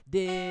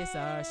This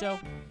our show,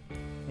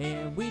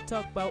 and we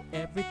talk about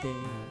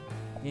everything,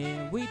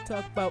 and we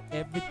talk about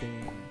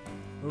everything.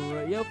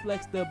 Royal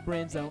Flex, the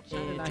brand zone,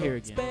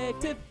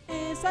 introspective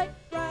insight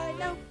right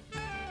now.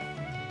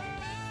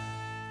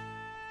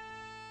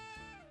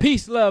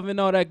 Peace, love, and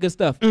all that good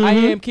stuff. I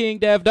am King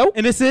Dav Dope.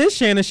 And this is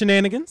Shannon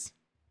Shenanigans.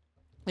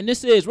 And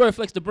this is Royal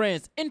Flex, the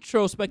brand's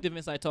introspective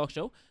insight talk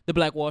show, the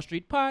Black Wall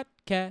Street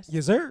podcast.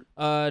 Yes, sir.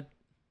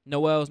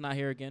 Noel's not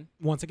here again.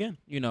 Once again.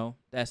 You know,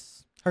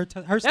 that's her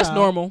that's style.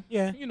 normal.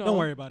 Yeah, you know, don't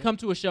worry about it. Come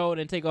to a show and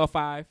then take off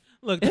 5.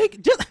 Look,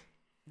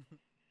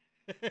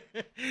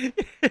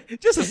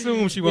 just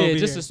assume she won't be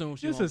just here. assume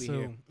she just won't assume.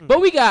 be here. But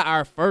we got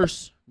our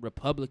first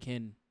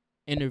Republican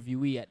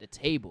interviewee at the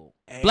table.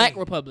 Hey, Black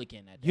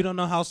Republican. At you don't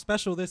know how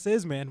special this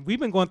is, man. We've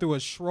been going through a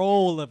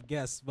stroll of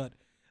guests, but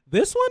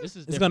this one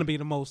is going to be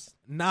the most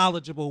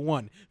knowledgeable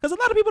one. Because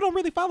a lot of people don't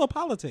really follow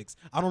politics.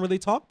 I don't really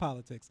talk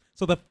politics.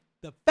 So the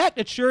fact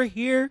that you're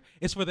here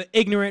is for the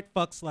ignorant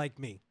fucks like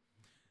me.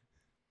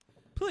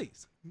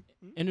 Please.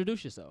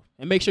 Introduce yourself.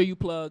 And make sure you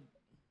plug,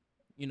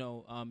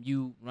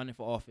 you running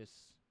for office.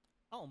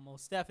 Oh,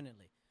 most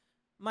definitely.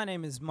 My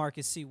name is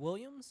Marcus C.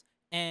 Williams,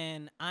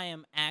 and I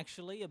am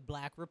actually a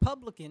Black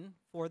Republican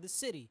for the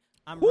city.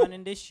 I'm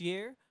running this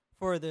year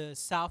for the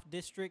South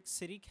District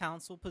City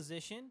Council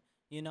position.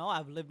 You know,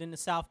 I've lived in the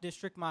South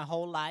District my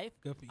whole life.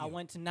 Good for you. I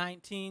went to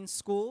 19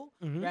 school,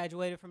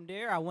 graduated from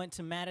there. I went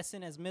to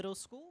Madison as middle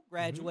school,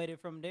 graduated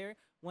from there.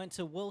 Went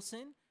to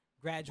Wilson,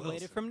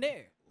 graduated from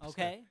there.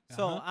 Okay?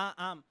 So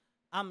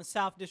I'm a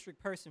South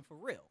District person for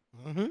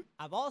real.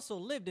 I've also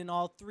lived in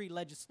all 3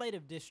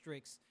 legislative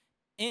districts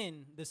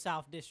in the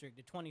South District,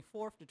 the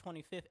 24th, the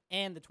 25th,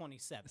 and the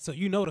 27th. So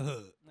you know the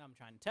hood. I'm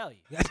trying to tell you.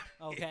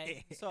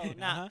 Okay? So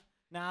now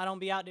I don't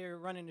be out there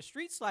running the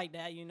streets like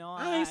that, you know.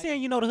 I ain't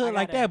saying you know the hood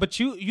like that, but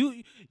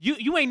you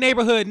ain't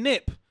neighborhood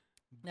nip.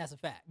 That's a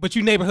fact. But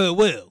you neighborhood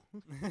will.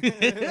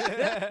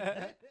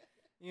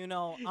 You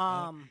know,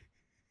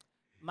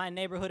 my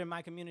neighborhood and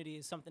my community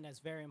is something that's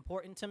very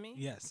important to me.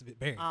 Yes,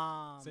 very.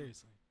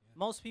 Seriously. Yeah.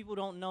 Most people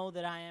don't know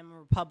that I am a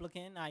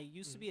Republican. I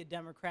used to be a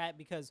Democrat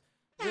because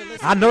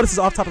I know this is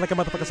off topic like a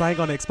motherfucker, so I ain't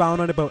gonna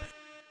expound on it, but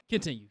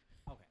continue.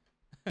 Okay.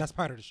 That's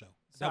part of the show.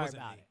 Sorry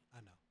about it.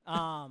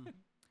 I know.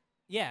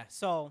 Yeah,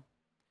 so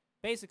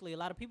basically a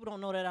lot of people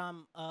don't know that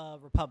I'm a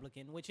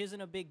Republican, which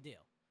isn't a big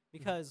deal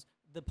because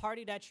the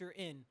party that you're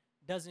in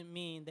doesn't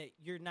mean that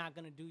you're not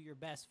going to do your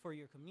best for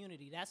your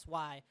community. That's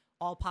why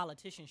all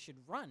politicians should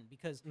run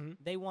because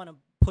they want to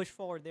push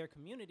forward their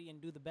community and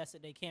do the best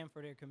that they can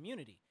for their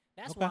community.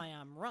 That's why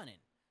I'm running.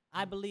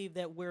 I believe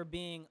that we're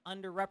being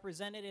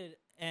underrepresented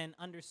and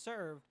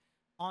underserved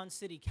on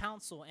city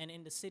council and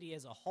in the city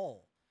as a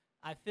whole.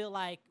 I feel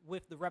like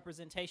with the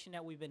representation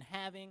that we've been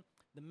having,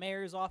 the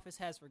mayor's office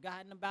has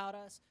forgotten about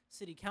us.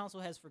 City council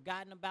has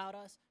forgotten about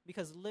us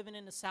because living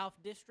in the South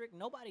District,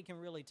 nobody can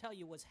really tell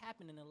you what's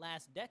happened in the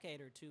last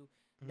decade or two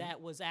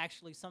that was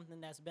actually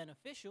something that's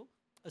beneficial,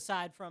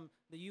 aside from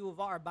the U of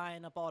R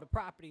buying up all the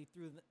property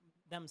through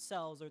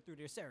themselves or through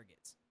their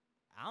surrogates.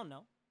 I don't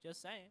know.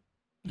 Just saying.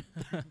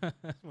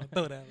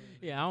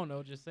 Yeah, I don't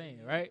know. Just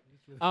saying, right?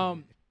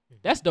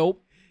 That's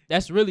dope.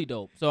 That's really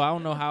dope. So I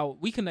don't know how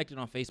we connected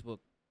on Facebook.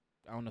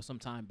 I don't know, some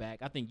time back.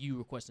 I think you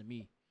requested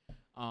me.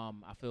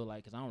 I feel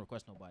like because I don't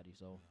request nobody.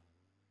 So,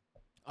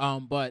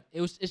 but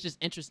it's just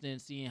interesting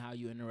seeing how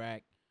you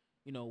interact,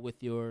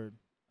 with your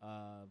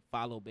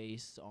follow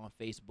base on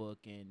Facebook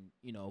and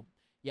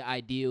your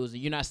ideals,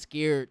 and you're not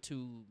scared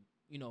to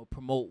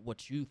promote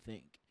what you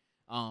think.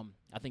 I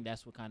think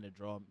that's what kind of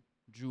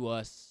drew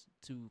us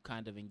to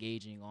kind of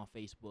engaging on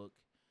Facebook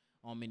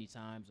on many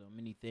times on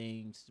many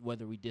things,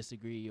 whether we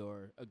disagree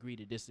or agree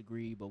to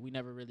disagree, but we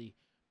never really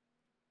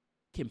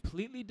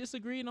completely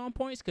disagreeing on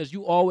points because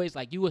you always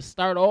you would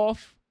start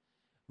off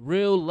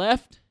real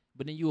left,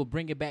 but then you will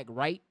bring it back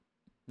right.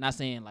 Not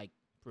saying like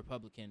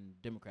Republican,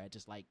 Democrat,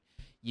 just like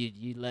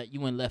you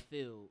went left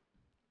field,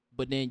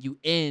 but then you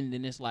end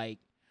and it's like,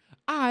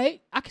 all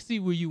right, I can see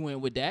where you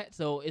went with that.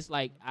 So it's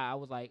like I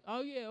was like,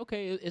 oh yeah,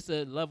 okay. It's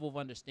a level of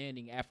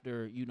understanding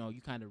after you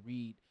kind of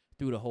read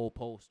through the whole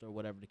post or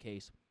whatever the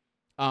case.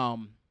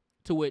 To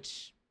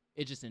which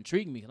it just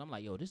intrigued me because I'm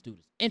like, yo, this dude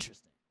is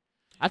interesting.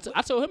 I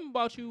told him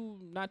about you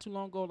not too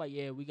long ago. Like,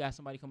 yeah, we got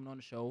somebody coming on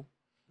the show,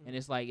 and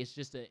it's like it's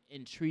just an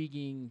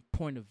intriguing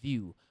point of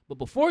view. But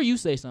before you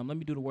say something, let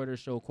me do the word of the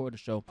show, core of the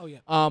show. Oh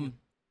yeah.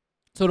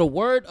 So the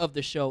word of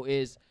the show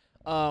is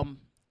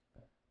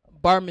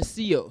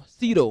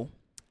barmacido,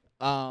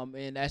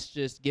 and that's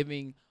just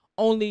giving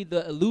only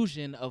the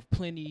illusion of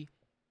plenty.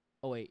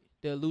 Oh wait,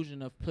 the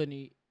illusion of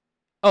plenty,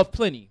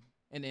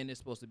 and then it's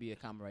supposed to be a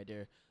comma right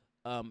there.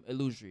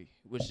 Illusory,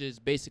 which is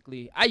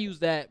basically, I use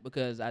that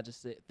because I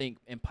just think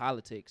in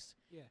politics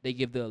they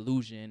give the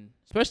illusion,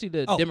 especially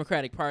the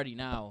Democratic Party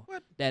now,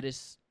 that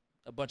it's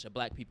a bunch of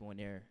black people in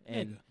there,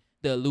 and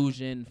the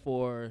illusion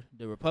for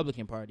the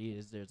Republican Party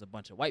is there's a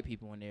bunch of white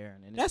people in there,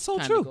 and that's so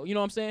true. You know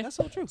what I'm saying? That's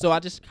so true. So I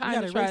just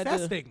kind of try that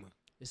to stigma.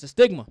 It's a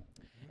stigma.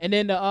 And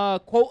then the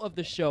quote of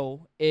the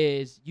show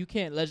is, "You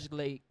can't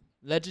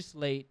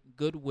legislate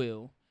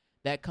goodwill.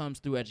 that comes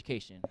through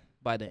education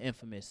by the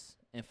infamous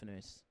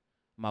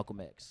Malcolm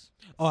X.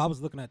 Oh, I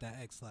was looking at that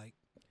X like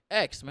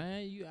X,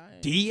 man.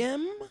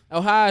 DM?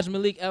 Oh, Haj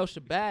Malik El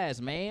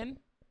Shabazz, man.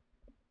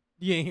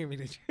 You ain't hear me,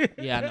 did you?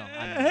 Yeah,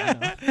 I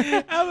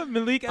know. I'm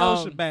Malik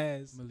El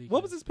Shabazz. Malik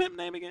What was his pimp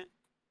name again?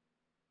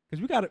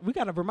 Because we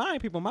gotta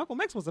remind people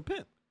Malcolm X was a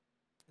pimp.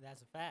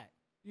 That's a fact.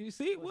 You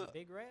see? Was What? it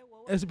Big Red?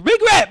 What It's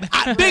Big Red.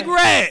 Big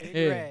Red.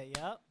 Big Red,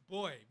 yep.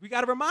 Boy, we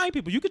gotta remind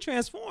people you can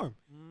transform.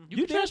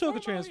 You damn sure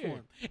can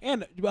transform.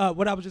 And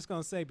what I was just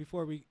gonna say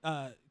before we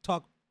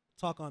talk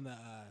on the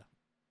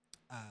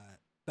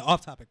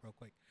off topic real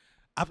quick.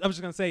 I was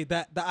just gonna say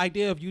that the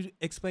idea of you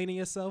explaining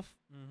yourself,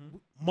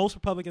 most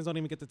Republicans don't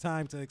even get the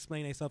time to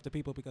explain themselves to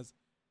people because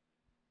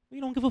we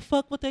don't give a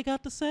fuck what they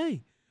got to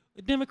say.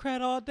 A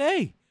Democrat all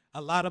day.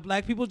 A lot of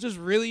black people just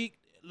really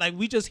like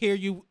we just hear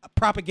you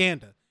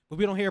propaganda, but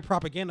we don't hear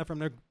propaganda from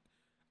the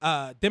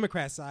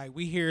Democrat side.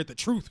 We hear the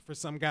truth for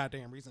some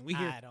goddamn reason.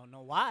 I don't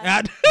know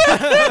why.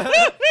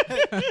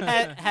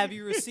 Have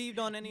you received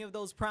on any of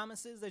those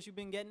promises that you've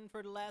been getting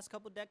for the last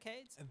couple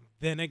decades?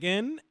 Then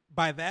again,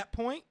 by that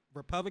point,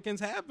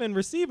 Republicans have been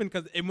receiving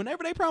because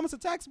whenever they promise a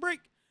tax break,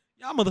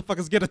 y'all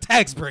motherfuckers get a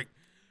tax break.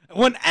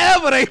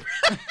 Whenever they,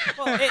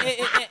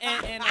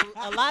 and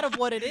a lot of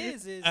what it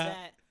is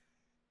that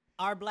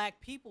our black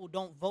people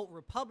don't vote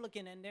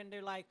Republican, and then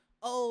they're like,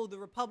 "Oh, the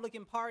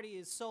Republican Party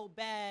is so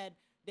bad;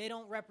 they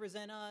don't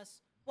represent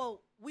us."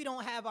 Well, we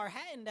don't have our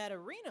hat in that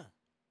arena.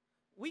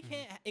 We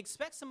can't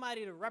expect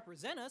somebody to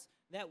represent us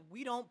that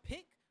we don't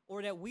pick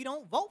or that we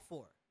don't vote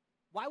for.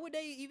 Why would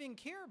they even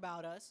care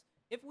about us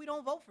if we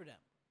don't vote for them?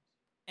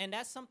 And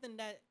that's something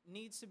that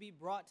needs to be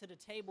brought to the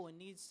table and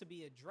needs to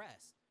be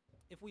addressed.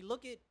 If we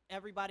look at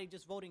everybody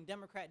just voting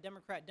Democrat,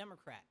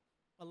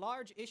 a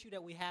large issue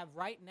that we have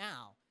right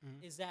now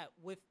is that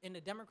within the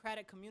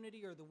Democratic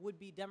community or the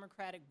would-be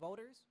Democratic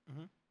voters,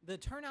 the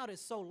turnout is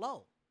so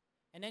low.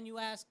 And then you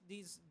ask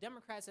these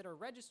Democrats that are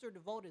registered to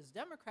vote as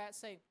Democrats,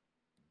 say,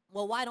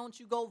 well, why don't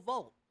you go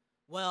vote?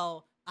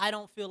 Well, I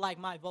don't feel like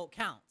my vote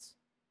counts.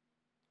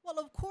 Well,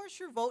 of course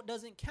your vote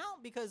doesn't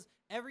count because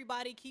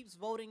everybody keeps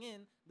voting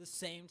in the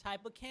same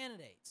type of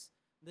candidates.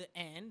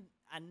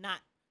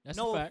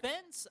 No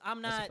offense,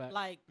 I'm not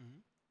like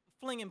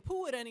flinging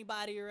poo at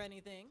anybody or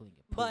anything,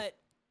 but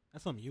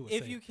that's something you would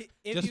say.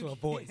 Just to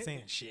avoid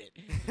saying shit.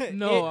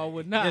 No, I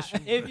would not.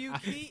 If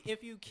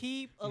you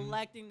keep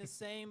electing the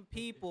same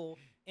people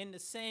in the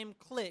same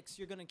cliques,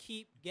 you're gonna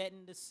keep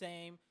getting the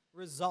same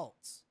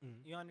results.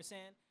 You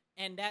understand?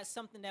 And that's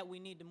something that we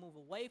need to move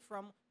away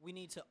from. We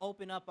need to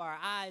open up our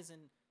eyes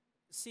and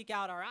seek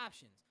out our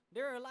options.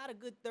 There are a lot of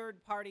good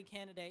third-party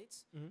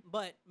candidates,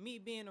 but me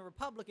being a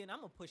Republican, I'm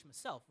going to push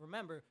myself.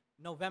 Remember,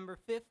 November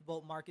 5th,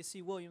 vote Marcus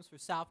C. Williams for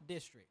South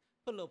District.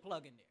 Put a little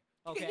plug in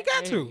there. Okay? You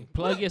got to.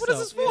 Plug yourself. What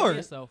is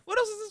this for? What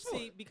else is this for?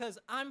 See, because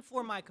I'm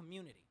for my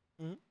community.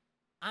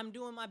 I'm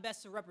doing my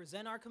best to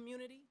represent our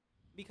community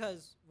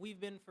because we've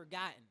been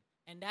forgotten.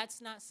 And that's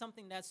not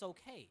something that's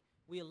okay.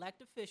 We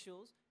elect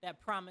officials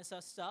that promise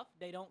us stuff.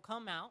 They don't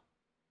come out.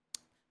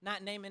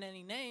 Not naming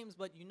any names,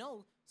 but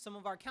some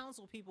of our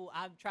council people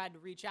I've tried to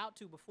reach out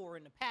to before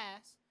in the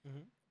past,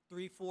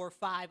 3, 4,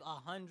 5,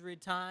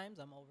 100 times.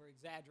 I'm over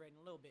exaggerating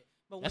a little bit,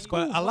 but that's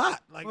quite a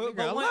lot. Like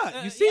a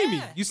lot. You see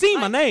me. You see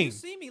my name. You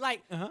see me.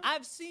 Like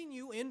I've seen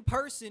you in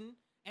person,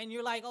 and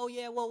you're like, oh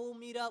yeah, well we'll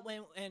meet up,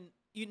 and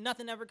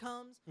nothing ever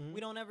comes. We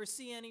don't ever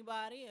see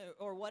anybody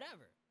or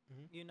whatever.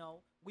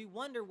 We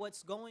wonder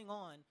what's going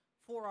on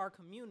for our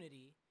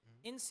community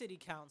in city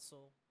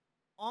council,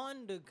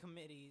 on the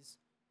committees,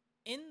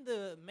 in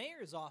the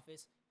mayor's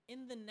office,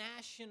 in the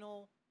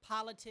national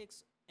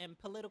politics and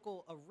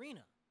political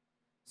arena.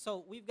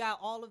 So we've got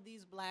all of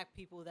these black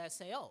people that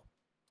say, oh,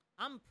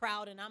 I'm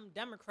proud and I'm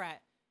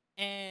Democrat,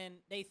 and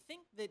they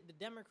think that the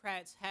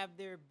Democrats have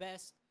their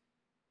best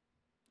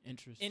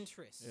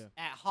interests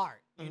at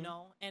heart,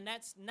 and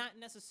that's not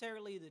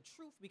necessarily the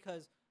truth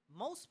because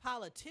most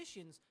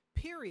politicians,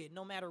 period,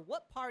 no matter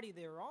what party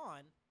they're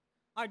on,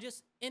 are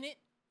just in it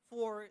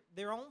for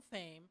their own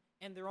fame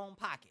and their own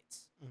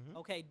pockets.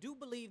 Okay, do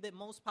believe that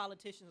most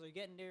politicians are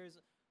getting theirs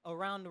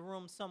around the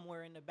room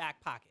somewhere in the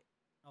back pocket.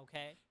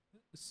 Okay.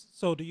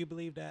 So do you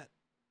believe that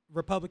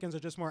Republicans are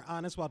just more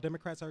honest while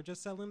Democrats are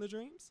just selling the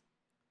dreams?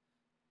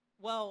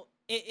 Well,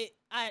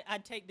 I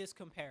take this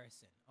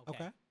comparison.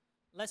 Okay.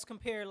 Let's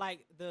compare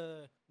like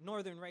the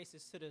northern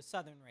races to the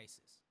southern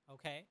races.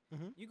 Okay.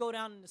 You go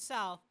down in the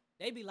South,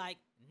 they be like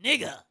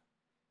nigga,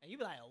 and you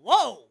be like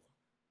whoa.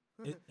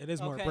 It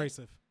is more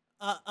abrasive.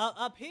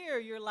 Up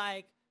here,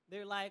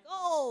 they're like,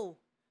 oh,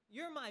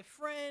 you're my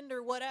friend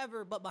or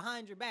whatever, but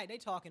behind your back, they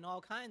talking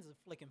all kinds of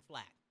flick and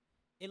flack.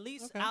 At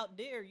least out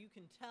there, you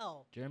can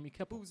tell Jeremy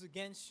who's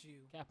against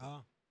you.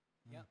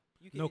 Yeah,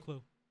 you can, no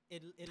clue.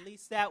 At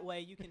least that way,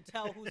 you can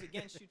tell who's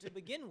against you to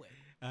begin with.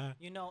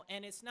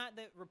 And it's not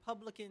that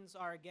Republicans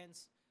are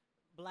against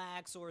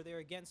blacks or they're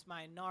against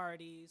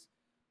minorities.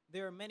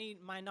 There are many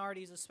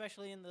minorities,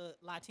 especially in the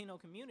Latino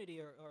community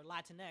or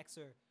Latinx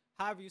or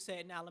however you say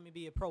it now, let me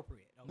be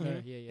appropriate.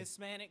 Okay, yeah.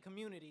 Hispanic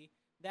community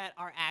that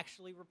are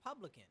actually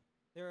Republican.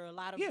 There are a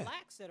lot of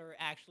blacks that are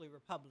actually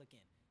Republican.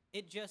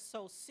 It just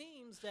so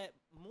seems that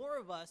more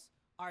of us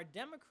are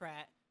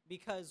Democrat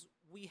because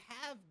we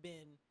have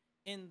been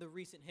in the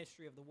recent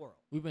history of the world.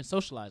 We've been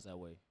socialized that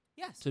way.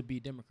 Yes. To be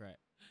Democrat.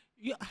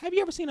 Have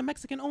you ever seen a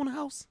Mexican own a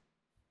house?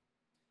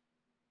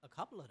 A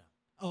couple of them.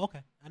 Oh,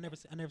 okay. I never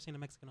seen a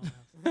Mexican own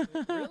a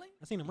house. Really?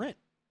 I seen them rent.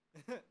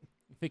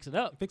 Fix it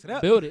up.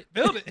 Build it.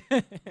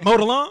 Mow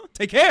the lawn.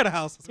 Take care of the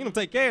house. I seen them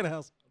take care of the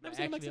house. Never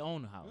seen actually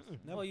own the house.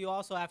 Well, you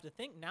also have to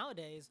think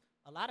nowadays,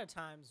 a lot of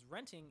times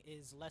renting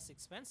is less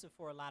expensive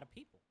for a lot of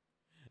people,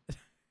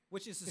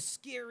 which is a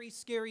scary,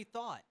 scary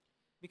thought.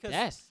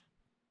 Because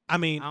I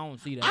mean, I don't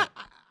see that.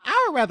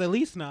 I would rather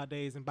lease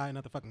nowadays and buy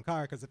another fucking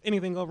car because if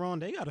anything go wrong,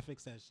 they gotta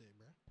fix that shit,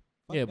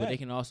 bro. Fuck but they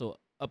can also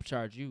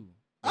upcharge you.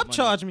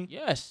 Upcharge me?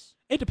 Yes.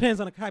 It depends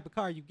on the type of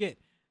car you get.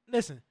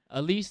 Listen,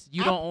 at least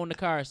you don't own the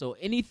car, so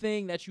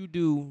anything that you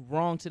do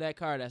wrong to that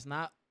car that's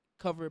not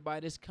covered by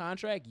this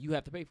contract, you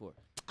have to pay for it.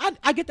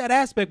 I get that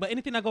aspect, but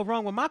anything that go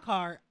wrong with my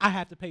car, I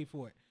have to pay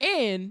for it.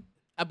 And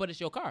but it's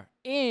your car,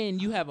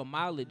 and you have a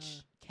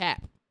mileage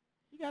cap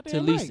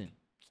to leasing.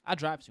 I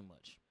drive too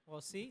much.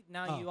 Well, see,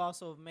 now you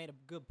also have made a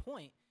good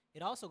point.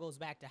 It also goes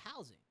back to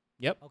housing.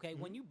 Yep. Okay,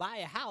 when you buy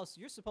a house,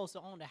 you're supposed to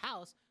own the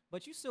house,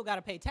 but you still got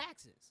to pay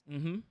taxes.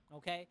 Mm-hmm.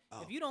 Okay?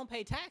 If you don't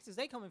pay taxes,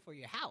 they coming for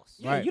your house.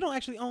 Yeah, you don't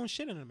actually own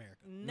shit in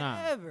America.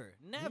 Never.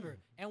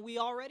 And we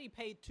already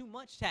pay too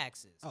much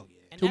taxes. Oh,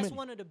 yeah. And that's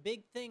one of the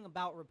big thing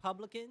about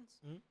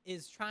Republicans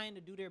is trying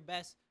to do their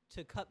best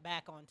to cut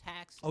back on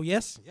taxes. Oh,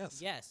 yes.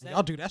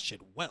 Y'all do that shit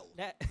well.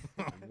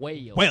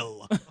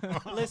 Well.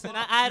 Listen,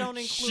 I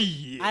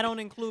don't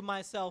include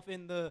myself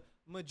in the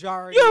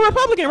majority. You're a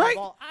Republican, right?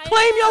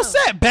 Claim your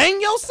set. Bang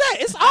your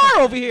set. It's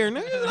R over here,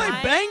 nigga.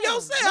 Like, bang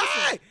your set. All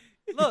right.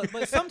 Look,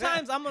 but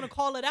sometimes I'm gonna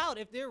call it out.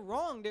 If they're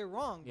wrong, they're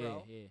wrong,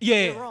 bro.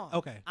 Yeah. They're wrong.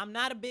 Okay. I'm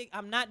not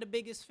the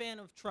biggest fan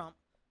of Trump.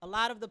 A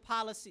lot of the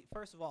policy,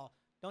 first of all,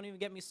 don't even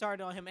get me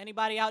started on him.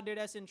 Anybody out there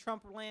that's in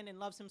Trump land and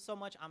loves him so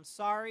much, I'm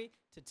sorry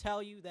to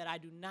tell you that I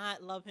do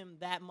not love him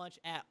that much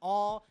at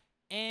all.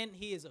 And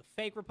he is a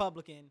fake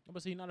Republican.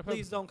 But he's not a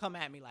Republican. Please don't come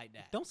at me like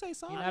that. Don't say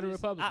sorry. He's not a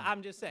Republican.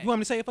 I'm just saying. You want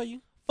me to say it for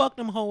you? Fuck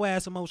them whole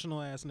ass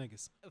emotional ass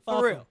niggas.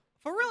 For real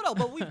though.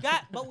 But we've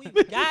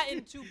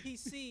gotten to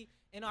PC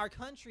in our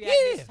country at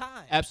this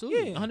time.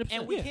 Absolutely. 100%.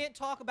 And we can't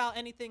talk about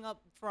anything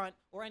up front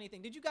or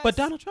anything. Did you guys? But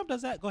Donald Trump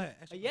does that. Go ahead.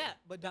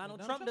 But Donald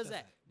Trump does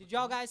that. Did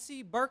y'all guys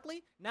see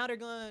Berkeley? Now they're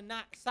gonna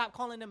not stop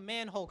calling them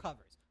manhole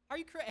covers. Are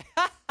you crazy?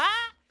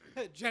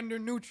 Gender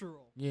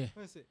neutral. Yeah.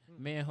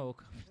 Manhole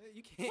cover.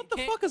 You can't. What the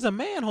fuck is a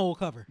manhole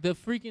cover? The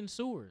freaking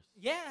sewers.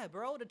 Yeah,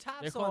 bro. The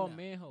tops. They're called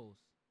manholes.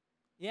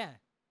 Yeah.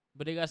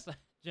 But they got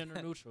gender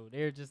neutral.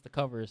 They're just the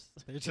covers.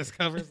 They're just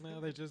covers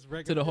now. They're just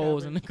regular. To the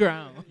holes in the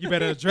ground. You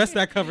better address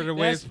that cover the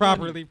way it's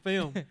properly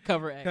filmed.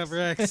 Cover X. Cover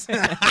X.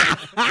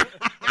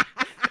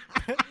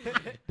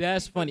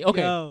 That's funny.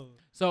 Okay. Yo.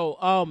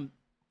 So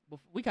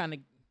we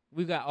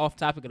got off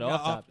topic of the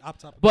off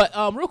topic. But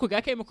real quick, I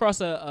came across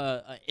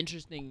a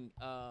interesting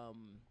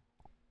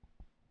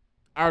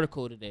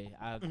article today.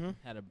 I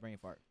had a brain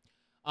fart.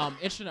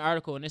 Interesting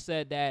article, and it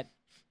said that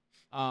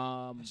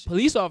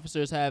police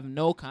officers have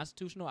no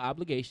constitutional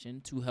obligation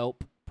to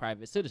help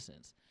private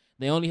citizens.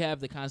 They only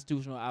have the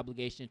constitutional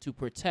obligation to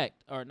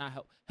protect or not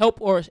help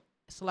or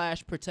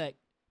 / protect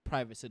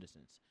private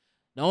citizens.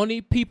 The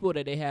only people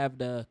that they have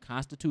the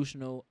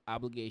constitutional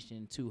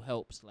obligation to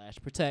help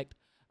 / protect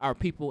are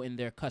people in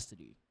their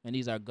custody, and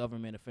these are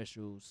government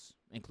officials,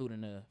 including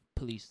the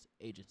police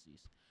agencies.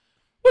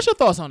 What's your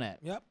thoughts on that?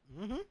 Yep.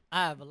 Mm-hmm.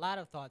 I have a lot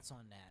of thoughts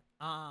on that.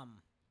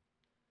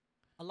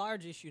 A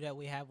large issue that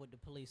we have with the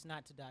police,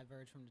 not to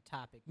diverge from the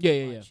topic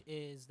much,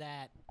 is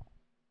that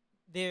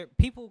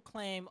people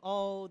claim,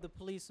 oh, the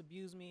police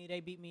abuse me, they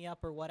beat me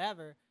up or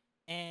whatever,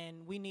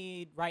 and we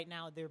need right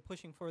now they're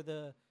pushing for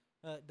the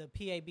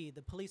PAB,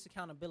 the Police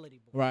Accountability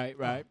Board.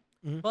 Right.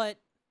 Mm-hmm. But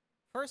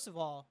first of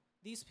all,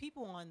 these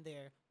people on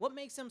there, what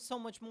makes them so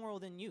much moral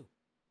than you?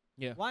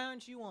 Yeah. Why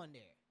aren't you on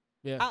there?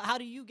 Yeah. How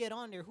do you get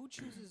on there? Who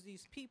chooses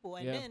these people?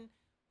 And then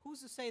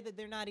who's to say that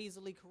they're not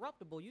easily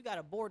corruptible? You got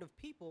a board of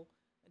people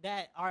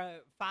that are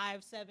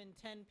 5, 7,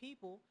 10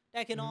 people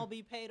that can all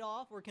be paid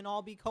off or can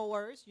all be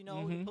coerced. You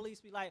know, the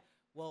police be like,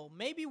 well,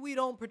 maybe we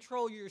don't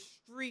patrol your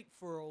street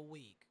for a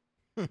week.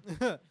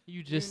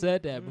 You just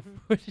said that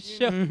before the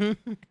show.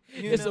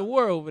 It's a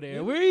war over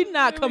there. We're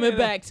not coming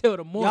back till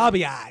the morning. Y'all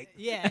be all right.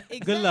 Yeah, exactly.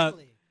 Good luck.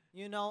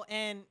 You know,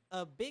 and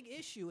a big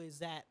issue is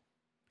that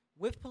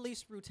with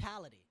police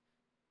brutality,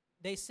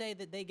 they say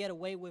that they get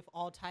away with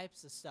all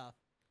types of stuff.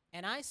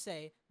 And I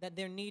say that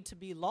there need to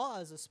be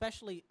laws,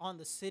 especially on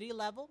the city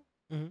level,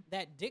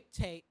 that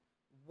dictate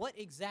what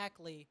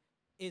exactly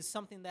is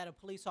something that a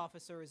police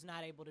officer is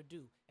not able to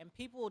do. And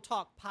people will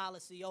talk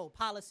policy,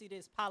 policy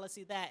this,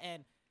 policy that,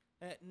 and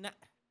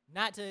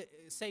not to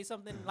say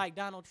something like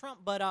Donald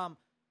Trump, but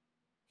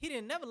he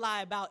didn't never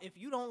lie about if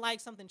you don't like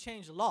something,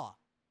 change the law.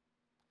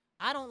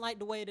 I don't like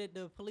the way that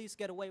the police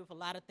get away with a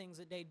lot of things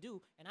that they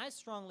do, and I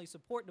strongly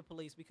support the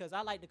police because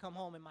I like to come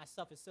home and my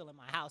stuff is still in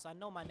my house. I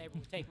know my neighbor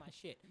would take my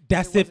shit.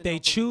 That's if they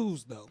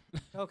choose, though.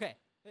 Okay.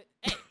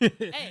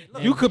 Hey,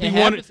 look. You could be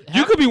one.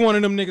 You could be one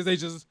of them niggas. They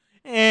just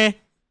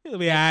he'll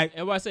be alright.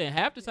 And what I saying,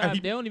 half the time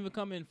they don't even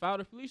come and file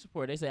the police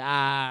report. They say,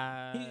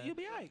 he'll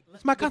be alright.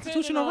 It's my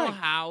constitutional right.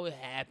 How it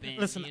happened.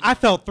 Listen, I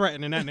felt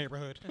threatened in that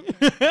neighborhood.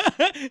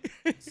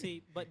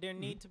 See, but there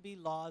need to be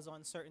laws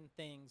on certain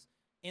things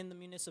in the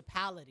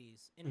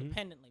municipalities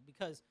independently,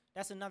 because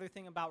that's another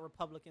thing about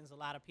Republicans a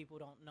lot of people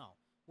don't know.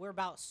 We're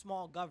about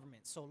small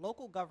government. So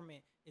local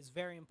government is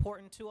very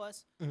important to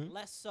us,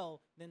 less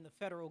so than the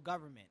federal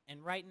government.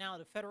 And right now,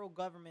 the federal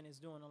government is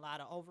doing a lot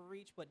of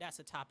overreach, but that's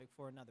a topic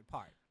for another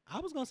part. I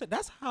was going to say,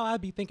 that's how I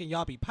be thinking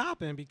y'all be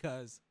popping,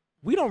 because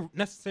we don't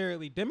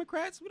necessarily,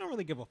 Democrats, we don't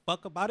really give a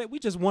fuck about it. We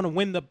just want to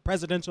win the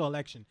presidential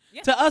election.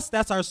 Yeah. To us,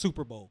 that's our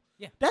Super Bowl.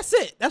 Yeah. That's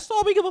it. That's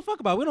all we give a fuck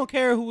about. We don't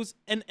care who's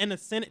in the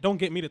Senate. Don't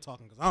get me to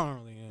talking, because I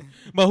don't really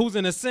but who's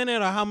in the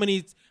Senate, or how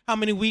many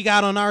we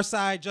got on our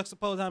side,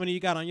 juxtapose how many you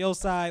got on your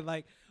side.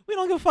 Like, we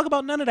don't give a fuck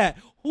about none of that.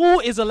 Who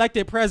is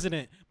elected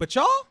president? But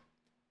y'all,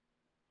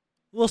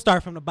 we'll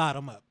start from the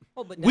bottom up.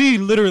 Oh, but we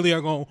literally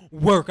are going to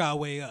work our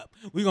way up.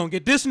 We're going to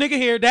get this nigga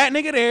here, that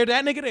nigga there,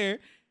 that nigga there.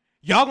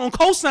 Y'all going to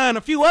co-sign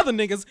a few other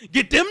niggas,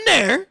 get them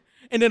there,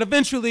 and then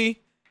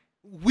eventually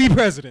we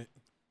president.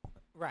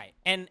 Right.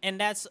 And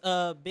that's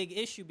a big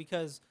issue,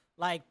 because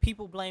like,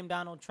 people blame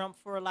Donald Trump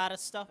for a lot of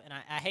stuff, and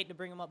I hate to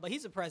bring him up, but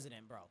he's a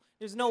president, bro.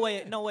 There's no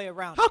way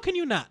around it. How can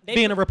you not,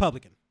 being a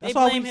Republican? That's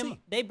all we see.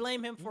 They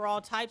blame him for all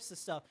types of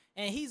stuff,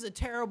 and he's a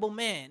terrible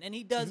man, and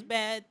he does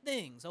bad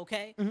things,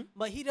 okay?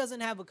 But he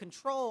doesn't have a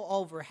control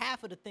over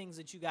half of the things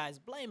that you guys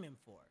blame him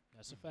for.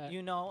 That's a fact.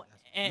 You know?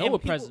 No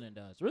president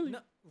does, really. No,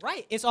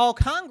 right. It's all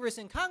Congress,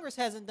 and Congress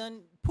hasn't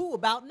done poo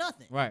about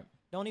nothing. Right.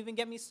 Don't even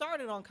get me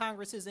started on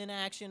Congress's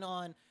inaction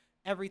on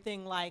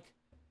everything like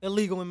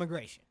illegal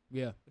immigration.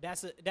 Yeah,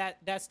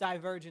 that's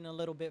diverging a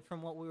little bit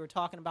from what we were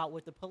talking about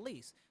with the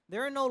police.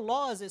 There are no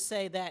laws that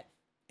say that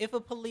if a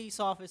police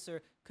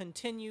officer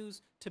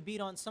continues to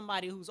beat on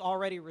somebody who's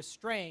already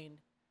restrained,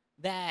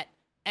 that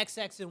X,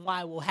 and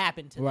Y will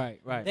happen to them.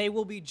 Right. They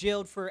will be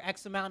jailed for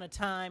X amount of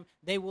time.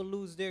 They will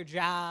lose their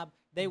job.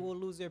 They will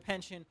lose their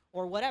pension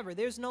or whatever.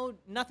 There's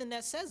nothing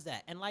that says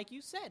that. And like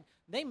you said,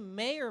 they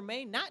may or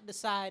may not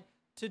decide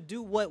to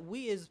do what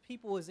we as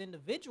people, as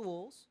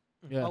individuals,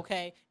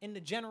 okay, in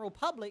the general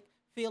public,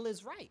 feel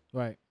is right.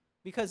 Right.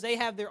 Because they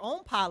have their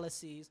own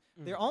policies,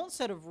 their own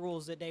set of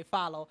rules that they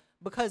follow.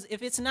 Because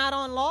if it's not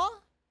on law,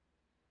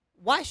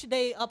 why should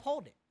they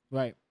uphold it?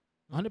 Right.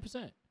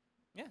 100%.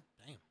 Yeah.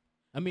 Damn.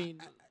 I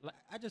mean,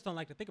 I just don't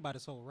like to think about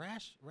it so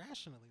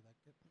rationally like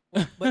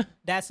that. But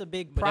that's a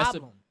big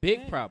problem. That's a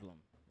big problem.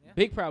 Yeah.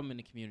 Big problem in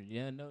the community.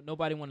 Yeah,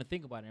 nobody want to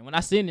think about it. And when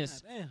I seen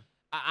this,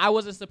 I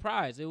wasn't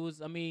surprised. It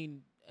was, I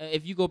mean,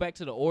 if you go back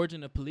to the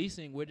origin of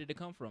policing, where did it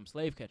come from?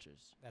 Slave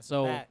catchers. That's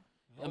so,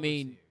 I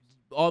mean,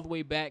 all the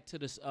way back to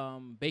the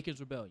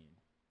Bacon's Rebellion,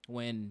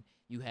 when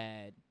you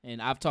had,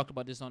 and I've talked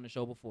about this on the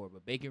show before,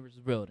 but Bacon's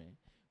Rebellion,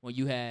 when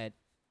you had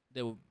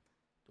the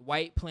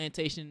white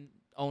plantation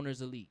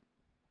owners elite.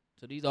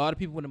 So these are all the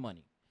people with the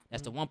money.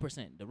 That's the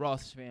 1%, the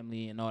Ross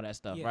family and all that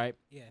stuff, right?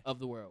 Yeah. Of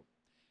the world,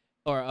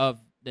 or of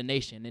the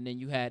nation. And then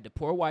you had the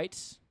poor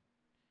whites,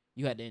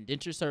 you had the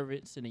indentured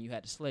servants, and then you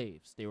had the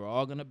slaves. They were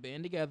all going to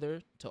band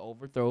together to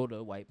overthrow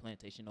the white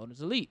plantation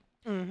owners elite.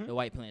 The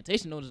white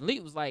plantation owners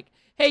elite was like,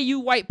 hey, you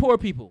white poor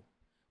people,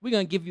 we're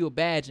going to give you a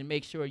badge and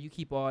make sure you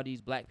keep all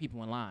these black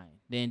people in line,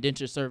 the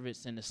indentured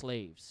servants and the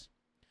slaves.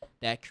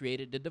 That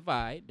created the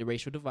divide, the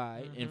racial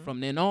divide. And from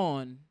then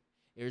on,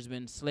 there's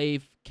been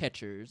slave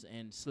catchers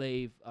and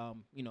slave,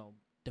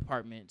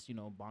 departments,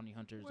 bounty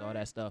hunters, all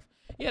that stuff.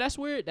 Yeah, that's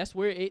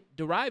where it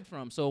derived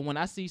from. So when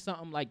I see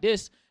something like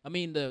this, I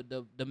mean,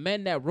 the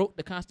men that wrote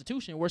the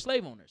Constitution were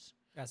slave owners.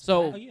 That's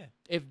so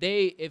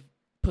if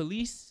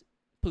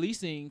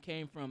policing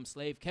came from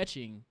slave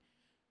catching,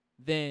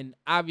 then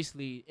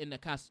obviously in the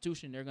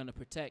Constitution they're going to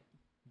protect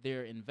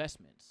their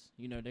investments.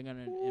 They're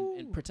going to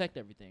and protect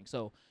everything.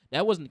 So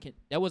that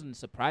wasn't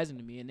surprising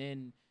to me. And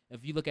then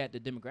if you look at the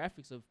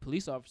demographics of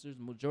police officers,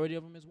 the majority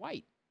of them is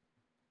white.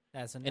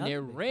 And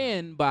they're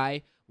ran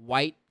by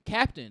white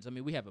captains. I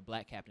mean, we have a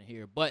black captain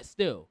here, but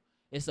still,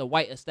 it's a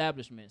white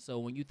establishment. So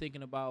when you're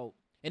thinking about,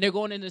 and they're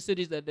going into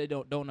cities that they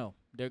don't know.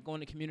 They're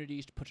going to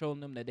communities, patrolling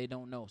them that they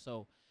don't know.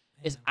 So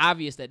it's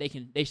obvious that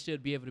they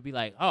should be able to be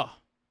like, oh,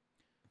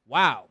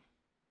 wow,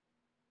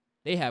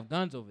 they have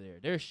guns over there.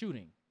 They're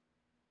shooting.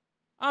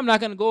 I'm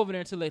not gonna go over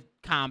there until they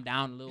calm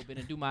down a little bit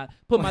and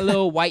put my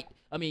little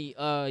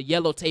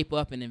yellow tape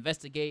up and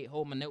investigate,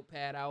 hold my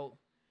notepad out.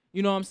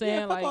 You know what I'm saying?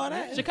 Yeah,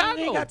 like Chicago.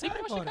 Think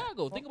about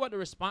Chicago. Think about the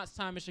response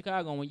time in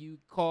Chicago when you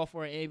call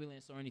for an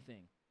ambulance or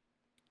anything.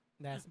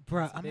 That's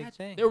a big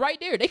thing. They're right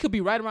there. They could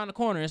be right around the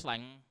corner. It's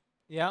like,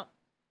 yeah.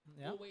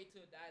 We'll wait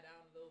till it die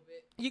down a little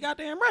bit. You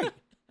goddamn right.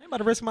 I ain't about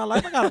to risk my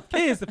life. I got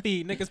kids to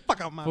feed. Niggas,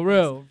 fuck out my For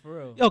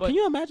real. Yo, can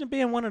you imagine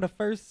being one of the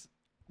first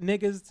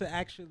niggas to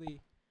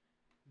actually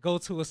go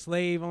to a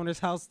slave owner's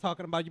house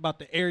talking about you about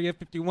the Area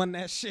 51,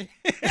 that shit?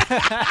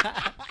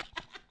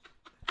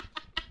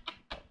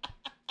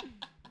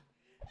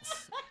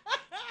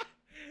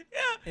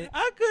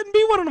 I couldn't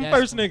be one of them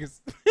first niggas.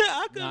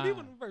 I couldn't be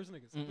one of them first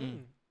niggas.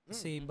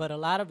 See, but a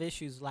lot of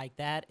issues like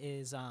that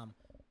is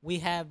we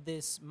have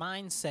this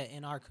mindset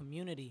in our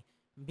community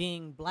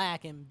being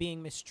black and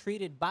being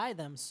mistreated by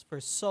them for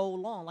so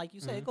long. Like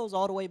you said, it goes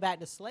all the way back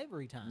to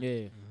slavery time.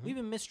 Yeah. We've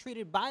been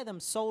mistreated by them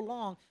so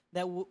long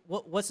that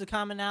what's the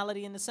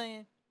commonality in the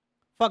saying?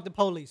 Fuck the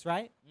police,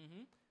 right?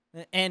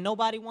 And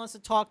nobody wants to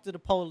talk to the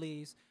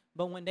police.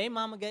 But when they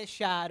mama gets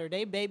shot or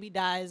they baby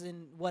dies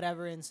in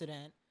whatever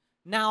incident,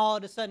 now all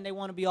of a sudden they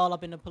want to be all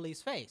up in the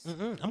police face.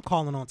 I'm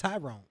calling on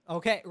Tyrone.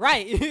 Okay,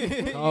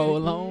 right.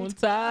 Call on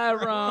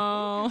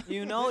Tyrone.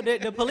 You know,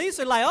 the police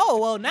are like, oh,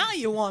 well, now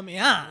you want me,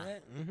 huh?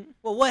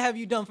 Well, what have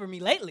you done for me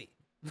lately?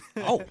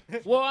 Oh,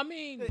 well, I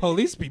mean,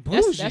 police be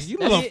bougie. You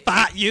little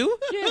thought you.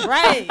 Yeah,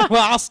 right.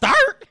 Well, I'll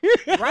start.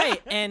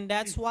 Right, and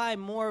that's why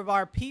more of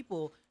our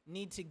people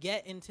need to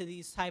get into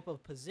these type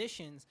of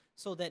positions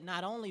so that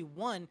not only,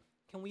 one,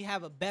 can we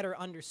have a better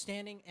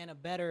understanding and a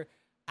better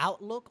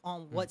outlook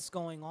on what's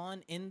going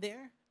on in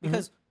there?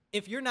 Because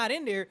if you're not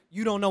in there,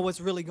 you don't know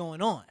what's really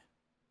going on.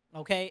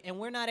 Okay? And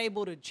we're not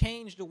able to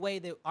change the way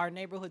that our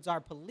neighborhoods are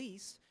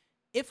policed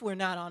if we're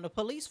not on the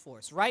police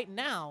force. Right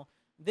now,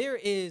 there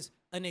is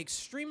an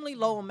extremely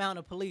low amount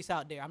of police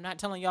out there. I'm not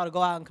telling y'all to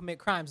go out and commit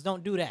crimes.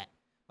 Don't do that.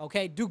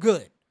 Okay? Do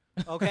good.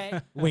 Okay?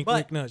 Wink,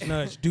 wink, nudge,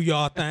 nudge. Do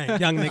y'all thing.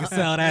 Young niggas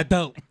sell that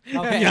dope.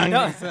 Okay. Young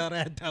niggas sell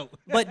that dope.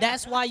 But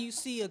that's why you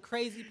see a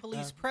crazy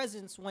police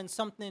presence when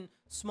something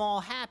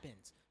small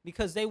happens,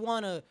 because they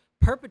want to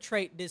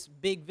perpetrate this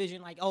big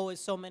vision like, oh,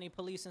 it's so many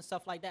police and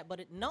stuff like that.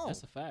 But no,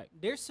 that's a fact.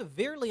 They're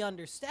severely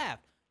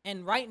understaffed.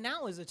 And right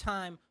now is a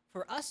time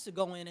for us to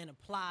go in and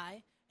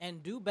apply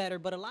and do better.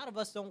 But a lot of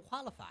us don't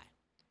qualify.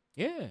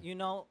 Yeah. You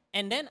know,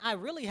 and then I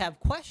really have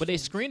questions. But they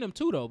screen them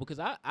too, though, because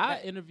I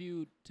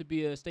interviewed to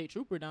be a state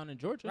trooper down in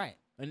Georgia. Right.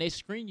 And they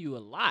screen you a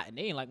lot, and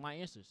they ain't like my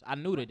answers. I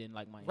knew they didn't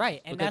like my answers.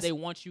 Right. And because they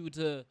want you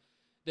to,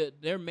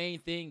 their main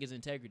thing is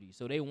integrity.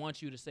 So they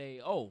want you to say,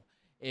 oh,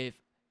 if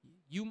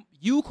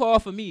you call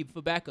for me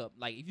for backup,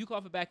 like if you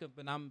call for backup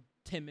and I'm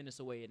 10 minutes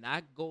away and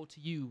I go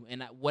to you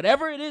and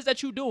whatever it is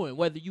that you're doing,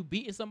 whether you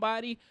beating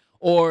somebody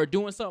or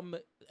doing something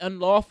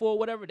unlawful or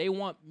whatever, they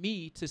want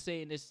me to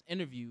say in this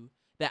interview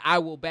that I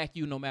will back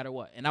you no matter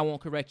what, and I won't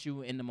correct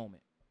you in the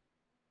moment.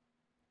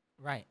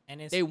 Right,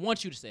 and they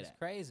want you to say that. It's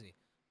crazy.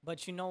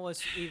 But you know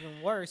what's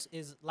even worse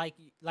is like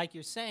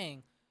you're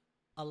saying,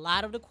 a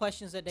lot of the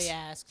questions that they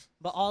ask,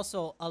 but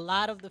also a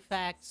lot of the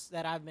facts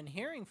that I've been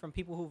hearing from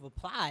people who've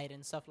applied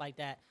and stuff like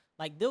that,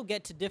 like they'll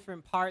get to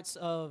different parts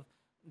of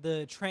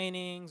the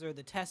trainings or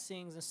the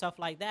testings and stuff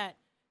like that,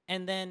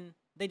 and then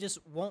they just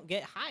won't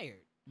get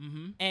hired.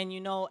 And,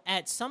 you know,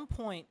 at some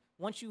point,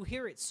 once you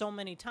hear it so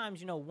many times,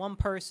 you know, one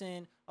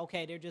person,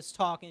 okay, they're just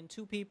talking,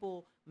 two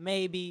people,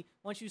 maybe.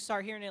 Once you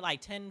start hearing it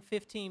like 10,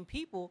 15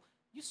 people,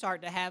 you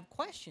start to have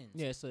questions.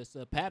 Yeah, so it's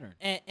a pattern.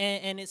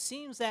 And it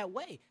seems that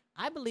way.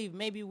 I believe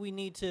maybe we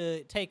need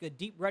to take a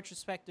deep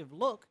retrospective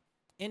look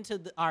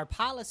into our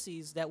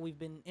policies that we've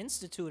been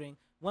instituting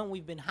when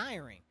we've been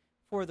hiring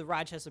for the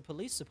Rochester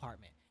Police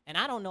Department. And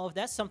I don't know if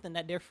that's something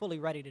that they're fully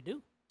ready to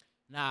do.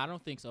 Nah, I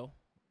don't think so.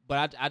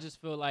 But I just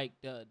feel like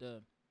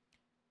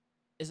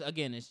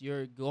it's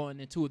you're going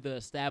into the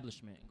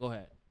establishment. Go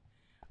ahead.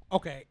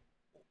 Okay.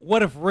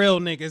 What if real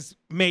niggas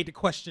made the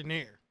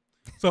questionnaire?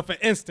 So, for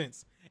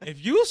instance,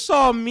 if you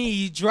saw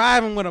me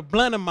driving with a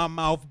blunt in my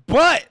mouth,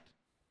 but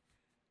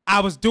I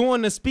was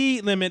doing the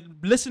speed limit,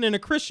 listening to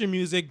Christian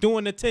music,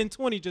 doing the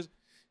 1020, just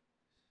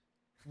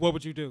what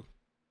would you do?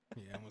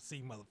 Yeah, I'm gonna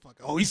see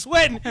motherfucker. Oh, he's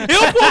sweating.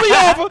 He'll pull me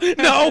over.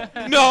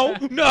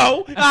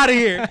 No, out of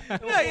here.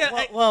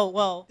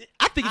 Well,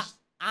 I think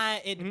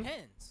it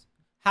depends.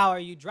 How are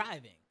you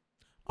driving?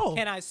 Oh,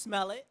 can I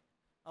smell it?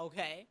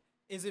 Okay.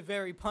 Is it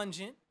very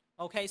pungent?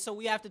 Okay, so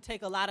we have to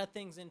take a lot of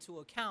things into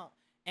account,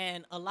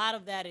 and a lot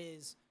of that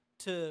is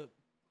to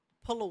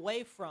pull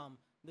away from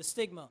the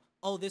stigma.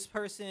 Oh, this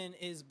person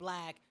is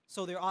black,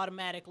 so they're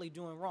automatically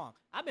doing wrong.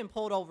 I've been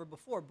pulled over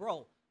before,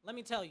 bro. Let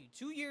me tell you,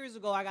 2 years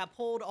ago, I got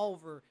pulled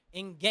over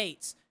in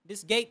Gates.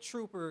 This gate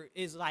trooper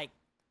is like,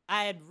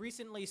 I had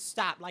recently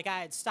stopped, like I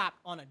had stopped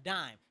on a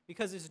dime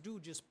because this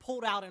dude just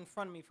pulled out in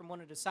front of me from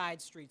one of the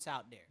side streets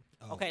out there.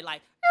 Oh. Okay,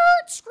 like,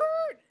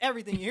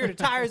 everything. You hear the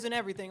tires and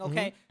everything,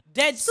 okay?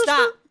 Dead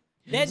stop.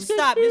 Dead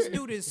stop. This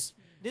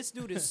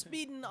dude is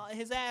speeding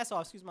his ass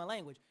off, excuse my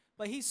language.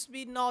 But he's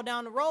speeding all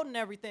down the road and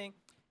everything.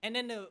 And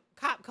then the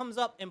cop comes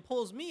up and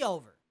pulls me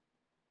over.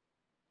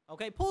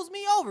 Okay, pulls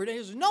me over.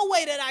 There's no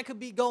way that I could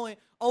be going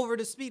over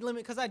the speed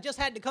limit because I just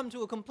had to come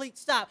to a complete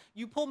stop.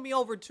 You pulled me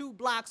over 2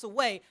 blocks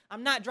away.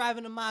 I'm not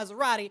driving a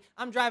Maserati.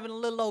 I'm driving a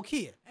little old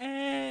Kia.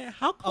 And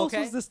how close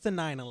was this to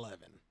 9/11?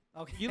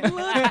 Okay. You look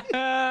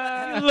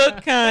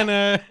kind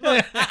of.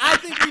 I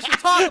think we should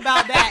talk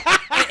about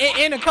that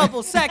in a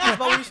couple seconds,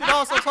 but we should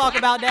also talk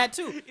about that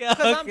too. Because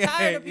I'm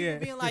tired of people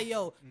being like,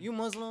 yo, you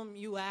Muslim,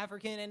 you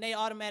African, and they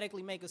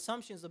automatically make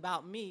assumptions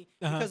about me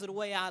because of the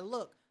way I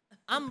look.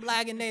 I'm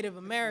Black and Native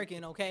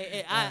American,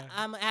 okay?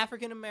 I'm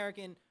African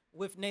American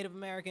with Native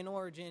American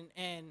origin,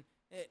 and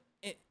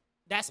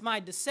that's my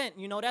descent.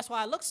 You know, that's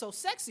why I look so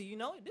sexy. You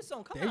know, this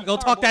don't come there out you go.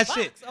 Talk that box,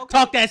 shit. Okay?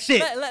 Talk that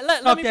shit.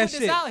 Let me put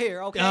this out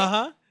here, okay?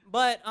 Uh-huh.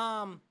 But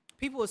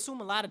people assume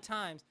a lot of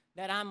times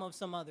that I'm of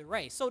some other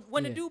race. So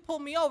when the dude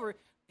pulled me over,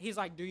 he's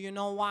like, "Do you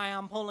know why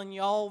I'm pulling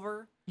you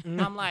over?"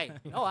 I'm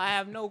like, "No, I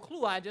have no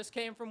clue. I just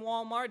came from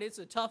Walmart. It's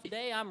a tough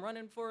day. I'm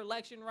running for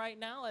election right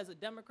now as a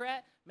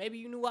Democrat. Maybe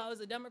you knew I was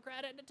a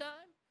Democrat at the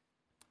time."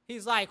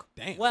 He's like,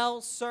 "Damn.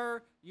 Well,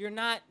 sir, you're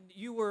not.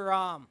 You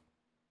were.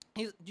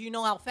 Do you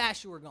know how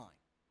fast you were going?"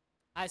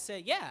 I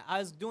said, "Yeah, I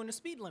was doing the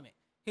speed limit."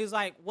 He's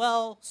like,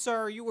 "Well,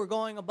 sir, you were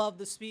going above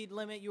the speed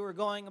limit. You were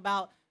going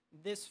about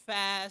this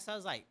fast." I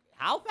was like,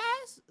 "How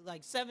fast?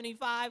 Like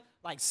 75?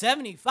 Like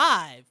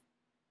 75?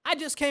 I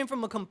just came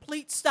from a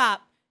complete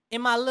stop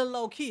in my little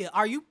old Kia.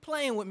 Are you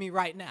playing with me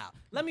right now?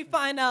 Let me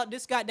find out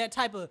this got that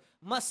type of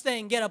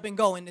Mustang get up and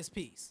go in this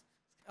piece."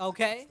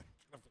 Okay?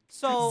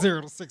 So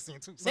 0 to 16.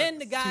 Then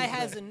the guy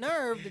has a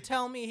nerve to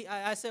tell me,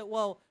 I said,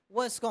 "Well,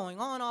 what's going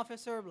on,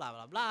 officer? Blah,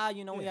 blah, blah.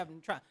 You know, we have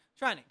been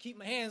trying to keep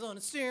my hands on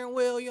the steering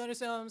wheel. You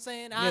understand what I'm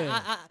saying?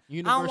 I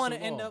don't want to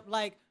end up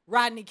like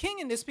Rodney King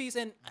in this piece.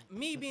 And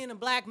me being a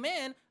black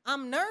man,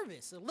 I'm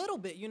nervous a little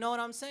bit. You know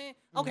what I'm saying?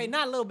 Okay,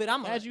 not a little bit.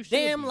 I'm As a you should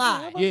damn be.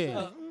 lie.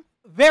 Yeah.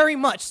 Very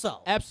much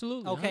so.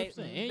 Absolutely. Okay, 100%.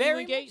 And very you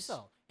in Gates. much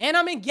so. And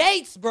I'm in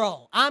Gates,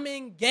 bro. I'm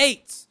in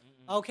Gates.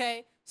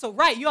 Okay? So,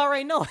 right, you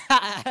already know.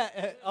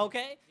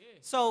 Okay?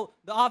 So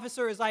the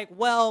officer is like,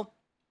 "Well,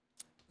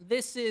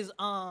 this is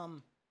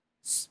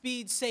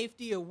Speed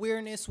Safety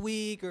Awareness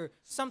Week or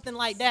something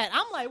like that."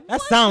 I'm like,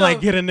 that sound like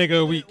get a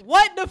nigga a week.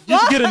 What the fuck?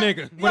 Just get a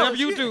nigga. Whatever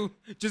you do,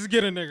 just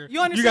get a nigga. You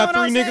understand You got what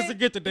 3 I'm niggas saying? to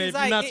get today. He's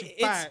If you're like,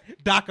 not, fired.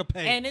 DACA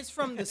pay. And it's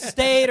from the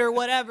state or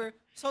whatever.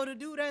 So the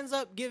dude ends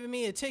up giving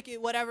me a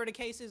ticket, whatever the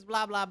case is,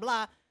 blah, blah,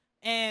 blah.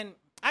 And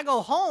I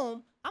go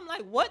home. I'm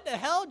like, what the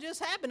hell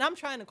just happened? I'm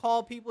trying to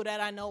call people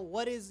that I know.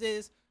 What is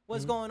this?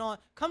 What's going on?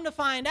 Come to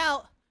find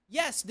out,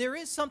 yes, there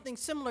is something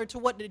similar to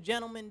what the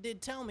gentleman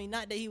did tell me.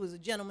 Not that he was a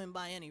gentleman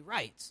by any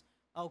rights,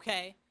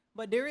 okay?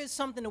 But there is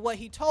something to what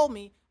he told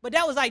me. But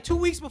that was like 2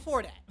 weeks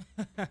before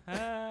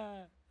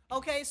that.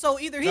 Okay, so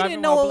either he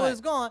didn't know what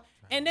was going on,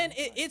 and then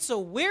it's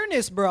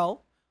awareness, bro.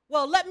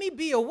 Well, let me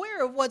be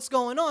aware of what's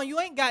going on. You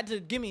ain't got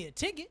to give me a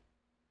ticket.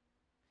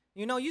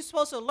 You know, you're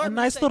supposed to alert me. A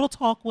nice little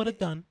talk would have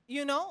done.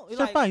 You know,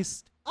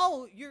 sufficed. Like,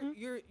 oh,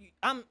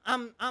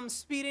 I'm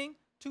speeding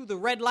to the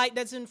red light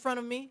that's in front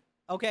of me.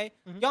 Okay,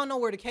 y'all know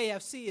where the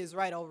KFC is,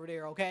 right over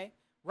there. Okay,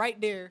 right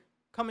there,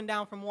 coming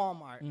down from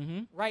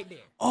Walmart, right there.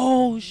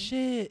 Oh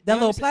shit, that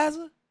little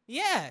plaza.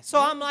 Yeah, so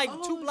I'm like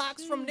 2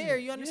 blocks from there.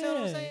 You understand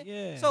what I'm saying?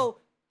 Yeah. So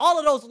all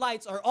of those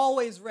lights are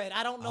always red.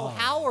 I don't know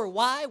how or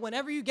why.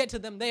 Whenever you get to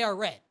them, they are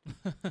red.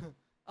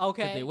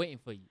 Okay, they're waiting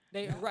for you.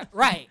 They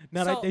right.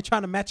 Now so, they're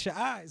trying to match your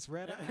eyes.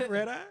 Red eyes.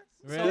 Red eyes.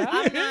 So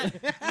I'm not,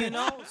 you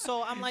know.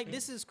 So I'm like,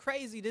 this is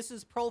crazy. This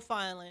is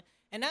profiling,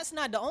 and that's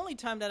not the only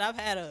time that I've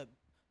had a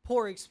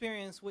poor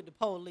experience with the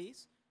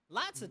police.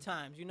 Lots of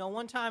times, you know.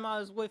 One time I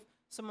was with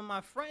some of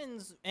my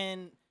friends,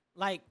 and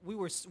like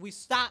we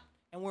stopped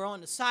and we're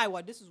on the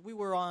sidewalk. We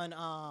were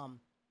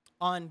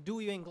on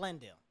Dewey and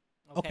Glendale.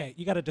 Okay,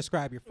 you got to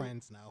describe your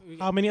friends now.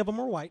 How many of them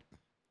are white?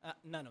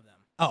 None of them.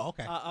 Oh,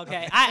 okay.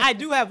 Okay, I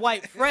do have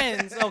white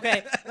friends.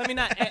 Okay, let me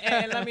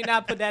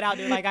not put that out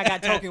there like I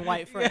got token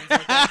white friends.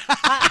 Okay?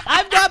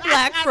 I've got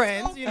black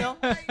friends, you know.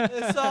 So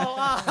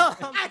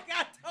I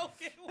got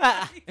token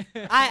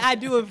white. I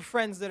do have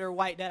friends that are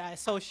white that I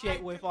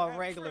associate with on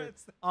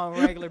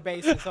regular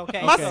basis.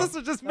 Okay, my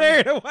sister just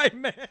married a white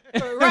man.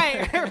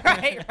 Right.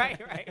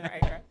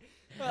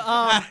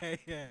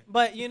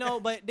 But you know,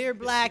 they're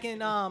black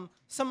and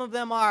some of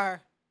them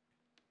are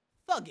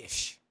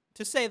thuggish,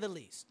 to say the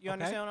least. You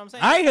understand what I'm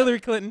saying? Hi, Hillary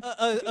Clinton.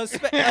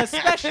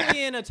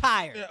 Especially in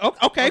attire.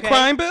 Okay,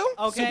 crime bill.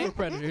 Okay. Super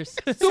predators.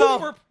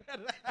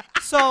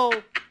 So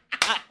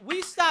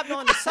we stopped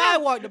on the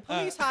sidewalk. The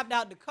police hopped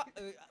out the car,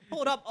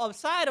 pulled up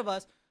outside of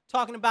us,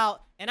 talking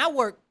about. And I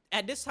was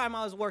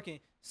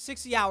working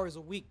 60 hours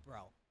a week,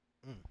 bro.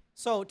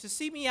 So to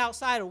see me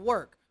outside of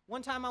work,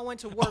 one time I went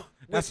to work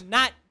with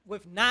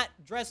not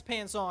dress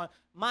pants on.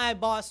 My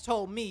boss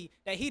told me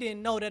that he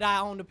didn't know that I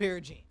owned a pair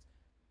of jeans.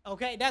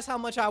 Okay, that's how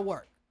much I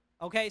work.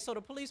 Okay, so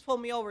the police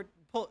pulled me over,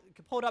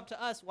 pulled up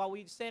to us while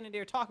we standing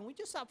there talking. We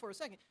just stopped for a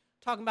second,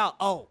 talking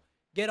about,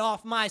 get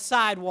off my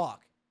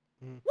sidewalk.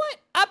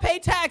 What? I pay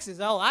taxes.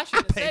 Oh, I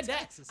should have said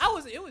taxes.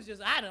 that. It was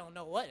just, I don't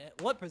know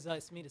what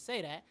possessed me to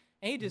say that.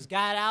 And he just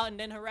got out and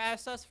then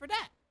harassed us for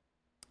that.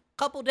 A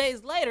couple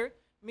days later,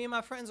 me and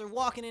my friends are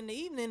walking in the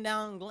evening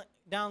down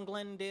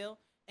Glendale,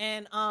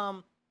 and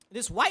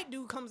this white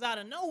dude comes out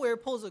of nowhere,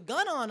 pulls a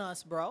gun on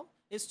us, bro.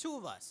 It's 2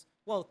 of us.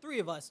 Well, 3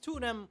 of us. 2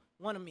 of them,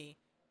 1 of me.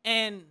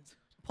 And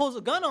pulls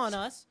a gun on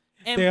us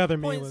and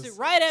points it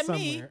right at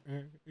me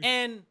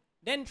and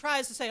then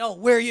tries to say,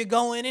 where you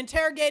going?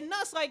 Interrogating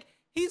us like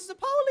he's the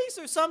police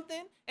or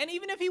something. And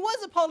even if he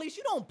was a police,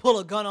 you don't pull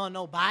a gun on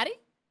nobody.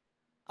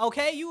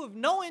 Okay? You have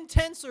no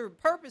intents or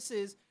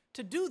purposes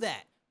to do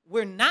that.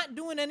 We're not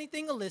doing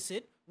anything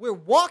illicit. We're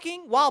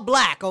walking while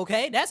black,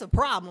 okay? That's a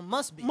problem,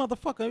 must be.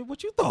 Motherfucker,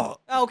 what you thought?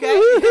 Okay.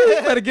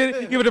 You better give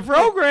it a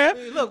program.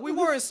 Look, we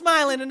weren't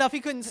smiling enough. He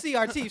couldn't see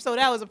our teeth, so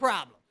that was a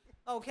problem.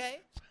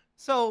 Okay?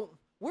 So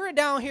we're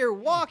down here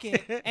walking,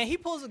 and he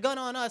pulls a gun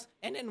on us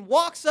and then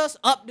walks us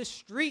up the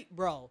street,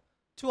 bro,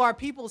 to our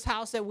people's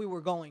house that we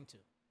were going to.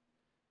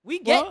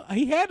 Well,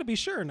 he had to be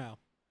sure now.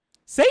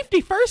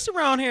 Safety first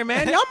around here,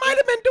 man. Y'all might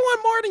have been doing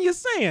more than you're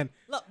saying.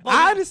 Look,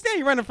 I understand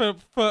you running for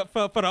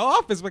the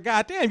office, but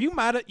goddamn, you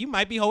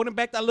might be holding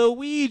back that little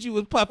weed you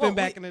was puffing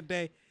back in the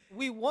day.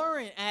 We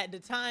weren't at the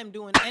time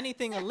doing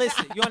anything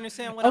illicit. You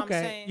understand what I'm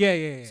saying?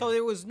 Yeah. So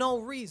there was no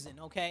reason,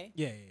 okay?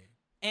 Yeah.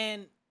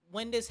 And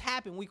when this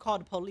happened, we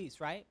called the police,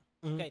 right?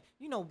 Mm-hmm. Okay.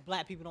 You know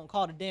black people don't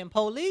call the damn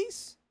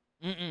police.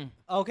 Mm-mm.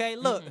 Okay,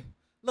 look,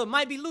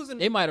 might be losing.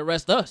 They might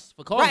arrest us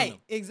for calling them. Right,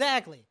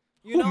 exactly.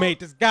 Who made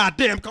this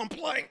goddamn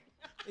complaint?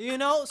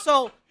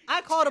 So I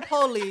called the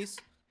police,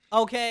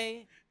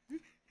 okay,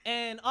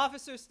 and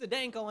Officer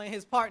Stadenko and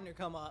his partner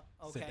come up,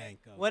 okay,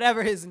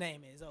 whatever his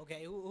name is,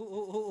 okay,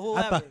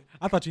 whoever.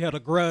 I thought you had a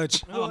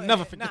grudge. I'll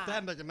never forget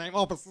that nigga name,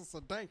 Officer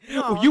Stadenko.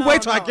 No,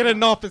 wait till I get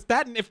in office.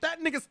 If that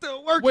nigga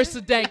still working. Where's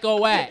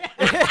Stadenko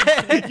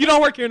at? You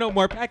don't work here no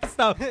more. Pack your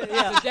stuff.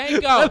 Yeah.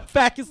 Stadenko.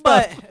 Pack your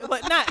stuff.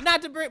 But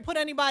not to put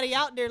anybody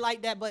out there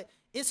like that, but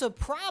it's a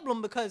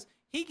problem because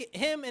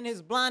him and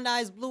his blonde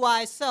eyes, blue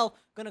eyes self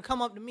gonna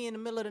come up to me in the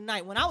middle of the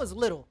night. When I was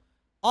little,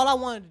 all I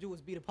wanted to do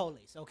was be the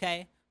police,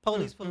 okay?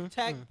 Police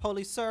protect,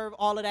 police serve,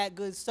 all of that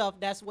good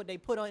stuff. That's what they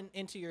put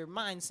into your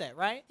mindset,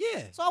 right?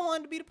 Yeah. So I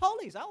wanted to be the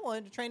police. I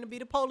wanted to train to be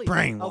the police.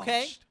 Brainwashed.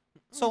 Okay?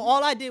 So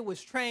all I did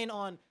was train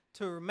on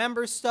to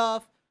remember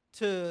stuff,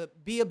 to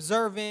be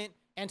observant,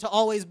 and to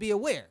always be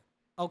aware.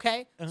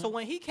 Okay? So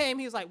when he came,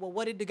 he was like, well,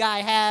 what did the guy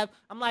have?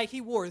 I'm like,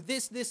 he wore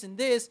this, this, and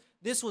this.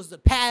 This was the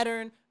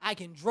pattern. I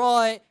can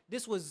draw it.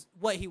 This was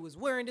what he was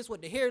wearing. This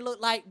what the hair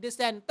looked like. This,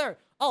 that, and third.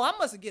 Oh, I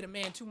must have given a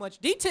man too much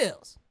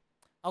details.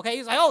 Okay,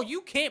 he's like, oh,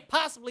 you can't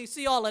possibly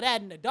see all of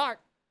that in the dark.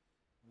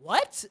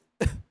 What?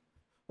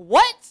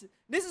 What?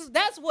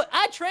 That's what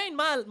I trained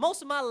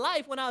most of my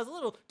life when I was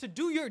little to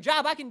do your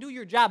job. I can do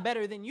your job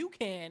better than you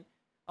can.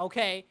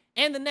 Okay,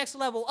 and the next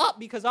level up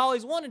because I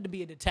always wanted to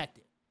be a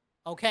detective.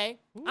 Okay,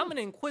 I'm an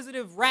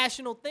inquisitive,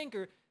 rational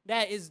thinker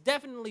that is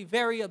definitely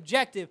very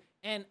objective.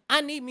 And I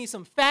need me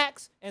some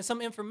facts and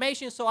some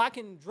information so I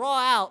can draw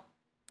out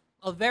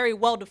a very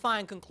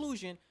well-defined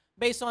conclusion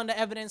based on the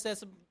evidence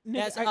that's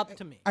up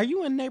to me. Are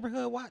you in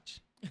Neighborhood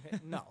Watch?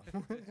 No.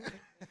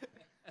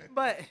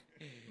 but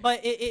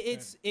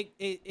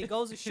it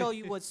goes to show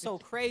you what's so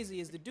crazy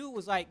is the dude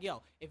was like,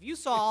 yo, if you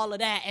saw all of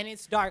that and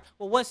it's dark,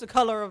 well, what's the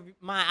color of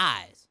my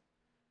eyes?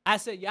 I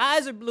said, your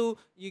eyes are blue.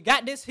 You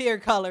got this hair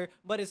color,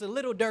 but it's a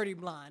little dirty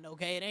blonde,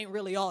 okay? It ain't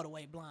really all the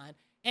way blonde.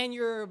 And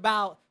you're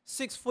about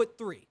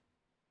 6'3".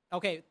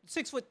 Okay,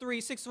 6'3",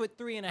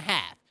 6'3.5",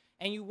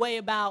 and you weigh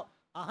about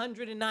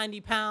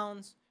 190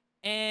 pounds,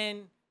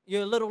 and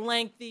you're a little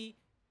lengthy,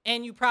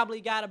 and you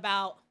probably got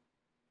about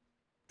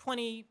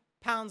 20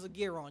 pounds of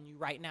gear on you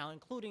right now,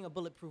 including a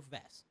bulletproof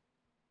vest.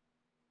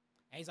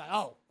 And he's like,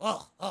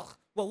 well,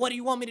 what do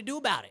you want me to do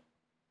about it?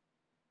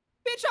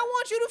 Bitch, I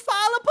want you to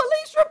file a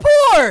police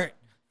report.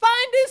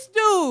 Find this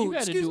dude. You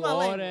got to do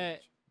all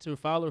that to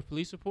file a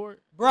police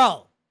report?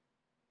 Bro,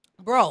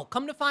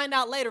 come to find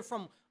out later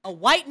from a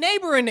white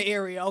neighbor in the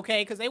area,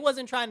 okay, because they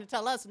wasn't trying to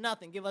tell us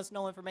nothing, give us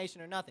no information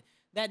or nothing,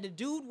 that the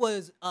dude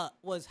was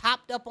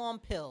hopped up on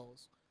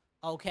pills,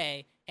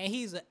 okay, and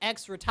he's an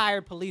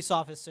ex-retired police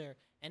officer,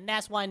 and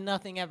that's why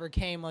nothing ever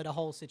came of the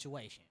whole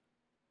situation.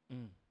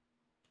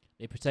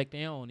 They protect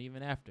their own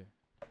even after.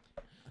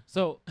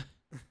 So,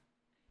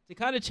 to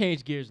kind of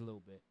change gears a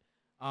little bit,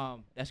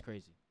 that's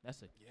crazy.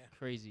 That's a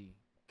crazy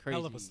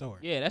hell of a story.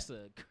 Yeah, that's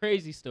a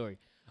crazy story.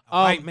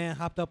 A white man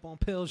hopped up on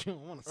pills. You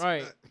don't want to see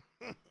that.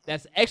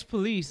 That's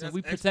ex-police, and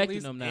we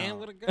protecting them now. And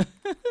with a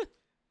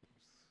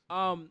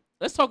gun.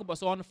 Let's talk about.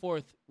 So on the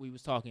 4th,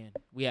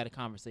 we had a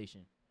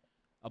conversation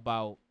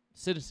about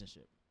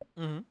citizenship.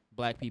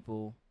 Black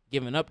people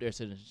giving up their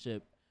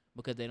citizenship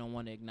because they don't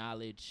want to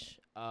acknowledge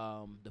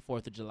the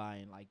 4th of July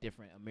and like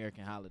different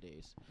American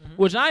holidays.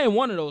 Which I am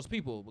one of those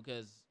people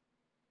because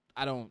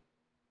I don't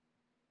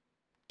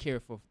care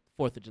for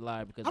 4th of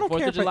July because the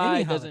 4th of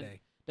July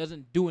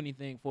doesn't do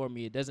anything for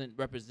me. It doesn't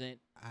represent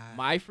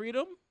my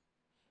freedom.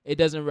 It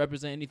doesn't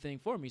represent anything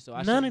for me, so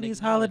none of these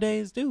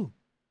holidays do.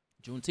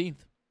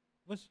 Juneteenth.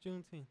 What's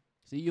Juneteenth?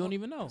 See, you don't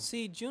even know.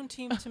 See,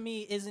 Juneteenth to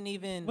me isn't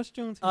even what's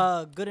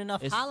Juneteenth? Good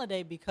enough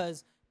holiday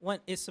because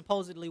it's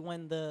supposedly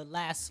when the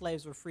last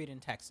slaves were freed in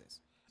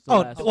Texas.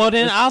 So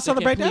then I'll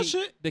celebrate that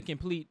shit.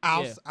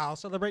 I'll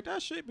celebrate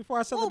that shit before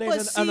I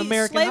celebrate an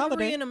American slavery holiday.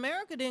 Slavery in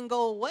America didn't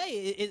go away.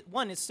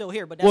 It's still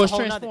here, but that's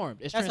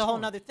a whole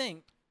nother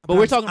thing. But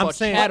we're talking about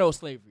chattel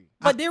slavery.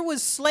 But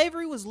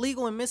slavery was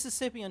legal in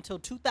Mississippi until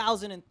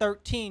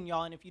 2013,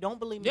 y'all. And if you don't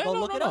believe me,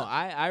 look it up.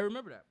 I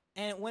remember that.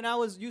 And when I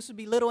used to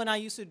be little and I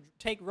used to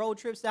take road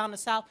trips down the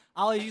South,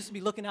 I always used to be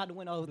looking out the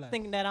window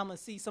thinking that I'm going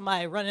to see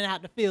somebody running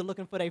out the field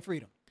looking for their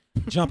freedom.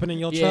 jumping in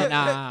your Yeah, truck.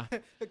 nah.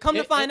 Come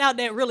to find out,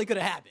 that really could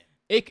have happened.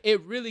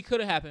 It really could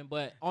have happened,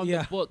 but on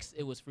the books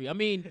it was free. I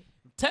mean,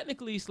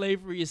 technically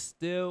slavery is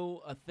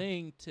still a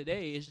thing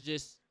today. It's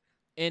just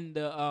in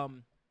the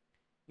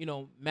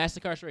mass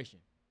incarceration.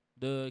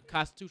 The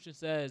Constitution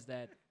says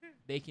that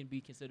they can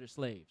be considered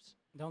slaves.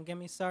 Don't get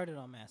me started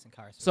on mass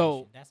incarceration.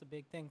 So that's a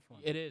big thing for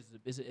me. It is.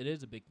 It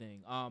is a big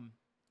thing.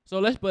 So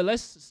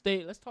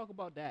let's talk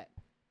about that.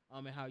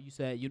 And how you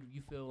said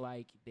you feel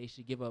like they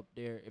should give up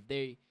if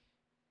they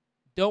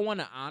don't want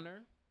to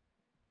honor.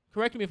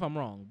 Correct me if I'm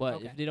wrong,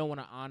 but if they don't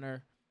want to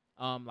honor,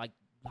 like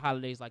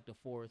holidays like the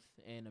 4th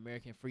and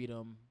American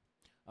freedom,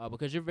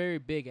 because you're very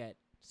big at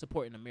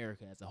supporting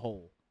America as a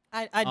whole.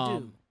 I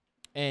do.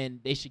 And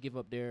they should give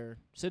up their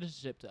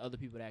citizenship to other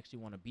people that actually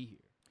want to be here.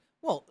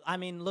 Well, I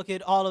mean, look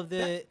at all of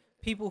the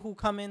people who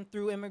come in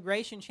through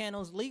immigration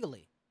channels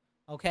legally.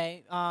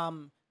 Okay,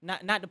 not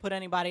to put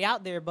anybody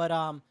out there,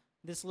 but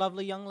this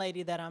lovely young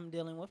lady that I'm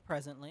dealing with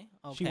presently.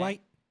 Okay, she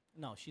white?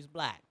 No, she's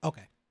black.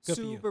 Okay. Good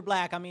Super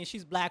black. I mean,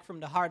 she's black from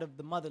the heart of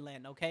the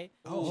motherland, okay?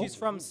 She's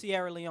from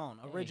Sierra Leone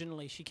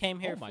originally. She came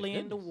here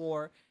fleeing the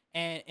war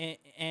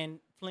and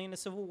fleeing the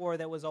civil war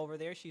that was over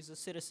there. She's a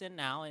citizen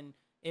now, and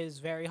it is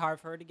very hard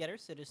for her to get her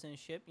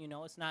citizenship. You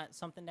know, it's not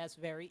something that's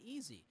very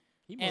easy.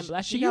 And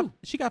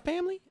she got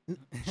family?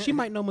 She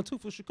might know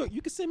Matufa Shakur.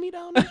 You can send me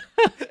down there.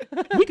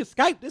 We can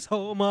Skype this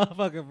whole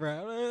motherfucker,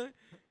 bro.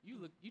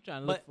 You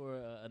trying to look for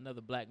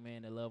another black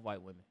man that love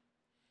white women.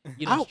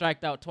 You done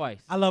striked out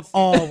twice. I love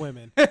all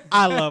women.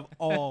 I love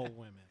all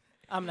women.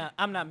 I'm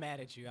not mad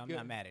at you. I'm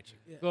not mad at you.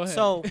 Yeah. Go ahead.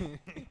 So,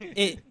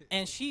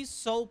 and she's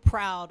so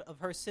proud of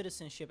her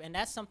citizenship, and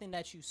that's something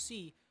that you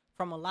see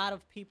from a lot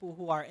of people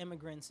who are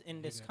immigrants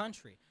in this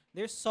country.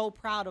 They're so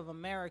proud of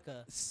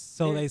America.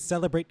 So they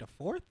celebrate the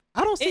 4th?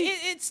 I don't see.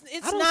 It's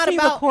I don't not see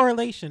about the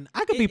correlation.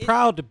 I could be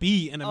proud to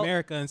be in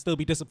America and still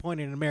be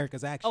disappointed in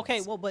America's actions.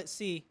 Okay, well, but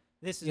see,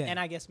 this is, and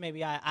I guess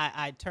maybe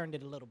I turned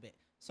it a little bit.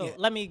 So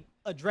let me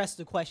address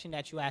the question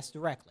that you asked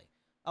directly.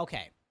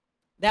 Okay,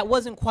 that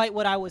wasn't quite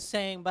what I was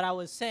saying, but I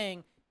was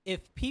saying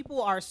if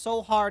people are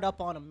so hard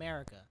up on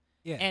America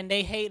and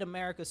they hate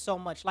America so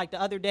much, like the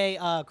other day,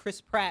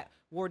 Chris Pratt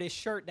wore this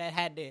shirt that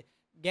had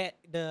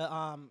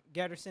the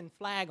Garrison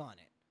flag on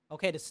it.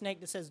 Okay, the snake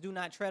that says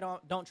don't tread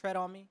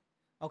on me.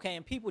 Okay,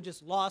 and people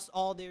just lost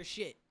all their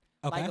shit.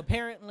 Okay. Like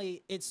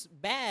apparently it's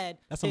bad.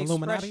 That's some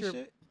Illuminati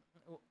shit?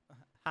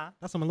 Huh?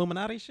 That's some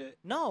Illuminati shit?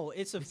 No,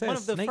 it's one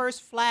of the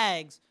first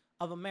flags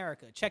of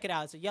America. Check it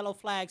out. It's a yellow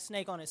flag,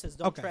 snake on it. It says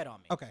don't tread on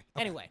me. Okay.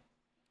 Anyway,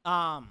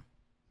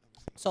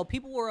 so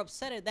people were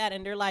upset at that,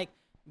 and they're like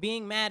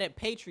being mad at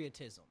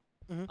patriotism.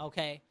 Mm-hmm.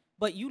 Okay,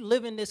 but you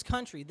live in this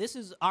country. This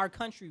is our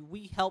country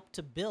we helped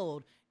to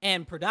build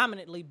and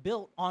predominantly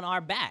built on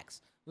our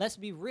backs. Let's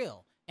be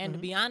real. And to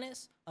be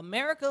honest,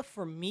 America,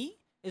 for me,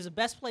 is the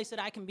best place that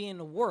I can be in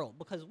the world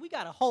because we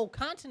got a whole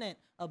continent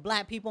of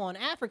black people in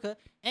Africa,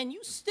 and you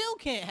still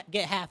can't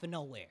get half of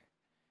nowhere.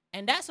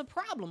 And that's a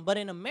problem. But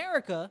in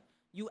America,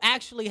 you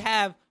actually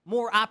have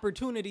more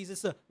opportunities.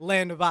 It's a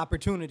land of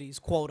opportunities,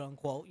 quote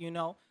unquote, you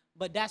know.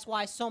 But that's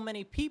why so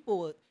many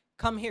people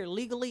come here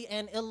legally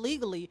and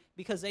illegally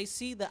because they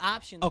see the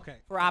options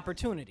for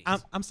opportunities.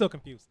 I'm still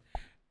confused.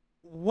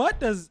 What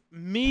does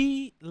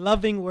me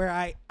loving where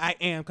I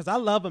am, because I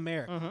love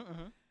America,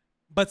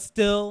 but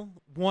still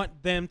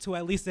want them to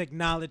at least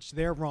acknowledge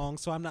their wrong,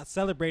 so I'm not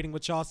celebrating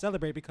what y'all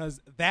celebrate, because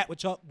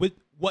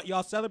what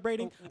y'all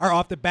celebrating are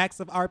off the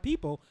backs of our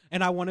people,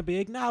 and I want to be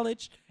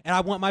acknowledged, and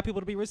I want my people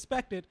to be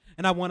respected,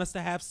 and I want us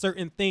to have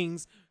certain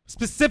things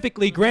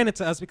specifically granted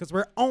to us because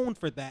we're owned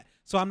for that.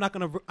 So I'm not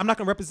gonna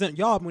represent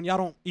y'all when y'all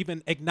don't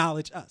even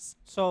acknowledge us.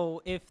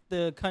 So if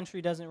the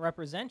country doesn't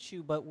represent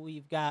you, but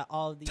we've got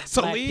all of these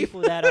black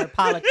people that are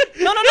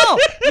no.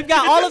 We've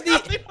got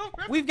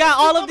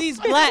all of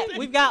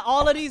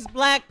these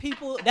black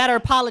people that are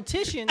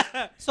politicians.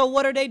 So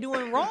what are they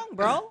doing wrong,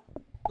 bro?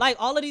 Like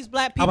all of these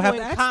black people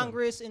in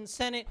Congress and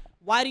Senate.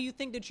 Why do you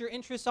think that your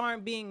interests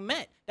aren't being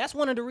met? That's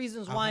one of the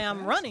reasons why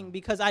I'm running,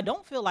 because I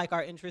don't feel like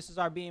our interests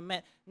are being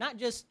met. Not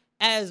just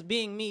as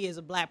being me as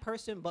a black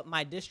person, but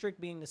my district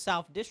being the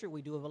South District.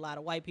 We do have a lot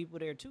of white people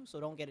there too, so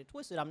don't get it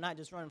twisted. I'm not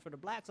just running for the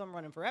blacks. I'm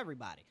running for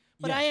everybody.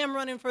 But I am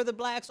running for the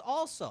blacks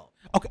also.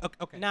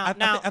 Okay. Now,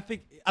 I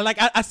think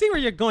I see where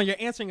you're going. You're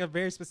answering a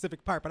very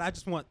specific part, but I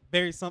just want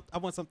I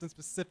want something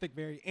specific,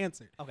 very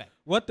answered. Okay.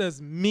 What does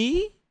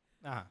me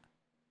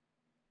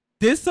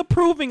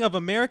disapproving of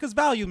America's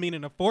value,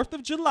 meaning the 4th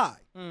of July,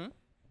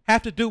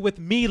 have to do with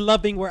me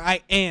loving where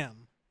I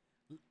am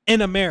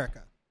in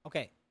America?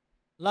 Okay.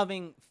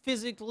 Loving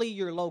physically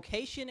your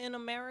location in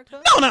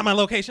America? No, not my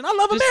location. I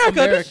love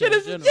America. This shit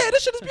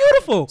is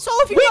beautiful. So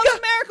if you love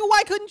America,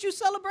 why couldn't you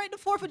celebrate the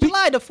 4th of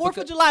July? The 4th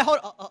of July, hold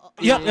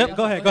on.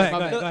 Go ahead.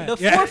 The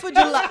 4th of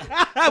July,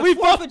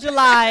 the 4th of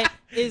July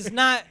is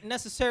not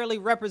necessarily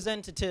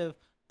representative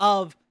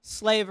of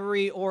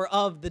slavery or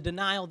of the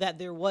denial that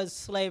there was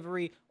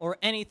slavery or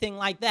anything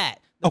like that.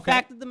 The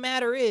fact of the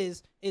matter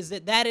is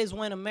that is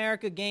when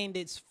America gained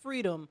its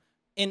freedom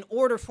in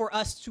order for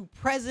us to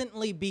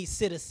presently be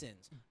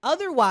citizens.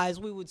 Otherwise,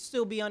 we would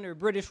still be under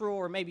British rule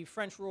or maybe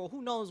French rule.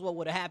 Who knows what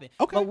would have happened?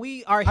 Okay. But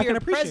we are here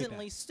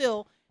presently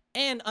still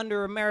and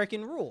under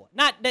American rule.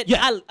 Not that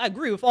I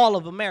agree with all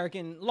of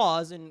American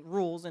laws and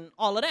rules and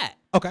all of that.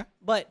 Okay.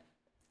 But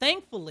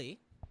thankfully,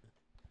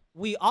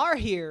 we are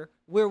here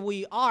where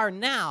we are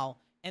now,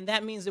 and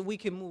that means that we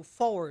can move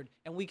forward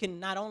and we can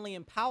not only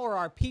empower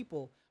our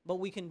people, but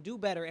we can do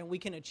better and we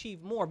can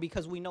achieve more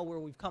because we know where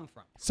we've come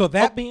from. So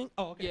that being...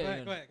 Oh, okay.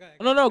 Yeah, go ahead.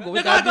 No, go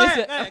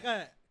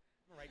ahead.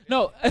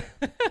 No.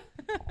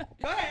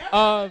 Go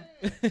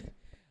ahead.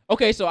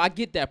 Okay, so I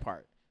get that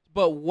part.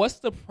 But what's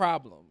the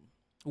problem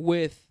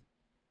with...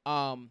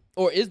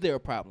 or is there a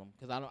problem?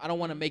 Because I don't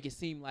want to make it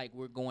seem like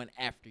we're going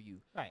after you.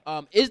 Right.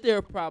 Is there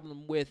a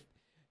problem with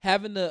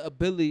having the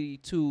ability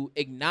to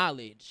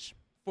acknowledge,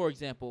 for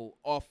example,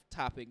 off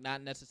topic,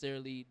 not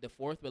necessarily the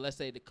 4th, but let's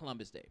say the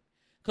Columbus Day.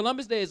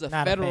 Columbus Day is a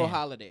federal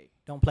holiday.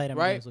 Don't play them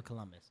right? games with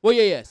Columbus. Well,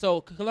 yeah.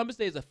 So Columbus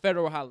Day is a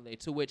federal holiday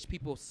to which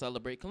people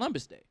celebrate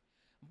Columbus Day.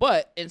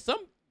 But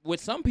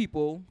with some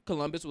people,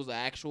 Columbus was an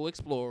actual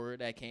explorer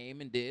that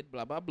came and did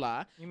blah, blah,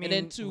 blah. You mean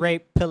and then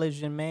raped,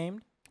 pillaged, and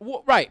maimed?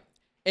 Well, right.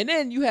 And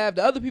then you have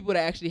the other people that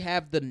actually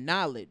have the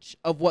knowledge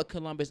of what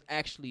Columbus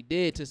actually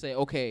did to say,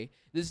 okay,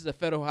 this is a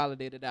federal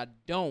holiday that I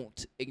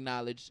don't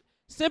acknowledge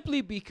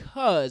simply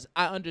because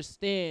I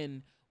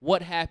understand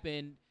what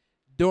happened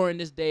during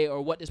this day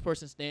or what this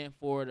person stand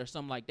for or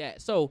something like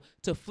that. So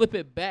to flip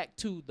it back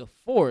to the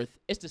 4th,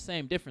 it's the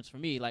same difference for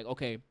me. Like,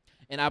 okay,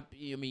 and I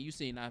mean, you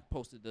seen I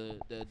posted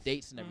the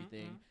dates and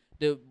everything.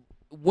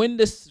 When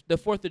the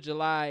 4th of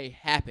July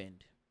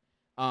happened,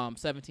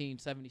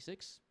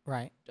 1776.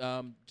 Right.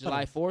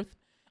 July 4th.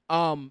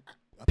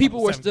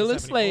 People were still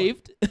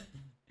enslaved.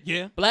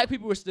 Yeah. Black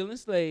people were still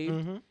enslaved.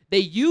 Mm-hmm. They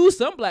used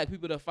some black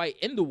people to fight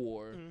in the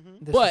war.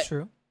 Mm-hmm. This is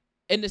true.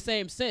 In the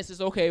same sense, it's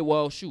okay,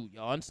 well, shoot,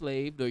 y'all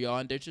enslaved or y'all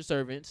indentured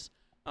servants.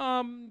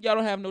 Y'all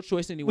don't have no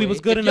choice anyway. We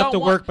was good enough to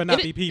work but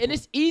not be people. And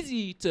it's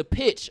easy to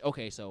pitch,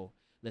 okay, so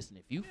listen,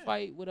 if you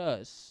fight with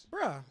us,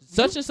 bruh,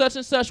 such and such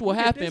and such will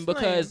happen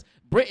because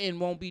Britain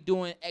won't be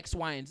doing X,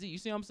 Y, and Z. You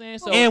see what I'm saying?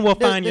 So and we'll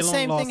find your long lost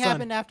son. The same thing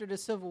happened after the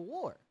Civil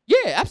War.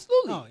 Yeah,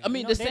 absolutely. Oh, yeah. I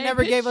mean, they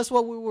never gave us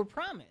what we were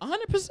promised.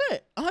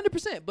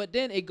 100%. But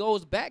then it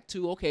goes back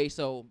to, okay,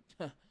 so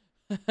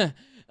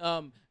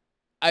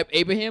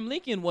Abraham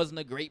Lincoln wasn't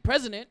a great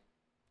president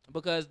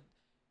because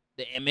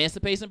the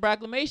Emancipation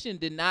Proclamation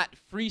did not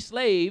free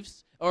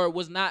slaves, or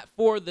was not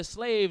for the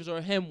slaves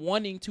or him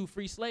wanting to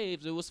free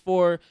slaves. It was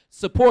for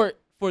support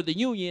for the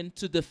Union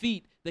to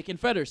defeat the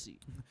Confederacy.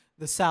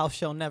 The South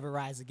shall never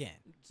rise again.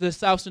 The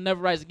South shall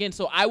never rise again.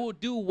 So I will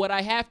do what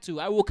I have to.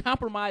 I will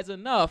compromise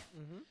enough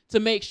to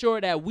make sure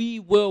that we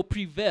will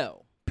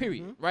prevail,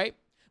 period, right?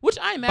 Which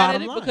I ain't mad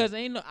at it because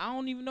I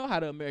don't even know how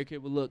the America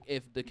would look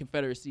if the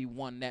Confederacy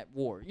won that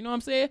war. You know what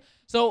I'm saying?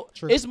 So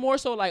it's more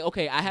so like,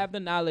 okay, I have the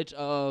knowledge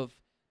of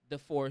the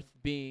 4th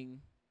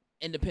being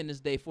Independence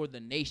Day for the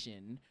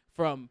nation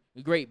from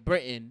Great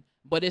Britain,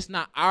 but it's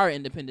not our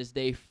Independence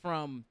Day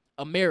from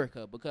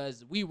America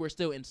because we were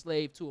still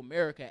enslaved to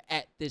America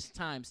at this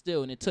time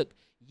still, and it took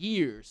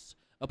years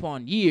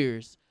upon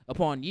years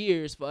upon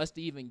years for us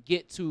to even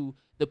get to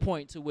the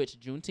point to which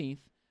Juneteenth,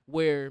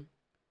 where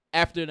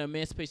after the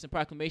Emancipation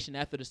Proclamation,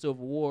 after the Civil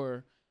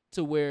War,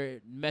 to where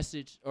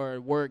message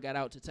or word got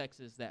out to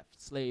Texas that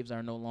slaves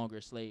are no longer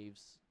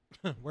slaves.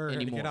 Word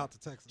to get out to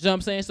Texas. You know what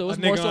I'm saying? So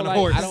it's more so like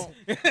horse. I don't.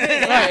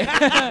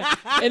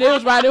 Right. And it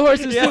was riding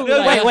horses too.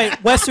 Like,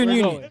 wait, Western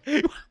Union.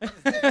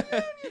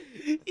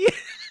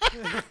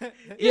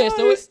 Yeah,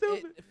 so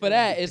for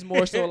that, it's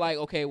more so like,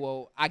 okay,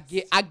 well, I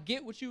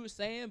get what you were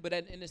saying, but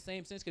in the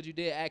same sense, because you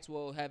did ask,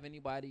 well, have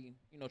anybody,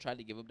 tried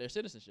to give up their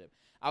citizenship?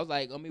 I was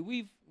like, I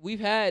mean, we've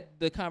had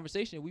the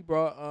conversation. We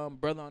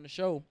brought brother on the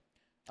show,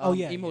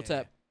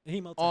 Emotep,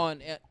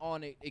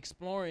 on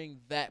exploring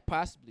that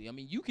possibly. I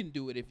mean, you can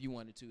do it if you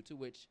wanted to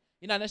which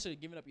you're not necessarily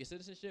giving up your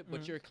citizenship,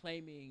 but you're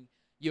claiming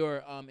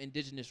your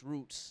indigenous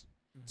roots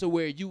to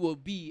where you will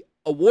be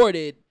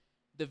awarded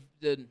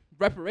the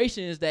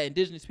reparations that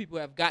indigenous people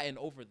have gotten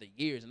over the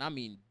years, and I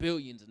mean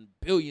billions and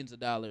billions of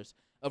dollars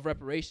of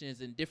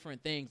reparations and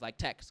different things like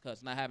tax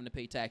cuts, not having to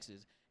pay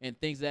taxes and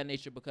things of that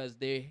nature because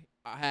they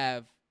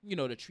have,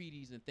 the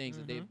treaties and things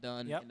that they've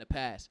done in the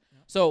past.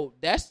 So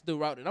that's the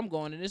route that I'm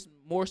going, and it's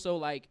more so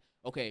like,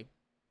 okay,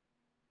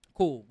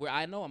 cool. Where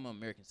I know I'm an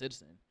American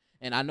citizen,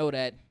 and I know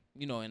that,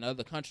 in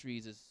other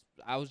countries,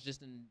 I was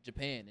just in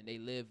Japan, and they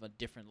live a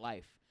different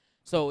life.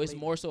 So it's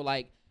more so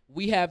like,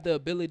 we have the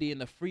ability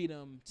and the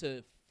freedom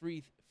to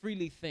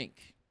freely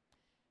think.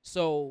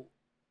 So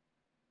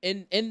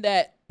in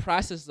that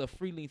process of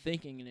freely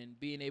thinking and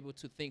being able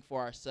to think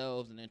for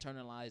ourselves and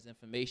internalize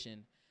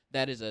information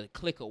that is a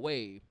click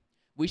away,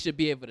 we should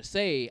be able to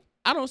say,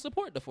 I don't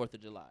support the 4th of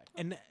July.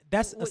 And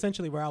that's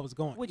essentially where I was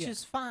going. Which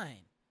is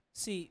fine.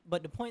 See,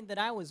 but the point that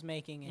I was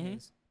making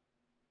is,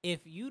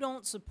 if you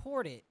don't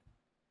support it,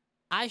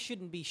 I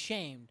shouldn't be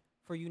shamed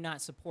for you not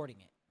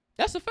supporting it.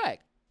 That's a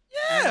fact.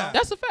 Yeah,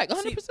 that's a fact.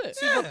 100%.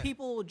 See, but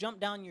people will jump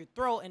down your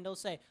throat and they'll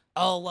say,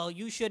 "Oh, well,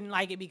 you shouldn't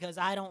like it because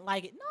I don't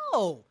like it."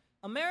 No,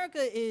 America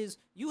is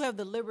you have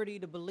the liberty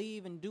to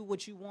believe and do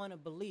what you want to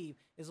believe.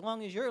 As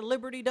long as your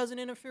liberty doesn't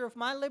interfere with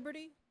my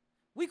liberty,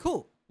 we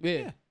cool.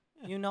 Yeah.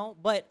 You know,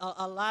 but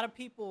a lot of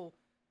people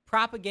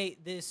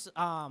propagate this.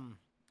 I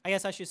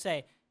guess I should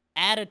say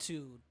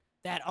attitude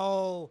that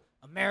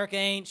America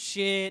ain't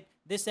shit.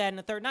 This, that, and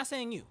the third. Not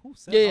saying you. Who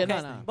said Yeah,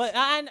 that? no. But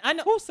I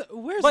know.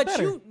 Where's But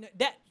better?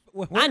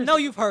 I know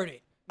you've heard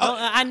it. No,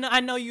 I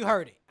know you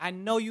heard it. I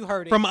know you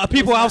heard it From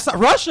people outside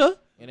Russia.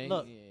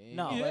 Look,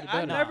 no,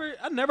 Yeah, no.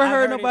 I never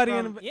heard nobody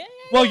in.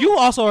 Well, you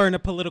also are in the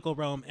political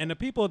realm, and the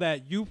people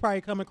that you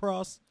probably come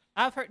across.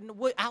 I've heard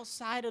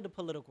outside of the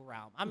political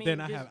realm. I mean,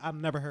 then I've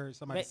never heard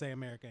somebody say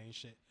America ain't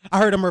shit. I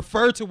heard them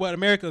refer to what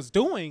America's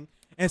doing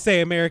and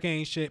say America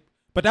ain't shit,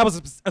 but that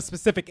was a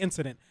specific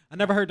incident. I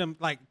never heard them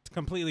like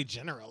completely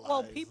generalize.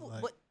 Well, people,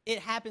 but it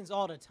happens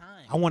all the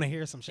time. I want to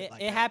hear some shit like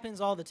that. It happens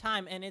all the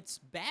time, and it's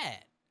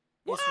bad.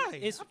 Why?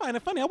 I find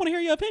it funny. I want to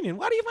hear your opinion.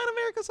 Why do you find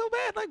America so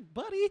bad? Like,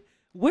 buddy,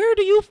 where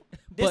do you?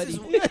 Buddy,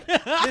 buddy, like,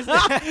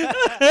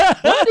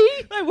 where do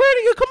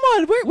you? Come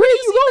on, where are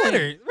you going?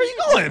 Better? Where are you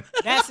going?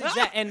 That's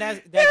exact, and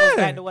that goes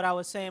back to what I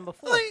was saying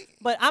before.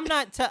 But I'm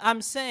not.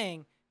 I'm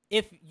saying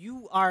if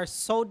you are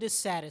so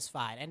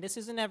dissatisfied, and this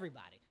isn't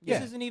everybody.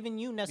 This isn't even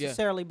you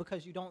necessarily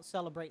because you don't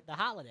celebrate the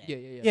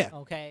holiday. Yeah.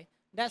 Okay,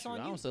 that's on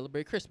you. I don't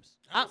celebrate Christmas.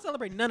 I don't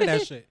celebrate none of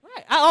that shit.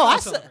 Right. I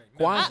celebrate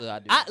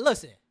Kwanzaa. I do.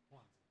 Listen.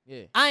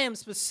 Yeah. I am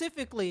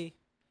specifically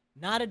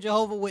not a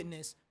Jehovah's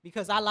Witness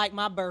because I like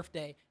my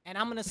birthday, and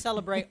I'm gonna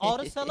celebrate all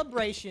the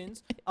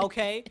celebrations.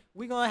 Okay,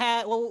 we're gonna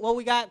have what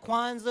we got: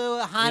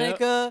 Kwanzaa,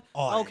 Hanukkah,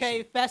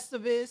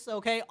 Festivus,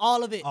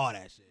 all of it. All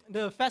that shit.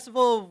 The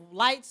Festival of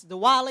Lights,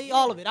 Diwali,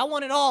 all of it. I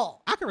want it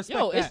all. I can respect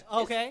that.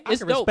 Okay,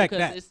 It's can dope respect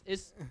because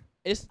that.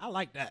 it's I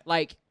like that.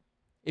 like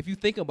if you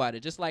think about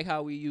it, just like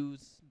how we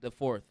use the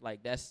 4th,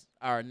 like that's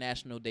our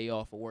national day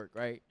off of work,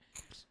 right?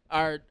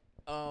 Our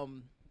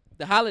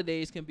the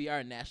holidays can be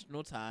our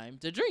national time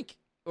to drink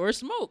or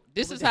smoke.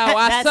 This is how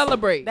I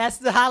celebrate. That's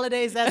the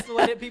holidays. That's the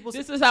way that people.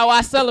 This is how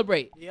I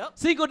celebrate. Yep.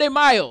 Cinco de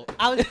Mayo.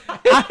 Don't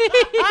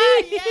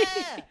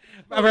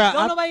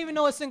nobody even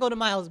know what Cinco de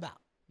Mayo is about.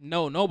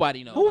 No,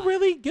 nobody knows. Who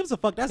really gives a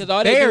fuck? That's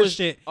all their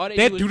shit.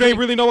 Do they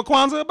really know what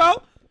Kwanzaa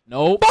about?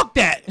 No. Fuck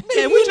that.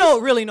 Man, we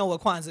don't really know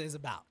what Kwanzaa is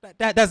about.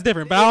 That's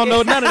different, but I don't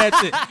know none of that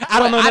shit. I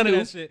don't know none of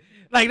that shit.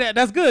 Like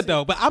that's good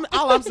though. But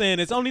all I'm saying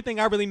is the only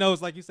thing I really know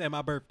is like you said,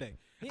 my birthday.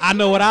 I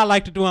know what I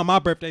like to do on my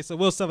birthday, so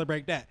we'll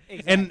celebrate that.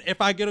 Exactly. And if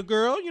I get a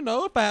girl,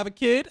 if I have a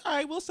kid, all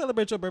right, we'll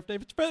celebrate your birthday.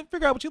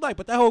 Figure out what you like.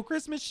 But that whole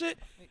Christmas shit,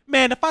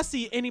 man, if I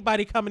see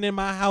anybody coming in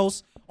my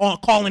house on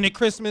calling it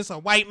Christmas, a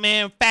white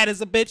man, fat as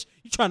a bitch,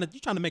 you trying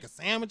to make a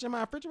sandwich in my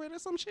refrigerator or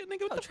some shit,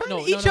 nigga? What the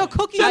fuck? Eat your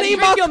cookies and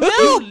drink your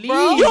milk,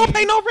 bro. You don't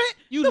pay no rent.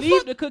 You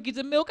leave the cookies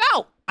and milk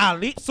out. I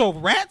leave so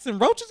rats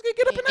and roaches can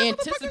get up in that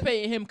motherfucker?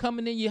 Anticipating him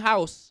coming in your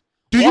house.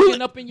 You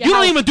up in your don't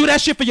house. even do that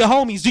shit for your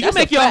homies. Do you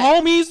make your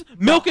homies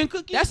milk and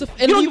cookies? That's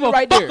you don't give a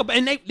right fuck there.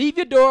 And they leave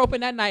your door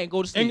open that night and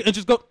go to sleep. And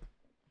just go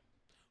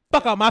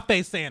fuck out my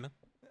face, Santa.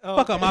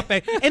 Fuck out my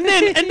face. And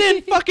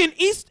then fucking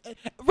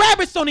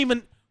rabbits don't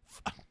even.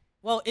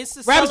 Well, it's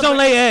the rabbits don't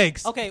lay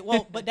eggs. Okay,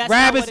 well, but that's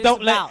rabbits not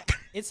what it's don't about.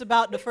 It's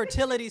about the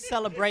fertility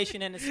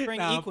celebration and the spring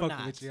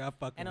equinox.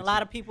 And a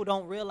lot of people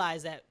don't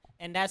realize that,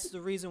 and that's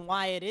the reason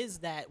why it is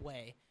that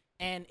way.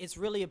 And it's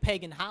really a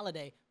pagan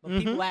holiday, but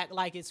people act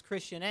like it's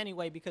Christian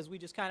anyway because we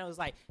just kind of was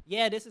like,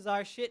 yeah, this is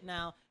our shit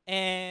now,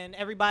 and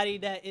everybody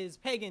that is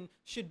pagan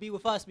should be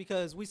with us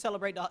because we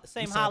celebrate the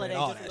same holiday,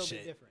 just a little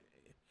bit different.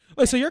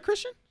 Wait, so you're a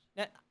Christian?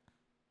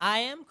 I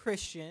am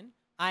Christian.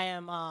 I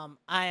am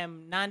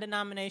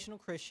non-denominational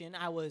Christian.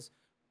 I was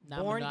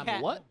born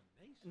what?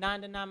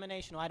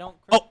 Non-denominational. I don't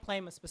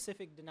claim a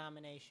specific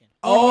denomination.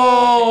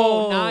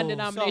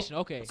 Non-denominational.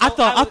 Okay. I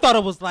thought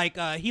it was like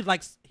he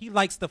likes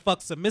to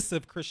fuck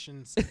submissive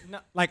Christians. No.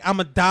 Like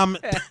I'm a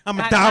dominant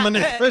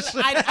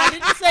Christian. I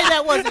didn't say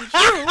that wasn't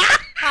true.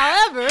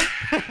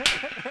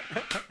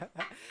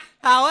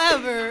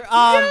 However,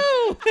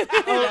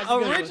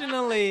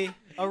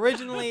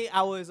 originally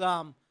I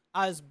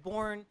was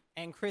born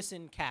and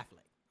christened Catholic.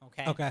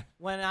 Okay.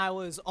 When I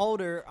was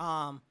older,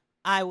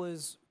 I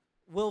was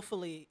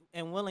willfully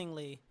and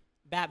willingly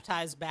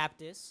baptized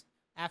Baptist.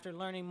 After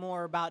learning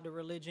more about the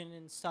religion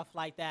and stuff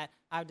like that,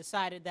 I've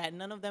decided that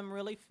none of them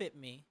really fit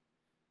me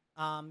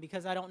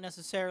because I don't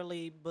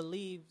necessarily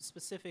believe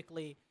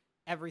specifically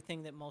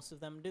everything that most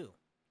of them do.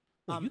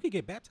 You could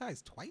get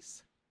baptized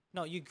twice?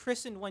 No, you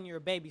christened when you're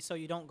a baby, so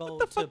you don't go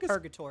to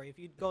purgatory.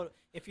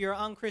 If you're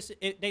unchristened,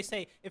 they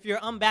say if you're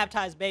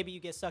unbaptized baby, you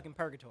get stuck in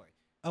purgatory.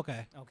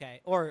 Okay,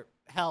 or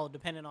hell,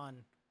 depending on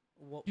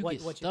what you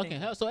stuck think.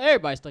 in hell. So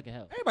everybody's stuck in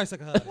hell. Everybody's stuck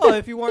in hell. Well,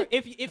 if you weren't,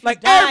 if you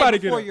like died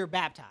before you're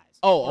baptized.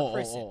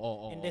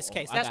 In this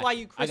case, that's why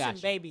you christen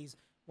babies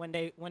when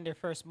they're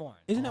first born.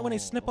 Isn't that when they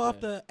snip off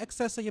the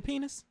excess of your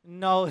penis?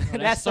 No,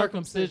 that's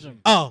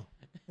circumcision. Oh,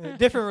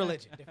 different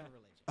religion.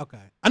 Okay,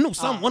 I knew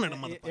one of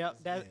them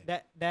motherfuckers.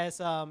 That's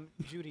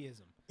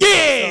Judaism.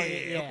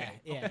 Yeah.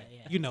 Yeah.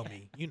 You know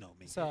me. You know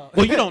me. So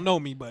well, you don't know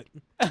me, but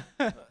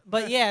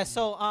but yeah.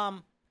 So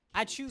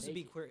I choose to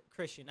be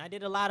Christian. I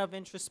did a lot of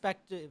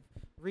introspective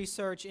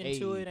research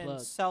into it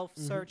and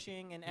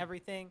self-searching and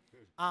everything.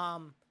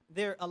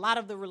 There a lot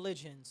of the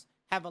religions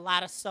have a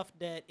lot of stuff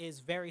that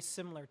is very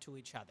similar to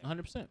each other.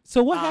 100%.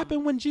 So what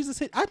happened when Jesus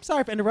hit? I'm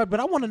sorry for interrupting, but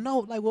I want to know,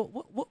 like,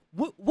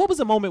 what was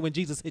the moment when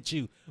Jesus hit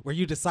you where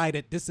you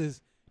decided this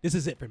is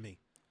it for me?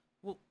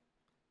 Well,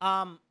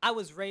 I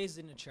was raised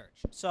in the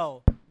church,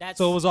 so it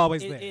was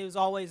always there. It was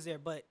always there.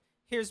 But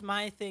here's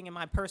my thing and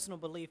my personal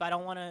belief. I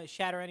don't want to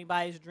shatter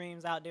anybody's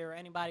dreams out there or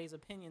anybody's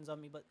opinions of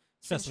me. But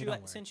since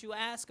you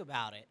ask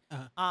about it,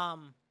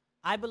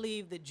 I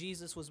believe that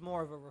Jesus was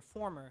more of a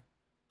reformer.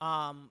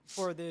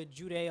 For the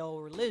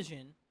Judeo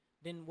religion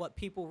than what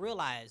people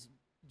realize.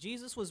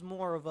 Jesus was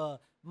more of a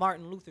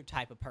Martin Luther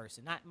type of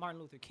person, not Martin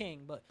Luther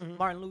King, but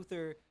Martin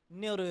Luther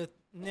nailed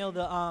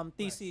the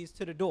theses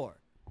to the door.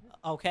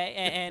 Okay,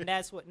 and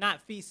that's what,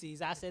 not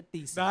feces. I said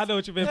theses. No, I know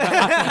what you meant.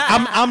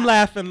 I'm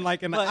laughing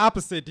like in the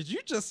opposite. Did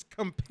you just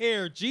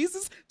compare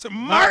Jesus to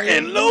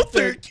Martin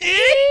Luther King?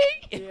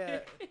 Yeah.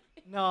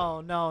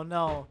 No.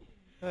 No,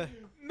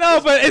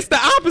 but it's the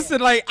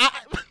opposite. Like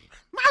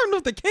Martin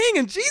Luther King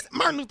and Jesus.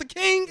 Martin Luther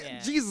King,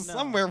 Jesus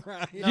somewhere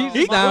around here. No,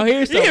 he's down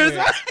here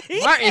somewhere.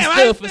 Martin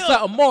stood for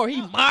something more.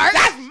 He marched.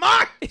 That's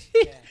Mark.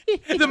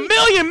 The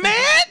Million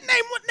Man.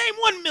 Name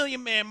 1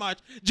 Million Man march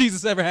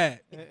Jesus ever had.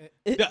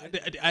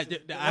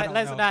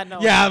 Let's not know.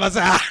 Yeah, I was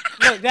like,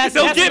 look, that's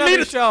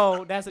another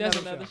show. That's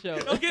another show.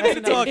 Don't get me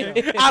to talking.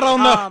 I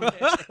don't know.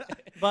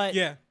 But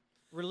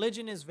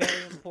religion is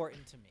very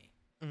important to me.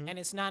 And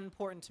it's not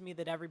important to me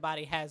that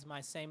everybody has my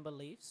same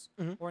beliefs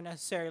or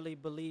necessarily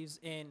believes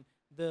in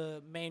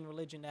the main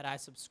religion that I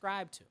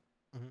subscribe to.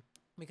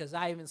 Because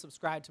I even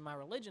subscribe to my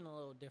religion a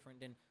little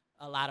different than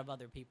a lot of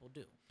other people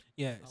do.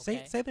 Yeah.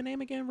 Okay? Say the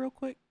name again real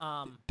quick.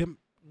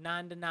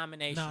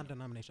 Non-denominational.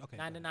 Non-denominational. Okay.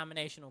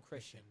 Non-denominational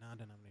Christian.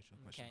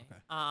 Non-denominational Christian.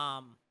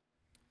 Okay.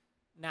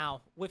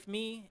 Now, with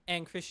me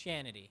and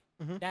Christianity,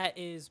 that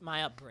is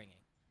my upbringing.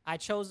 I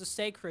chose to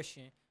stay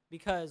Christian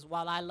because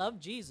while I love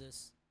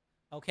Jesus,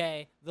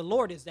 okay, the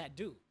Lord is that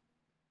dude,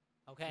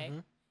 okay?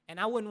 And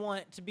I wouldn't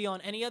want to be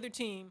on any other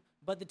team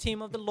but the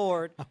team of the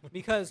Lord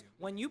because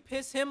when you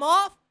piss him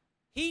off,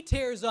 he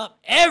tears up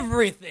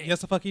everything.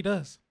 Yes, the fuck he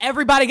does.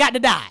 Everybody got to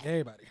die.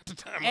 Everybody got to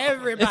die.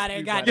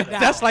 Everybody got to die.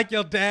 That's like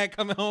your dad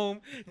coming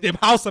home, the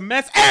house a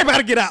mess.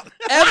 Everybody get out.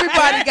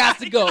 Everybody got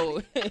to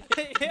go.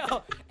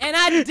 Yo, and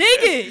I dig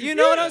it. You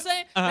know what I'm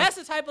saying? That's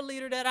the type of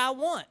leader that I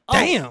want. Oh,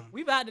 damn.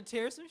 We about to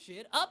tear some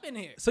shit up in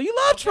here. So you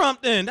love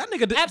Trump then? That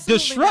nigga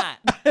Absolutely not.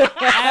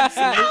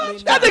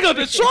 Absolutely not. That nigga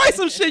destroy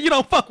some shit. You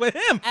don't fuck with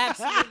him.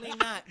 Absolutely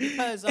not.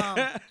 Because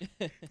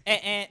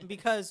and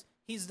because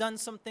he's done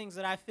some things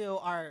that I feel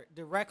are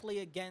directly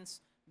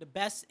against the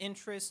best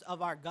interest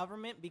of our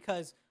government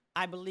because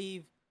I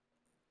believe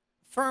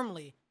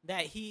firmly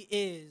that he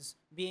is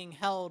being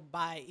held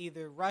by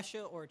either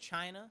Russia or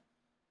China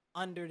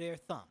under their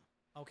thumb.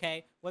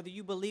 Okay, whether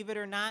you believe it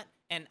or not,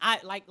 and I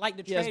like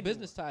the trade. Yes,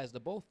 business ties to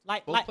both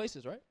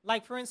places, right?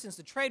 Like for instance,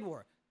 the trade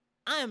war.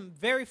 I am a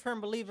very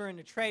firm believer in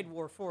the trade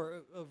war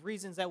for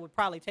reasons that would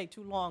probably take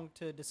too long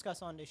to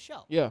discuss on this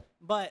show. Yeah,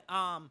 but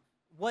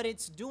what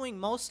it's doing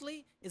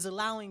mostly is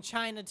allowing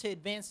China to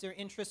advance their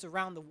interests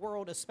around the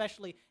world,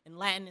 especially in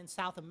Latin and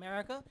South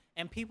America,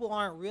 and people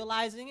aren't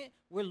realizing it.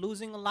 We're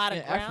losing a lot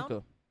of ground.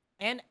 Africa.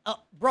 And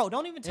bro,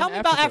 don't even tell me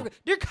about Africa.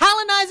 They're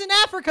colonizing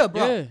Africa,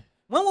 bro. Yeah.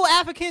 When will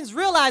Africans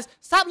realize?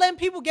 Stop letting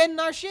people get in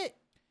our shit.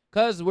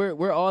 Cause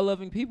we're all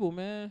loving people,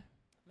 man.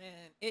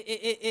 Man,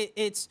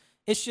 it's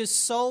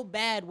just so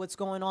bad what's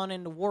going on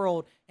in the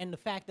world, and the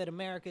fact that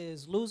America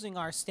is losing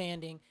our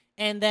standing,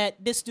 and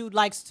that this dude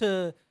likes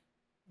to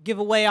give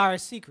away our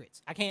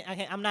secrets.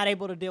 I'm not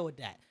able to deal with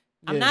that.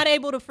 Yeah. I'm not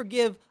able to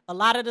forgive a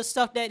lot of the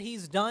stuff that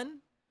he's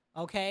done.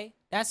 Okay,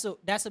 that's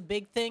a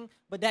big thing,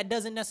 but that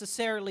doesn't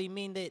necessarily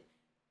mean that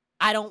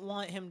I don't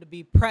want him to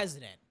be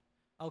president.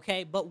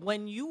 Okay, but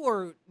when you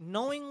are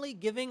knowingly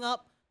giving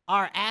up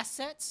our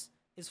assets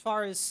as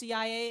far as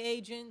CIA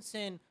agents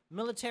and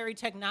military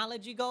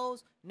technology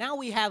goes, now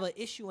we have an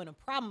issue and a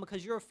problem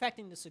because you're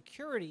affecting the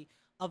security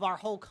of our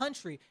whole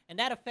country, and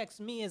that affects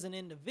me as an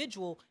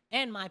individual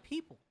and my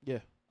people. Yeah.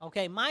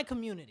 Okay, my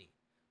community,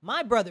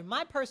 my brother,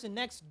 my person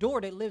next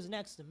door that lives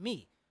next to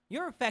me.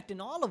 You're affecting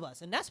all of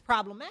us, and that's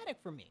problematic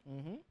for me.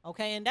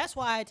 Okay, and that's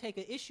why I take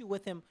an issue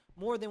with him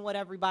more than what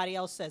everybody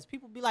else says.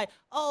 People be like,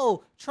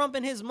 oh, Trump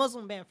and his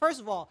Muslim ban.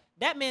 First of all,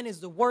 that man is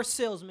the worst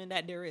salesman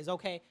that there is,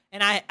 okay?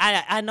 And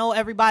I know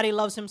everybody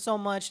loves him so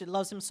much.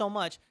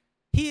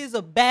 He is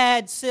a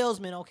bad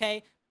salesman,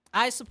 okay?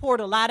 I support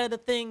a lot of the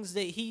things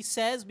that he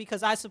says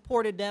because I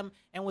supported them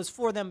and was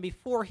for them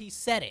before he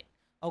said it,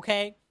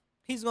 okay?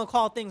 He's going to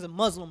call things a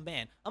Muslim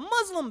ban. A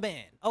Muslim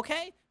ban,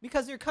 okay?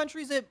 Because there are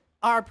countries that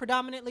are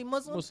predominantly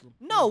Muslim.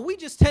 No, we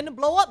just tend to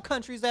blow up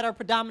countries that are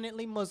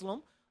predominantly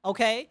Muslim,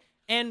 okay?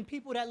 And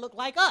people that look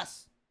like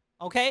us,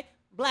 okay?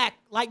 Black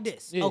like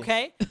this,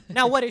 okay?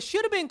 Now, what it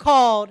should have been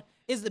called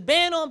is the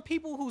ban on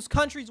people whose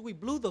countries we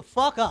blew the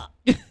fuck up.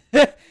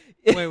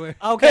 Wait.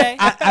 Okay.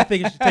 I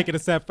think you should take it a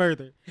step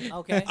further.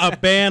 Okay. A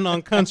ban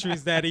on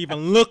countries that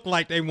even look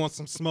like they want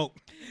some smoke.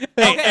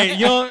 Hey,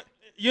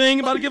 you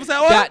ain't about to give us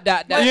that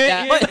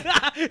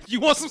order? You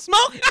want some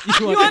smoke?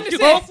 You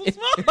understand?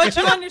 But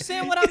you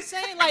understand what I'm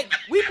saying? Like,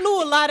 we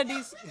blew a lot of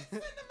these. Send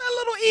them that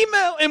little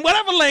email in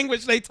whatever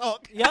language they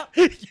talk. Yep.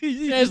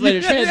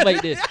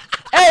 Translate this.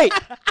 Hey,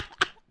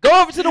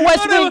 go over to the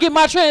West Wing and get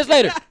my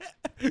translator.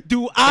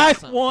 Do I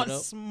want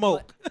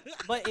smoke?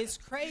 But it's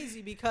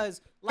crazy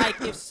because, like,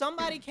 if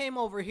somebody came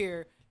over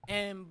here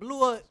and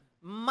blew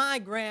my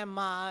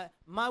grandma,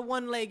 my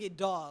one-legged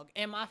dog,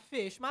 and my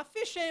fish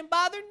ain't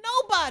bothered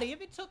nobody.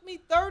 If it took me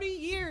 30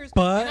 years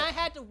and I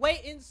had to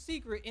wait in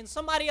secret in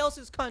somebody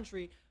else's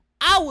country,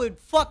 I would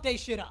fuck they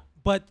shit up.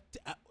 But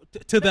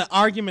to the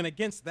argument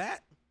against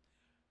that,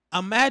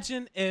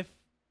 imagine if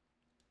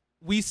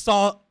we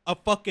saw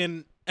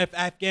if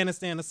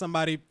Afghanistan or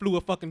somebody flew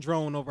a fucking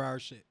drone over our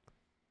shit.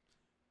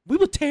 We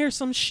would tear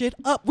some shit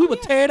up. We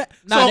would tear that.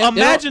 So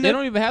imagine they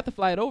don't even have to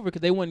fly it over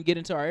because they wouldn't get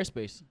into our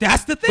airspace.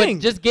 That's the thing.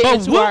 But just get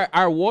into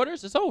our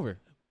waters, it's over.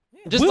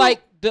 Yeah. Just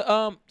like the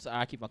Sorry,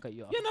 I keep on cutting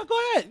you off. Yeah, no, go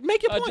ahead.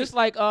 Make your point. Just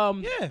like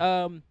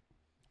Iran.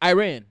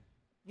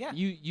 Yeah.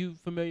 You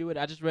familiar with it?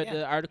 I just read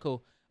the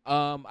article.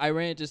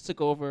 Iran just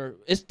took over.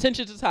 It's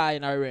tensions is high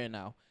in Iran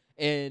now,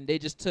 and they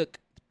just took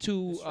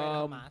 2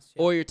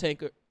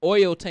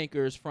 oil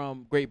tankers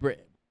from Great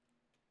Britain.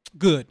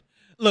 Good.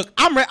 Look,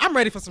 I'm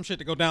ready for some shit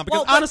to go down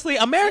because honestly,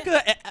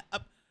 America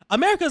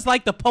is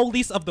like the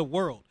police of the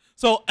world.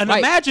 So,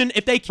 imagine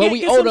if they can't. But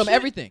we owe them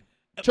everything,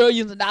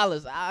 trillions of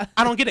dollars. I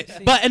don't get it.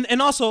 But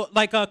and also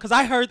like because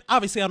I heard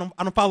obviously I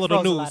don't follow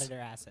the news. A lot of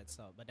their assets,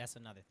 so but that's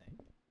another thing.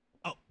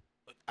 Oh,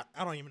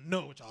 I don't even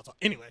know what y'all talking.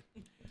 Anyway,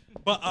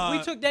 but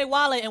we took their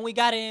wallet and we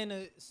got it in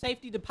a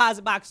safety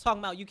deposit box talking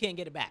about you can't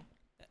get it back.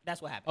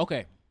 That's what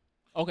happened.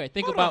 Okay.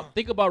 Think about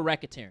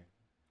racketeering.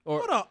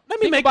 Hold on.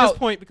 Let me make this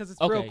point because it's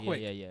real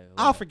quick. Yeah.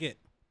 I'll forget.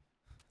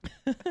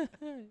 You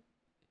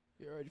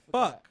already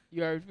forgot. Fuck.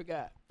 You already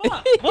forgot.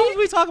 Fuck. What was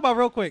we talking about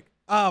real quick?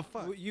 Fuck.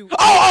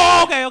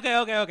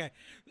 Okay.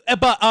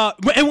 But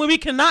and when we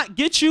cannot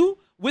get you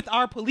with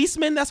our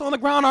policemen that's on the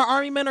ground, our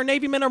army men or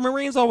navy men or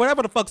marines or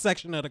whatever the fuck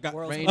section of the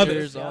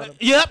Rangers.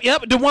 Yep.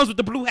 The ones with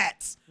the blue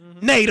hats,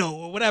 NATO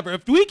or whatever.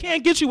 If we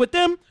can't get you with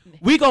them,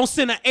 we gonna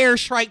send an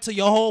airstrike to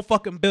your whole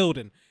fucking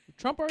building,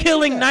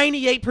 killing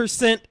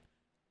 98%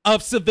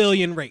 of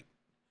civilian rate.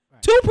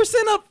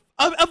 2%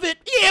 of it,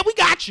 yeah, we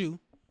got you.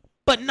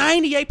 But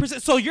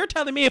 98%. So you're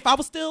telling me if I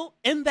was still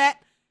in that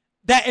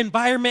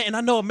environment and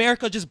I know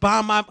America just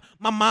bombed my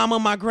mama,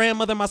 my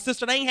grandmother, my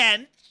sister, they ain't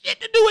had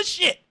shit to do with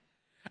shit,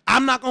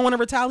 I'm not going to want to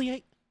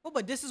retaliate? Well,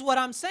 but this is what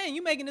I'm saying.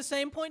 You're making the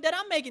same point that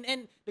I'm making.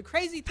 And the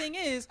crazy thing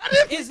is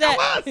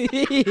that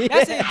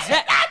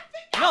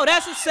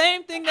that's the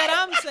same thing that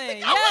I'm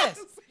saying. Yes.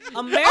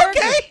 America.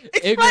 Okay,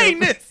 explain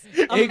this.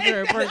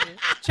 Ignorant person.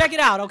 Check it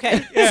out,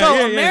 okay?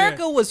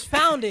 America was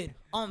founded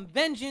on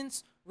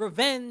vengeance,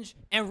 revenge,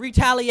 and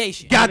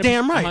retaliation.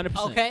 Goddamn right.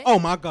 100%. Okay. Oh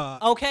my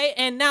God. Okay,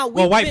 and now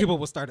white people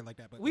will start it like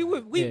that. But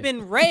we've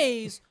been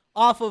raised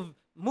off of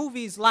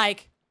movies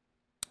like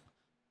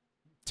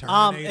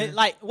Terminator.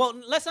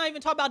 Let's not even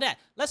talk about that.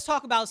 Let's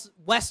talk about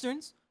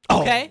westerns.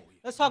 Okay.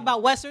 Let's talk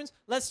about westerns.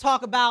 Let's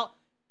talk about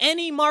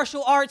any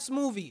martial arts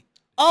movie.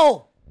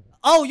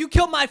 Oh, you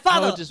killed my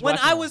father when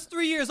I was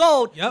 3 years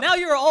old. Yep. Now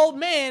you're an old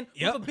man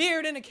with a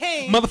beard and a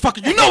cane.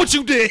 Motherfucker, you know what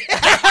you did.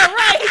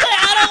 Right. He's like,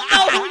 I don't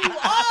know who you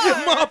are.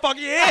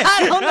 Motherfucker, yeah.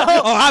 I don't know.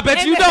 Oh, I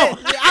bet you don't.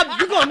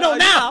 You're going to know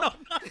now.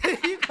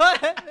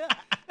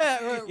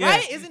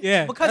 Right?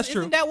 Because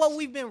isn't that what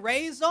we've been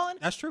raised on?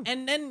 That's true.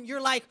 And then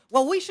you're like,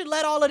 well, we should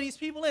let all of these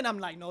people in. I'm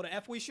like, no, the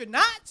F we should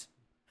not.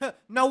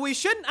 No, we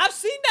shouldn't. I've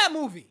seen that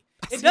movie.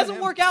 It doesn't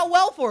work out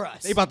well for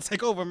us. They about to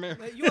take over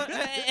America.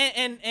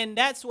 And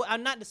that's what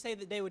I'm not to say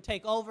that they would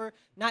take over,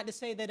 not to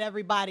say that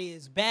everybody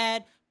is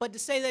bad, but to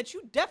say that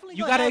you definitely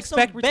gotta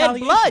expect some bad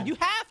retaliation. blood. You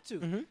have to.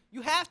 Mm-hmm.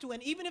 You have to.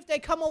 And even if they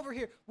come over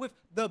here with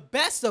the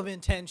best of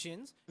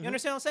intentions, you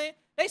understand what I'm saying?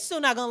 They still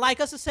not gonna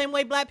like us the same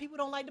way black people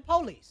don't like the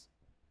police.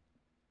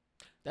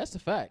 That's the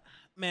fact.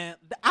 Man,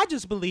 I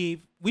just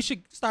believe we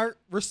should start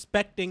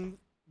respecting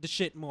the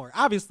shit more.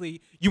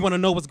 Obviously, you want to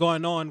know what's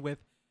going on with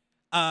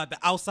the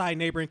outside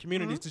neighboring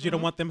communities because you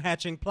don't want them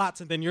hatching plots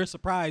and then you're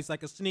surprised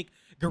like a sneak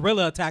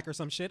guerrilla attack or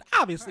some shit.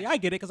 Obviously, I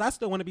get it because I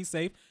still want to be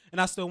safe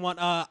and I still want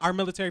our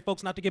military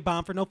folks not to get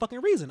bombed for no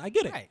fucking reason. I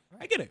get it. Right.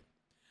 I get it.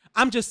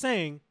 I'm just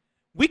saying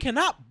we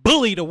cannot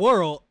bully the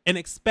world and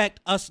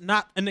expect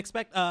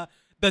the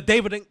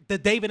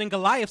David and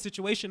Goliath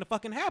situation to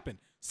fucking happen.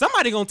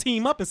 Somebody gonna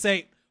team up and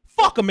say,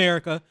 fuck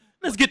America.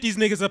 Let's get these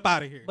niggas up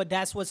out of here. But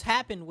that's what's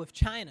happened with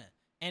China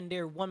and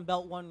their One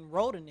Belt, One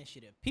Road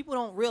initiative. People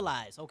don't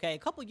realize, okay, a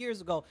couple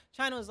years ago,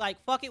 China was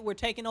like, fuck it, we're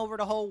taking over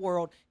the whole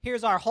world.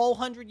 Here's our whole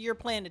 100-year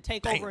plan to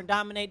take over and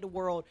dominate the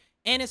world.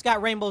 And it's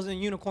got rainbows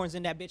and unicorns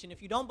in that bitch. And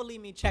if you don't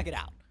believe me, check it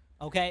out.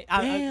 Okay?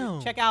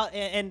 Check out,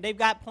 and they've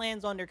got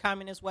plans on their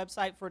communist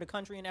website for the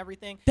country and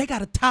everything. They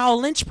got a Tao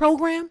Lynch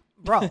program?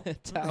 Bro.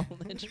 Tao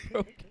Lynch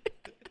program.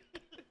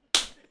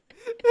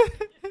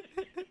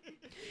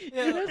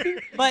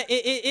 But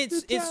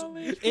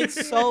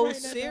it's so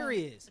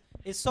serious.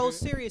 It's so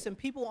serious, and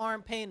people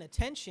aren't paying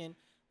attention,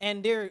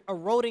 and they're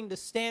eroding the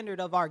standard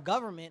of our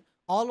government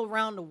all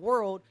around the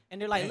world. And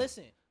they're like,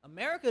 listen,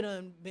 America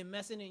done been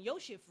messing in your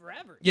shit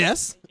forever.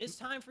 Yes. It's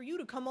time for you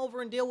to come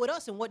over and deal with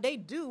us. And what they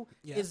do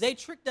is they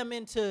trick them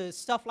into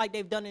stuff like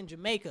they've done in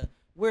Jamaica,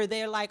 where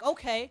they're like,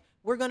 okay,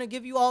 we're going to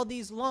give you all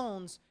these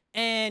loans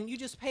and you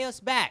just pay us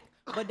back.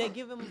 But they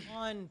give them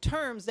on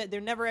terms that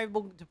they're never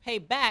able to pay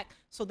back.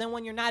 So then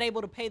when you're not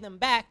able to pay them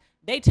back,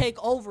 they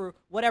take over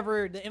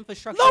whatever the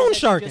infrastructure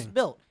that you just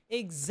built.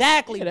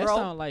 Exactly, that bro.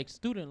 That sound like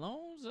student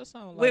loans. That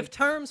sound like with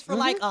terms for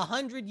like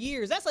 100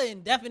 years. That's an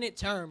indefinite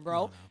term,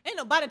 bro.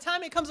 By the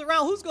time it comes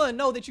around, who's gonna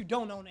know that you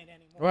don't own it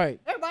anymore? Right.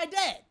 Everybody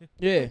dead.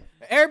 Yeah.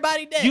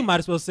 Everybody dead. You might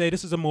as well say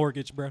this is a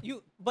mortgage, bro.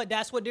 But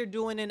that's what they're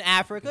doing in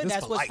Africa.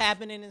 That's what's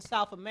happening in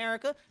South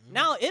America.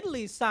 Now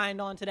Italy's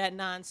signed on to that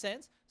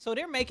nonsense, so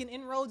they're making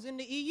inroads in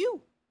the EU.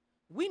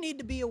 We need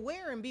to be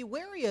aware and be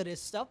wary of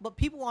this stuff, but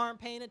people aren't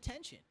paying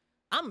attention.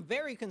 I'm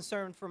very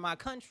concerned for my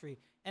country.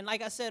 And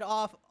like I said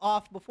off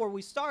before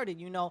we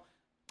started,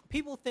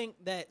 people think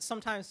that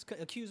sometimes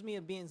accuse me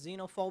of being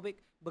xenophobic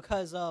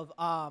because of,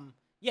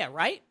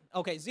 right?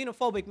 Okay,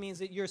 xenophobic means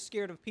that you're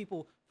scared of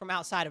people from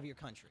outside of your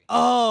country.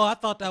 Oh, I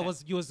thought that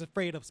was you was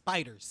afraid of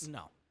spiders.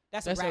 No.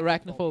 That's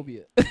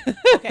arachnophobia.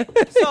 Okay,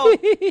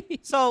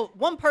 so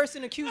one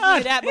person accused me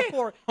of that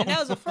before, and that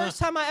was the first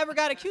time I ever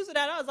got accused of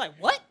that. I was like,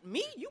 what?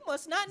 Me? You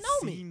must not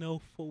know me.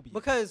 Xenophobia.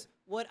 Because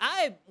what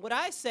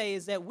I say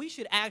is that we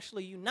should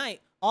actually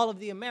unite all of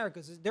the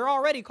Americas. They're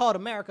already called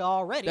America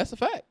already. That's a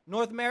fact.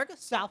 North America,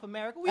 South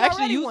America. We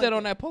actually used that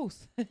on that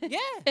post. Yeah.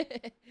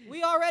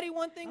 We already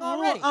one thing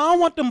already. I don't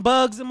want them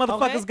bugs and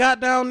motherfuckers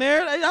got down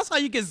there. That's how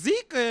you get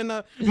Zika and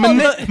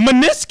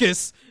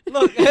meniscus.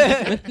 Look,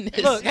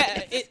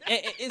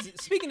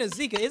 speaking of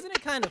Zika, isn't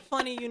it kind of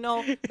funny,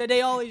 that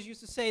they always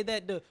used to say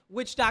that the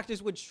witch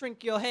doctors would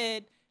shrink your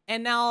head,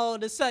 and now all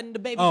of a sudden the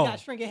babies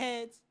got shrinking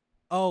heads?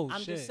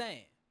 I'm just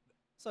saying.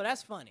 So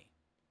that's funny.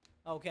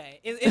 Okay.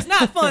 It's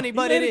not funny,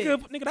 but it is.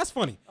 Nigga, that's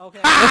funny.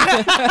 Okay.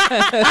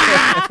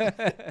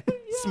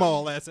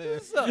 Small ass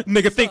ass.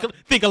 Nigga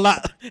think a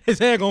lot. His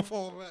hair gonna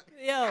fall back.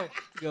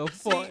 Yo.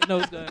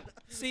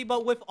 See,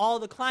 but with all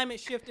the climate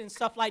shift and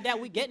stuff like that,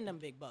 we getting them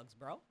big bugs,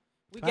 bro.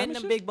 We getting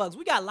them big bugs.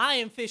 We got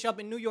lionfish up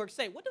in New York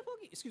State. What the fuck?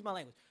 Excuse my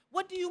language.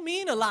 What do you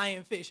mean a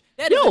lionfish?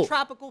 That is a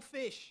tropical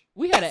fish.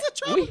 We had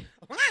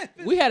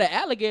an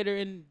alligator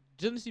in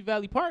Genesee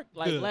Valley Park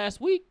last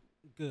week.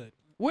 Good.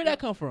 Where'd that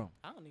come from?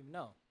 I don't even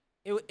know.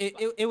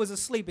 It was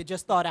asleep. It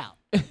just thawed out.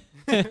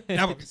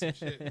 That would be some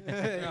shit.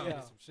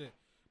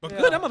 But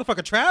good, that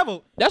motherfucker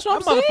traveled. That's what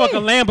I'm saying.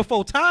 Motherfucker land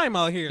before time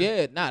out here.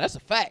 Yeah, that's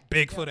a fact.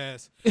 Bigfoot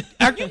ass.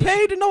 Are you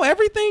paid to know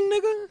everything,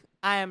 nigga?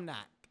 I am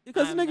not.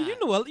 Because nigga, you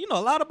know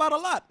a lot about a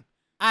lot.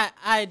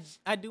 I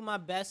do my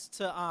best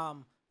to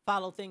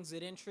follow things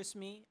that interest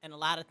me, and a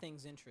lot of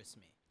things interest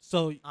me.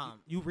 So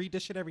you read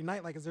this shit every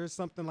night? Like, is there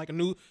something like a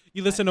new?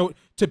 You listen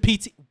to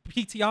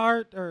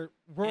PTR or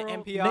Rural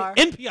NPR?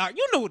 NPR.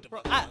 You know what?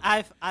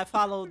 I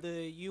follow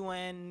the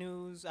UN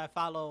news. I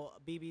follow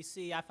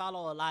BBC. I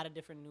follow a lot of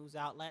different news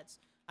outlets.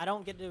 I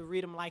don't get to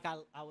read them like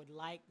I would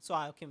like, so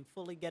I can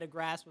fully get a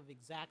grasp of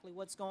exactly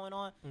what's going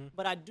on.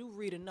 But I do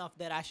read enough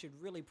that I should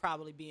really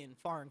probably be in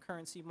foreign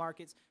currency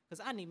markets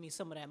because I need me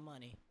some of that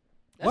money.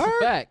 That's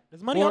a fact.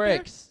 There's money Forex. out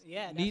there?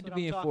 Yeah, that's need what to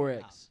be I'm in talking Forex.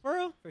 about. For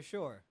real? For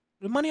sure.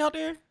 The money out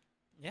there?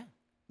 Yeah.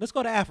 Let's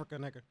go to Africa,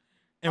 nigga.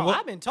 And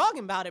I've been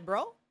talking about it, bro.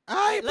 All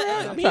right, bro.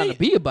 I'm trying to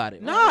be about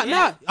it. Nah.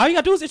 All you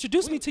gotta do is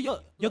introduce me to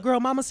your girl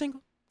mama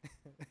single.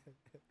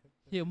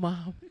 Your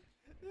mom.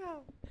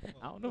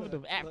 I don't know what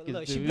the Africans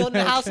look, do. She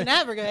building a house in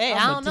Africa. Hey,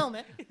 I don't know,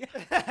 man.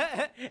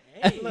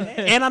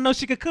 And I know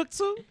she could cook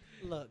too.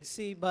 Look,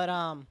 see, but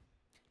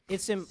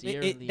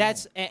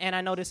that's and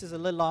I know this is a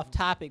little off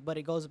topic, but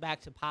it goes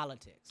back to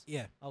politics.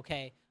 Yeah.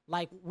 Okay.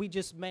 Like we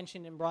just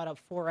mentioned and brought up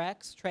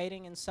Forex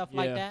trading and stuff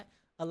like that.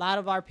 A lot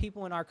of our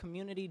people in our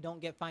community don't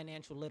get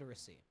financial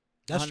literacy.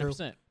 That's 100%.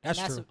 true.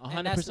 That's true. 100%.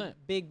 And that's a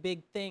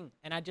big thing.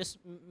 And I just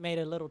made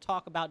a little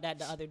talk about that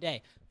the other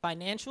day.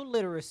 Financial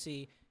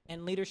literacy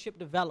and leadership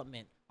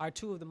development are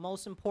two of the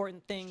most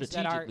important things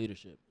Strategic that are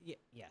leadership.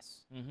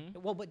 Yes.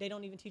 Mm-hmm. Well, but they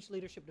don't even teach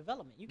leadership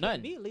development. You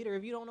can't be a leader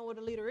if you don't know what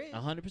a leader is.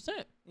 100%.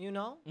 You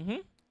know? Mm-hmm.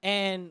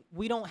 And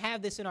we don't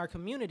have this in our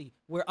community.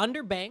 We're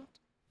underbanked.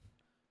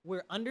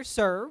 We're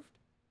underserved.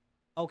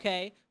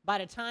 Okay? By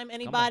the time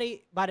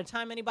anybody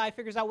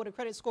figures out what a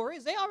credit score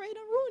is, they already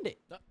done ruined it.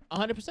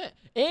 100%.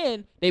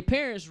 And their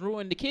parents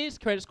ruined the kids'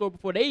 credit score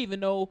before they even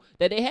know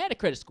that they had a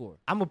credit score.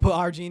 I'm gonna put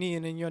RG&E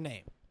in your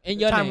name. In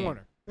your Time name.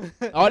 Warner.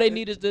 All they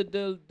need is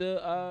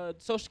the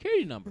Social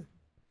Security number.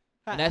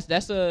 And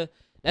that's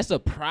a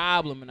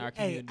problem in our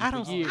community. I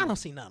don't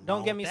see nothing.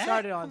 Don't get me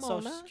started on Come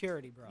Social now.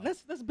 Security, bro.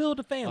 Let's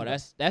build a family. Oh,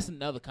 that's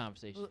another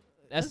conversation.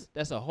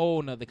 That's a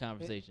whole nother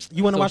conversation.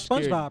 You want to watch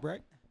Social SpongeBob,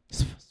 right?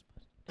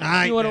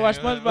 You want to watch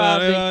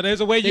SpongeBob? There's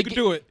a way you can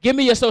do it. Give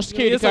me your Social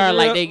Security card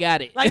like they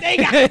got it. Like they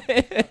got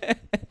it.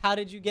 How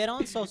did you get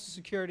on Social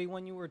Security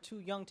when you were too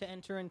young to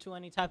enter into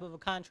any type of a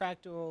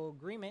contract or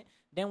agreement?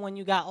 Then when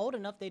you got old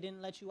enough, they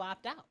didn't let you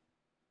opt out.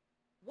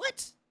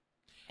 What?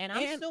 And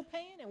I'm still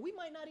paying, and we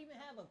might not even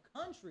have a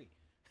country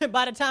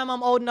by the time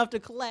I'm old enough to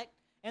collect.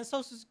 And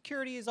Social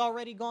Security is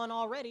already gone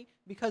already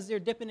because they're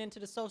dipping into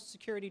the Social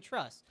Security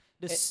trust.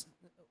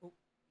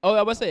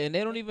 I was saying, and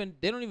they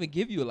don't even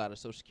give you a lot of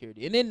Social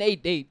Security, and then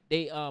they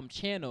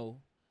channel.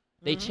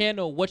 They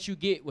channel what you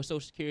get with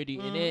Social Security,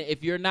 and then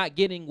if you're not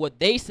getting what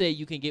they say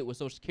you can get with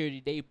Social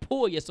Security, they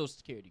pull your Social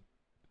Security.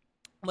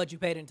 But you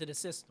paid into the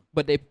system.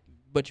 But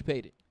you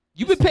paid it.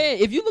 You've been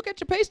paying. If you look at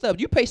your pay stub,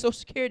 you pay Social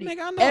Security. Nigga,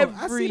 I know. Every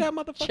I see that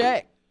motherfucker.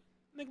 Check.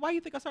 Nigga, why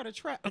you think I started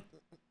trap?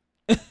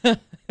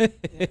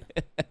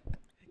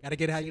 Gotta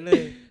get how you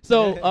live.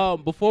 So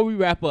before we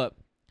wrap up,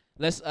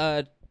 let's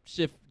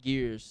shift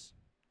gears.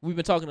 We've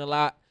been talking a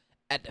lot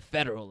at the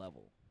federal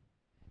level,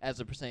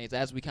 as it pertains,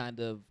 as we kind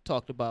of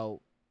talked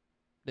about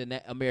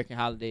the American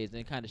holidays,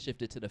 and kind of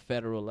shifted to the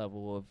federal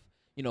level of,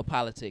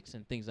 politics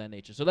and things of that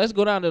nature. So let's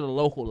go down to the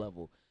local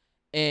level.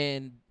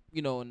 And,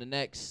 in the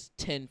next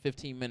 10,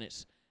 15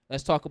 minutes,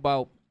 let's talk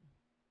about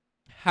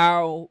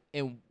how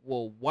and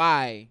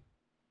why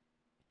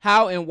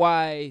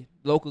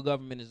local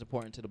government is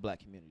important to the black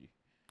community.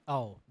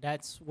 Oh,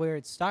 that's where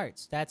it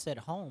starts. That's at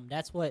home.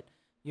 That's what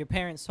your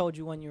parents told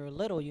you when you were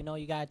little. You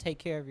got to take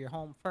care of your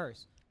home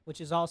first, which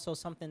is also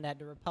something that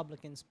the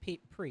Republicans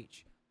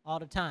preach all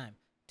the time.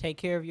 Take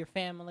care of your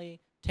family.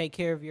 Take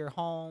care of your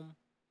home.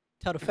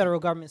 Tell the federal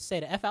government to stay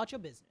the F out your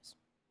business.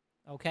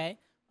 Okay?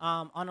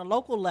 On a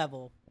local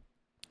level,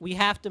 we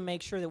have to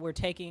make sure that we're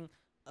taking,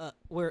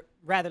 we're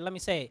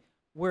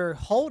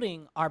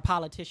holding our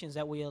politicians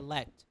that we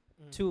elect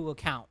to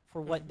account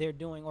for what they're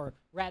doing, or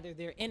rather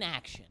their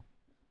inaction.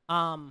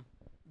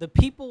 The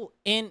people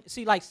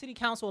like city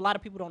council, a lot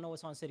of people don't know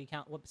what's on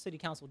what city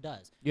council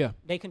does. Yeah.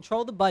 They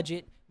control the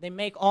budget. They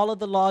make all of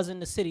the laws in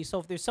the city. So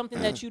if there's something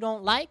that you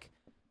don't like,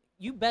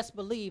 you best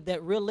believe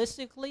that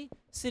realistically,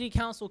 city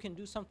council can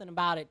do something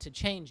about it to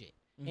change it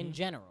in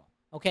general.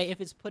 Okay,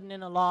 if it's putting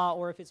in a law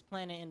or if it's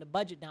planning in the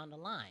budget down the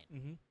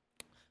line.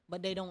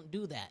 But they don't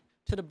do that.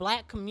 To the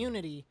black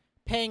community,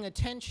 paying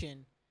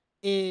attention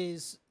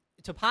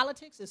to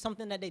politics is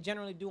something that they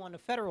generally do on the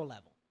federal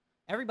level.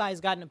 Everybody's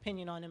got an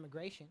opinion on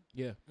immigration.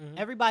 Yeah.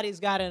 Everybody's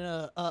got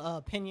an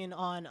opinion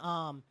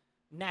on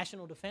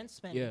national defense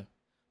spending. Yeah.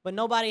 But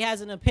nobody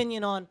has an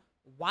opinion on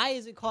why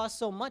is it cost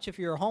so much if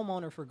you're a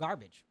homeowner for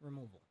garbage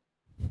removal.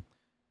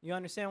 You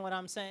understand what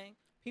I'm saying?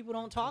 People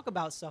don't talk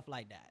about stuff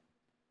like that.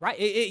 Right?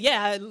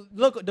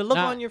 Look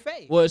on your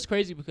face. Well, it's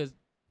crazy because,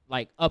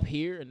 like, up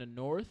here in the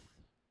north,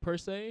 per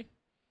se,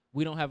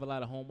 we don't have a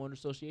lot of homeowner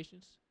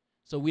associations.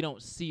 So we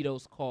don't see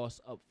those costs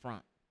up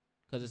front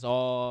because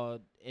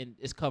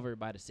it's covered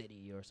by the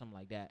city or something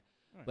like that.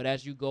 Right. But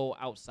as you go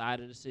outside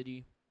of the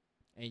city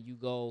and you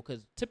go,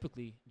 because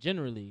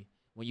generally,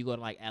 when you go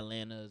to, like,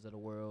 Atlantas of the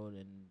world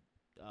and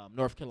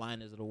North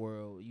Carolinas of the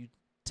world, you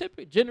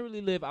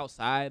generally live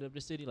outside of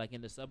the city, like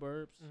in the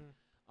suburbs.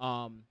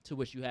 To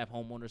which you have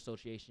homeowner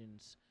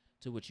associations,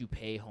 to which you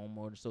pay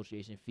homeowner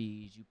association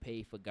fees, you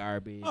pay for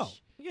garbage,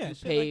 you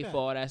pay for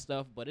all that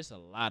stuff, but it's a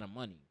lot of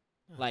money.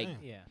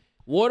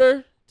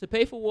 Water, to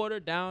pay for water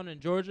down in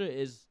Georgia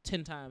is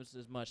 10 times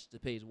as much to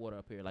pay as water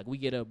up here. Like, we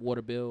get a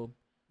water bill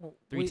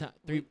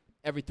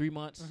every 3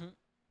 months.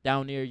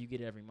 Down there, you get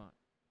it every month.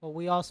 Well,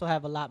 we also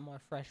have a lot more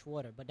fresh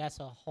water, but that's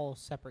a whole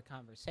separate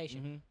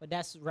conversation. But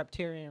that's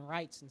riparian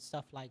rights and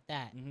stuff like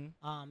that.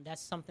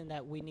 That's something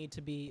that we need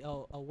to be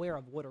aware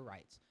of, water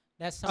rights.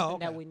 That's something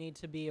that we need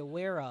to be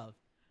aware of.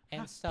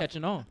 And stuff.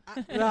 Catching on.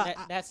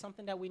 That's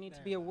something that we need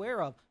to be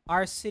aware of.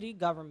 Our city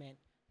government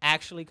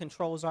actually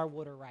controls our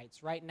water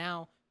rights. Right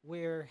now,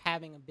 we're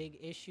having a big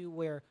issue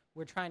where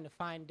we're trying to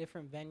find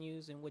different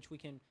venues in which we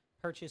can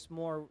purchase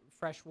more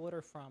fresh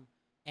water from.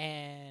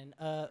 And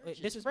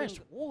this is fresh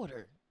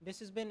water. This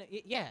has been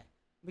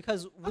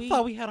because I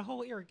thought we had a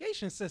whole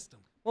irrigation system.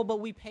 Well, but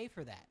we pay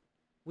for that.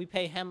 We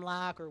pay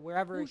Hemlock or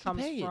wherever it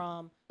comes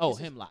from. Oh,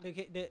 Hemlock.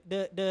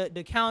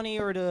 The county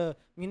or the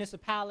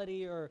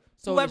municipality or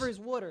whoever's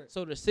water.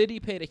 So the city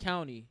pay the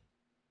county.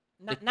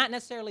 Not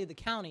necessarily the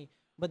county,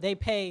 but they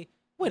pay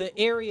the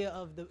area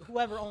of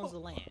whoever owns the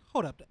land.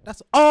 Hold up.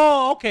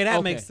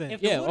 That makes sense.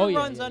 If the water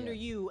runs under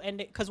you, and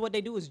because what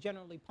they do is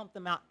generally pump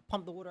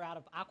the water out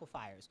of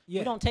aquifers.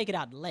 We don't take it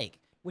out the lake,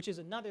 which is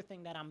another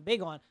thing that I'm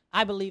big on.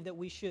 I believe that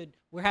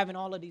we're having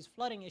all of these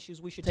flooding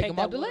issues. We should take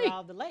that water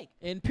out of the lake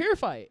and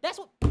purify it. That's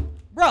what,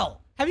 bro.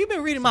 Have you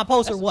been reading my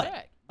post or what?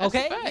 That's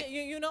okay, a fact.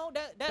 You know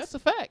that's a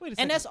fact. Wait a second.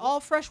 And that's all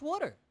fresh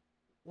water.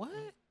 What?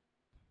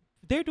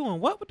 They're doing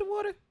what with the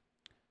water?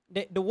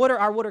 The water,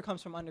 our water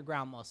comes from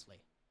underground mostly.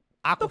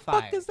 Aquifer. The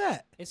fuck is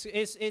that? It's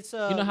you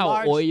know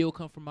how oil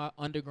come from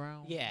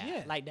underground?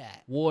 Yeah, like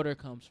that. Water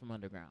comes from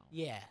underground.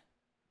 Yeah.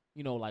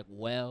 You know, like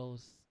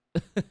wells.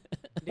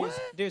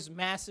 There's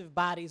massive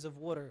bodies of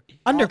water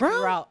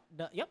underground.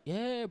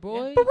 Yeah,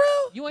 boy. For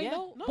real? You ain't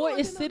know? No, boy,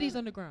 it's cities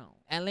underground.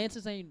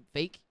 Atlantis ain't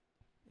fake.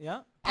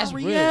 Yeah. That's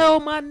Ariel,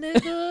 my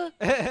nigga.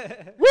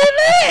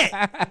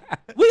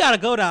 We gotta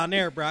go down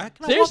there, bro.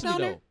 Can Seriously I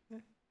walk down though.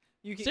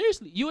 You can,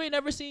 Seriously, you ain't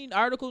never seen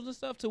articles and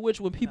stuff to which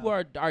when people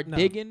are No.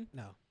 digging,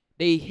 No.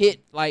 they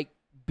hit like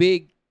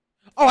big.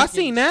 Oh, I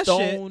seen that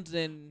shit. stones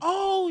and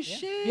Oh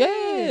shit.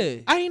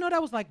 Yeah. I didn't know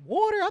that was like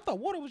water. I thought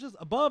water was just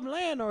above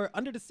land or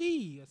under the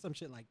sea or some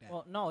shit like that.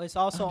 well, no, it's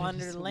also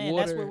under the land.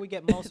 water. That's where we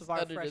get most of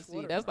our under fresh the sea.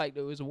 water. That's like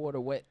there was water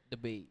wet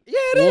debate. yeah,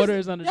 it Water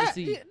is under the That-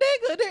 sea.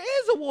 Nigga, there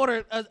is a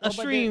water, a Well, but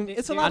stream. there-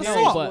 It's a there lot of I know,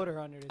 is salt. but- water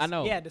under the I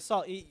know. Yeah, the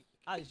salt.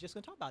 I was just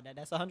gonna talk about that.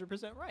 That's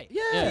 100% right.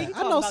 Yeah, Yeah. He I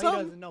talking know about He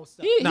something. doesn't know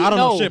stuff. He No, I don't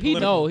know shit He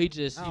political. know. He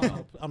just I you don't know.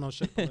 know. I don't know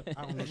shit.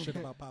 I don't know shit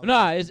about politics.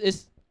 Nah,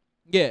 it's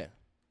yeah.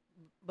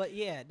 But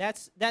yeah,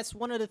 that's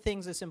one of the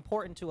things that's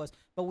important to us,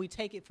 but we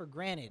take it for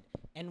granted.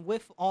 And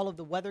with all of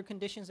the weather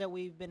conditions that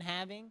we've been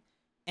having,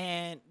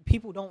 and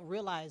people don't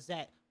realize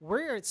that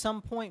we're at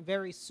some point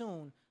very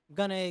soon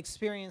gonna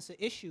experience an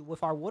issue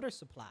with our water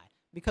supply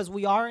because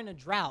we are in a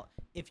drought.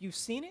 If you've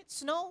seen it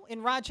snow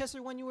in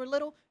Rochester when you were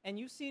little, and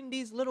you've seen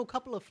these little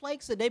couple of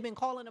flakes that they've been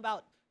calling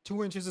about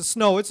 2 inches of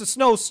snow, it's a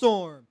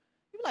snowstorm.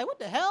 You're like, what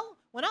the hell?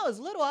 When I was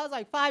little, I was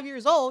like 5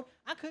 years old.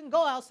 I couldn't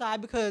go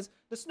outside because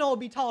the snow would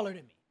be taller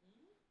than me.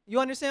 You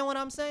understand what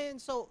I'm saying?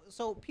 So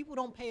people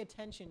don't pay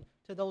attention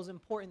to those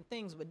important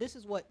things, but this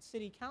is what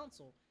city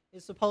council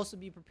is supposed to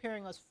be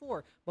preparing us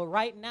for. But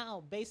right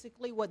now,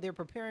 basically what they're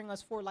preparing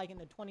us for, like in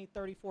the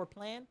 2034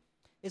 plan,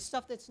 is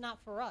stuff that's not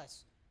for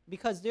us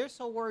because they're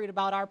so worried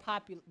about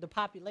the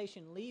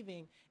population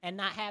leaving and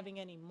not having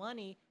any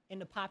money in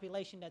the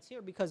population that's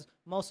here because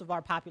most of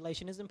our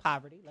population is in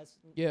poverty. Let's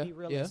be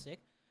realistic.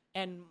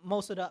 And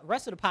most of the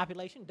rest of the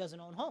population doesn't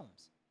own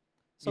homes.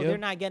 So they're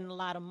not getting a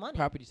lot of money.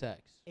 Property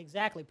tax.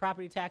 Exactly.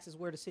 Property tax is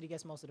where the city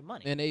gets most of the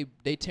money. And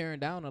they tearing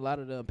down a lot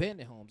of the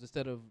abandoned homes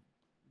instead of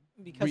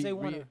because they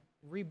want to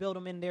rebuild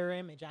them in their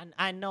image.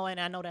 I know, and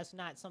I know that's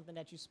not something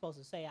that you're supposed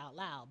to say out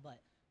loud, but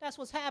that's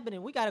what's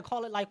happening. We got to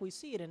call it like we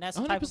see it, and that's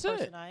the type of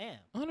person I am.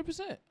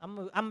 100%.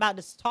 I'm about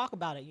to talk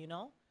about it, you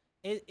know?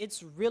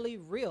 It's really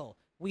real.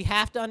 We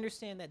have to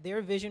understand that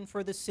their vision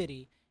for the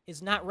city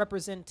is not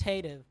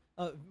representative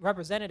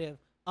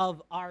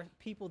of our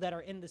people that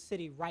are in the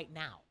city right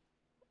now.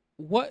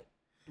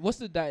 What's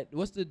the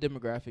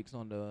demographics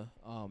on the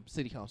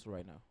city council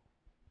right now?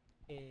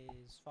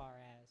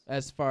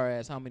 As far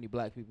as how many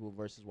black people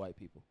versus white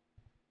people?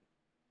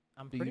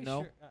 I'm Do pretty you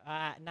know?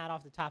 sure. Not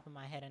off the top of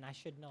my head, and I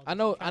should know. I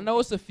know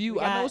it's a few.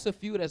 I know it's a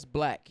few that's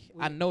black.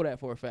 I know that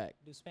for a fact.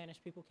 Do Spanish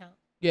people count?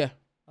 Yeah.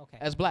 Okay.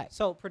 As black.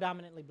 So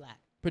predominantly black.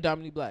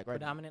 Predominantly black, right?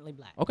 Predominantly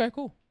black. Okay,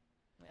 cool.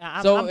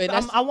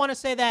 I want to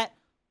say that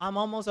I'm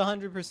almost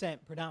 100%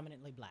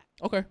 predominantly black.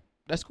 Okay,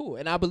 that's cool,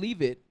 and I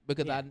believe it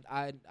because Yeah.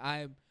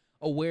 I'm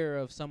aware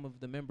of some of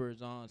the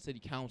members on city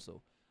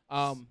council.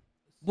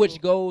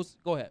 Which goes.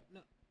 Go ahead. No,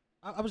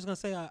 I was gonna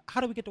say,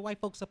 how do we get the white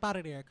folks up out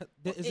of there?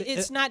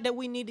 It's not that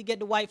we need to get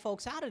the white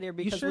folks out of there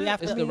because sure? we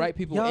have It's to. the right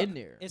people in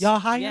there. Y'all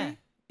hiring? Yeah,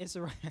 it's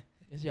the right.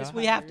 Y'all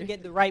We have to hiring?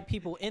 get the right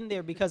people in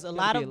there because a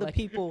lot be of the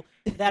elected. people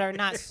that are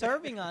not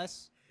serving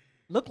us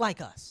look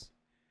like us.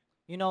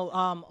 You know,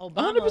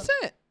 Obama.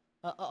 100%.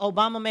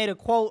 Obama made a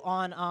quote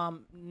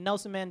on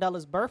Nelson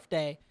Mandela's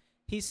birthday.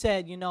 He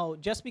said, you know,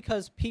 just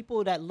because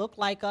people that look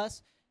like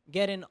us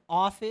get in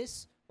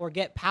office or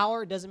get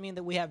power doesn't mean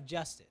that we have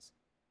justice.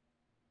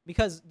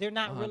 Because they're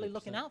not really 100%.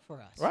 looking out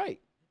for us. Right.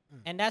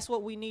 And that's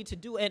what we need to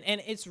do. And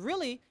it's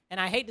really, and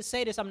I hate to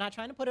say this, I'm not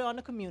trying to put it on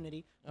the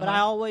community, but I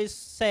always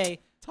say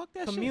Talk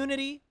that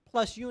community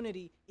plus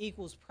unity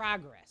equals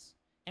progress.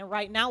 And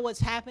right now what's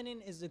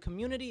happening is the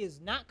community is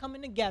not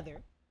coming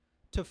together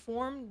to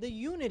form the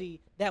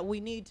unity that we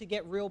need to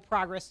get real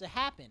progress to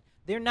happen.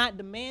 They're not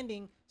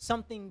demanding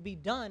something be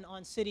done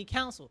on city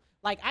council.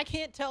 Like, I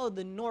can't tell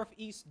the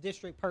Northeast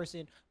District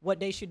person what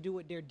they should do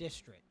with their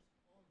district.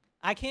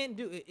 I can't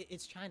do it.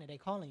 It's China. They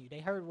calling you. They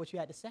heard what you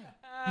had to say.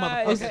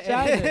 It's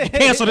China.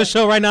 Cancel the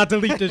show right now.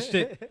 Delete this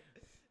shit.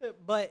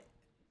 But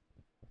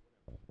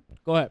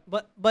Go ahead.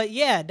 But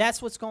yeah,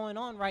 that's what's going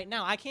on right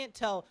now. I can't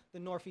tell the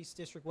Northeast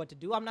District what to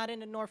do. I'm not in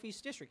the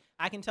Northeast District.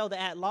 I can tell the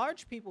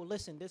at-large people,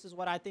 listen, this is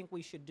what I think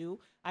we should do.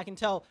 I can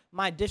tell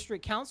my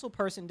district council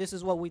person, this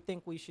is what we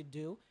think we should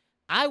do.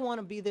 I want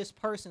to be this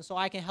person so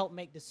I can help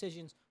make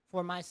decisions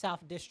for my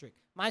South District.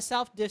 My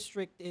South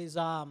District is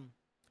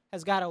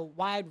has got a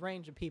wide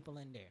range of people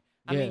in there.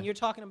 I mean, you're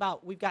talking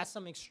about, we've got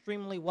some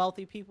extremely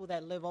wealthy people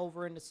that live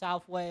over in the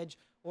South Wedge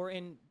or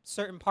in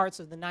certain parts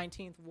of the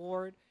 19th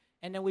Ward.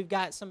 And then we've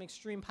got some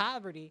extreme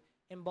poverty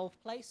in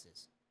both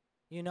places,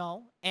 you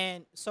know?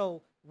 And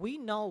so we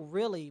know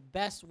really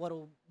best what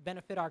will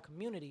benefit our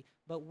community,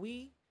 but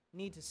we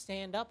need to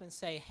stand up and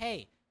say,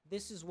 hey,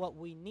 this is what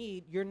we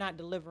need. You're not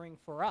delivering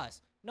for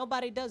us.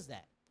 Nobody does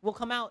that. We'll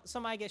come out,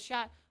 somebody gets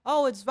shot.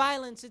 Oh, it's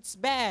violence. It's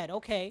bad.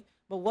 Okay,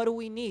 but what do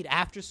we need?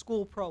 After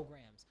school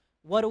programs.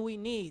 What do we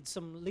need?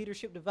 Some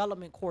leadership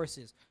development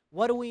courses.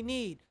 What do we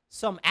need?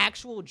 Some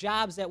actual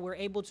jobs that we're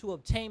able to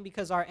obtain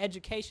because our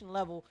education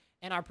level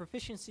and our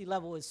proficiency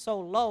level is so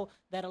low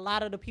that a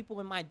lot of the people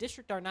in my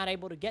district are not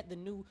able to get the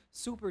new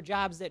super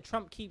jobs that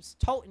Trump keeps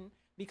toting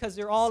because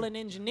they're all in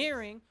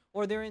engineering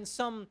or they're in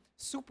some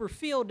super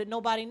field that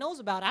nobody knows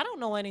about. I don't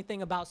know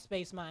anything about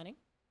space mining.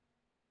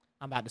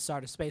 I'm about to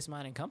start a space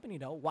mining company,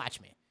 though. Watch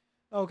me.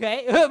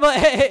 Okay?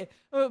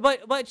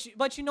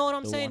 but you know what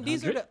I'm saying? 100?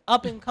 These are the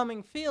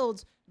up-and-coming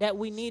fields that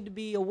we need to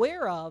be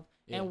aware of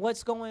and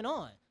what's going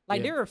on.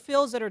 Like, there are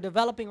fields that are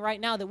developing right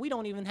now that we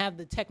don't even have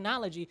the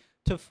technology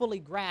to fully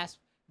grasp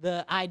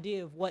the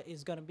idea of what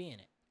is going to be in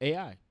it.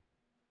 AI.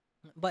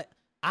 But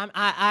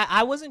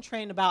I wasn't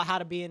trained about how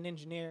to be an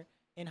engineer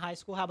in high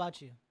school. How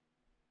about you?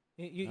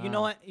 You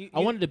know what? I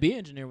wanted to be an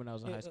engineer when I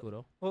was in high school,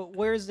 though. Well,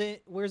 where's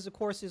the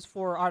courses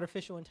for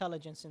artificial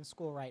intelligence in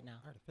school right now?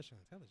 Artificial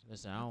intelligence.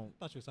 Listen, I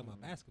thought you were talking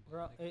about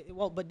basketball.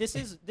 Well, but this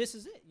is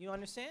it. You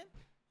understand?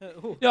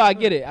 No, I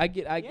get it. I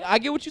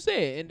get what you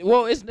said. And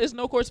well, it's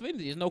no course for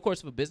anything. It's no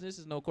course for business.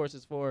 It's no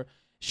courses for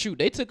shoot.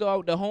 They took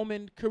out the home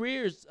and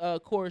careers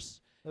course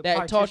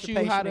that taught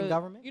you how to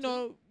government.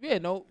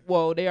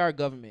 Well, they are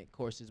government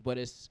courses, but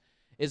it's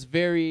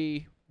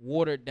very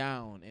watered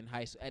down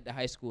at the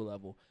high school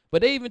level.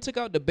 But they even took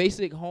out the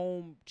basic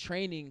home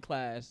training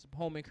class,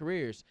 home and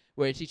careers,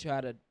 where they teach you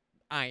how to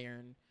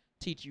iron,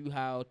 teach you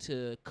how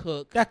to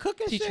cook,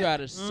 teach you how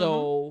to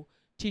sew,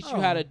 teach you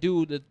how to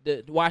do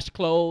the wash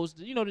clothes,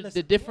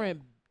 the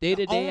different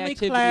day-to-day activities.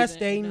 The only class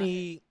they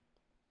need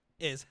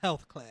is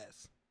health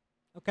class.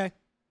 Okay.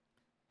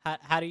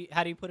 How do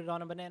you put it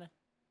on a banana?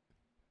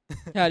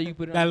 How do you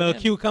put it on that a little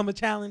banana? cucumber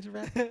challenge,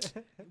 right?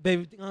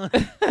 Baby,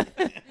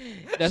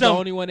 that's the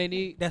only one they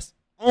need. That's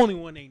only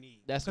one they need.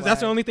 That's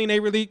the only thing they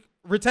really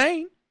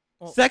retain.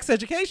 Well, sex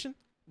education.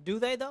 Do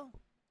they though?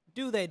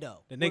 The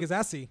niggas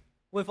I see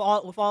with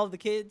all of the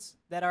kids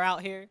that are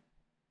out here.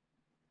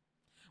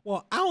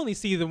 Well, I only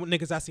see the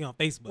niggas I see on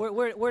Facebook.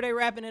 Where they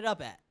wrapping it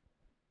up at?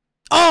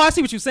 Oh, I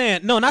see what you're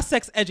saying. No, not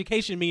sex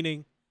education,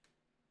 meaning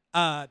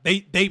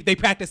they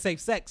practice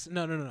safe sex.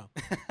 No.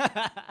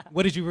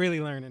 What did you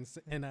really learn in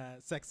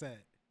sex ed?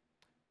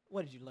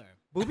 What did you learn?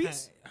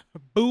 Boobies?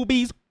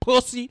 Boobies,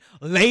 pussy,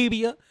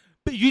 labia.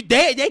 But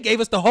they gave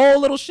us the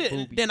whole little shit.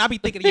 Boobies. Then I be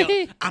thinking,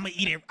 I'ma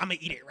eat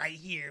it right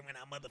here when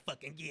I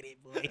motherfucking get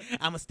it, boy.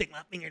 I'ma stick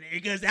my finger there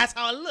because that's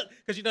how it looked.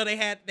 Because they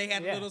had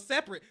a little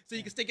separate, so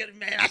you can stick it.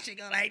 Man, I should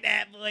go like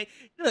that, boy.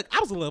 Look, I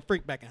was a little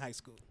freak back in high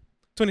school.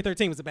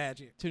 2013 was a bad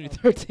year.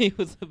 2013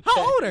 was a bad year.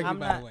 How old are you,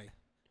 by the way?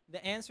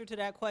 The answer to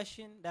that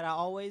question that I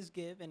always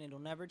give, and it'll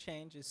never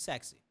change, is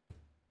sexy.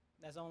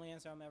 That's the only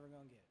answer I'm ever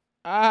gonna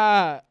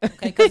give.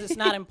 Okay, because it's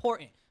not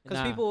important.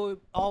 Because people will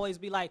always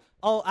be like,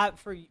 "Oh,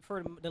 for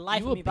the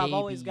life of me, I've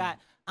always got.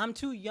 I'm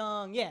too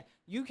young. Yeah,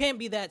 you can't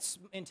be that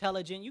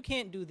intelligent. You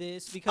can't do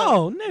this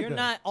because you're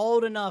not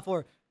old enough,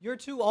 or you're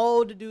too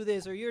old to do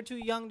this, or you're too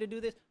young to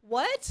do this.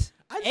 What?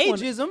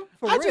 Ageism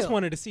for real. I just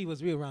wanted to see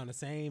was we around the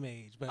same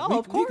age. But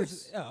of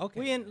course.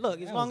 Okay.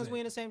 As long as we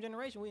in the same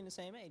generation, we in the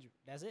same age.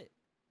 That's it.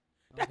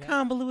 That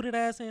convoluted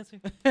ass answer.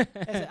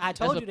 I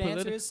told you the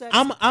answer is sexy.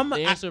 I'm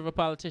the answer of a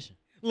politician.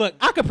 Look,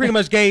 I could pretty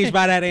much gauge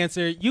by that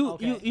answer. I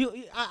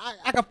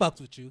can fucks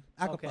with you.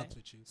 Fucks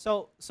with you.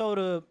 So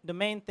the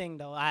main thing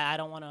though, I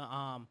don't want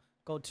to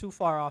go too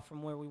far off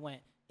from where we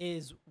went.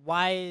 Is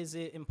why is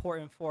it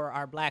important for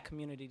our black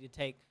community to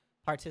take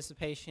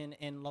participation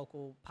in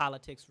local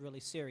politics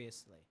really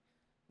seriously?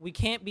 We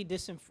can't be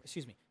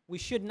we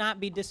should not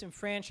be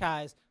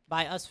disenfranchised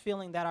by us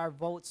feeling that our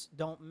votes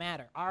don't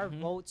matter. Our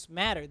votes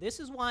matter. This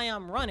is why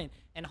I'm running,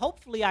 and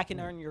hopefully I can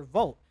earn your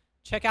vote.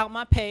 Check out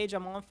my page.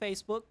 I'm on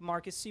Facebook,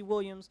 Marcus C.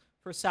 Williams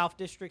for South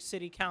District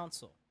City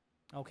Council.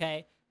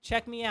 Okay?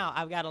 Check me out.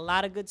 I've got a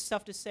lot of good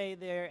stuff to say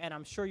there, and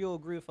I'm sure you'll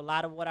agree with a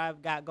lot of what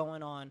I've got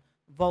going on.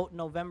 Vote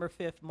November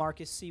 5th,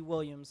 Marcus C.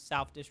 Williams,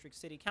 South District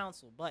City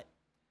Council. But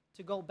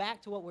to go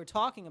back to what we're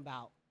talking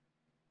about,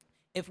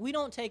 if we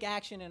don't take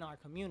action in our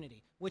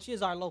community, which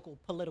is our local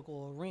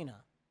political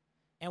arena,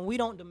 and we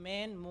don't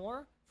demand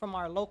more from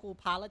our local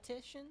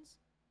politicians,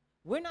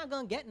 we're not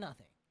going to get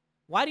nothing.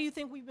 Why do you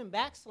think we've been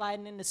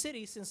backsliding in the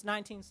city since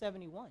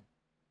 1971?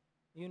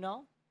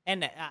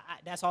 And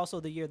that's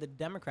also the year the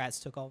Democrats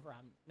took over.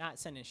 I'm not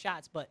sending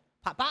shots, but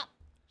pop.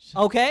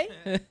 Okay,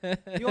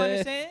 you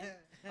understand?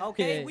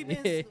 Okay, we've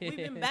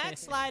been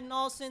backsliding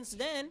all since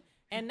then,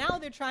 and now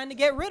they're trying to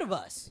get rid of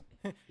us.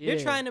 They're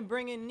trying to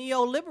bring in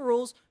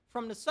neoliberals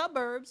from the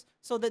suburbs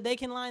so that they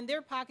can line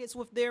their pockets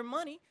with their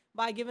money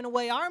by giving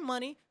away our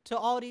money to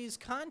all these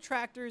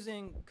contractors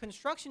and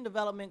construction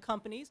development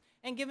companies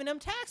and giving them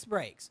tax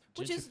breaks.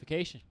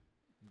 Gentrification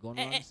going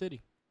around the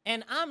city.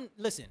 And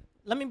listen,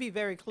 let me be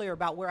very clear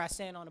about where I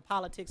stand on the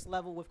politics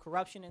level with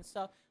corruption and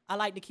stuff. I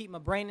like to keep my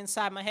brain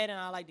inside my head, and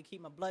I like to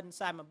keep my blood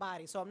inside my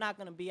body. So I'm not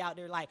going to be out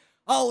there like,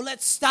 oh,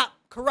 let's stop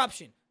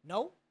corruption.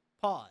 No,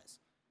 pause.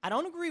 I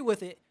don't agree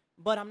with it,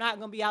 but I'm not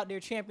going to be out there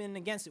championing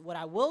against it. What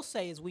I will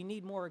say is we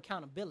need more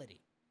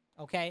accountability,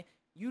 okay?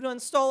 You done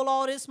stole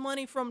all this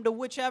money from the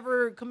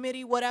whichever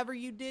committee, whatever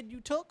you did,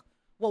 you took.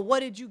 Well, what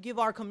did you give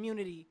our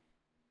community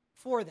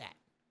for that?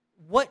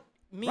 What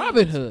means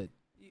Robin Hood?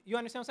 You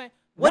understand what I'm saying?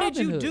 What did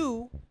you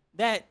do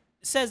that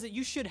says that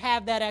you should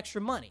have that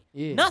extra money?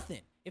 Yeah.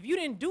 Nothing. If you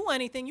didn't do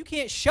anything, you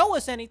can't show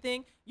us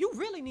anything. You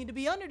really need to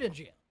be under the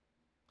jail.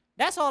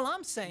 That's all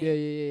I'm saying. Yeah.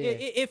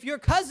 If your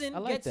cousin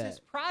like gets that. this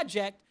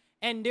project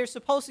and they're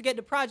supposed to get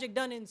the project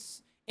done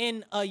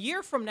in a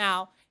year from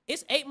now,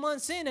 it's 8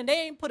 months in and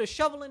they ain't put a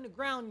shovel in the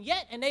ground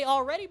yet and they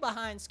already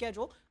behind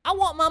schedule. I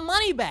want my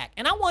money back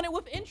and I want it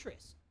with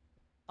interest.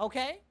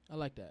 Okay? I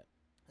like that.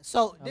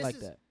 So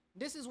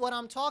this is what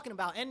I'm talking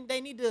about. And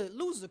they need to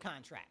lose the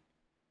contract.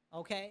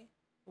 Okay?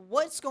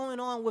 What's going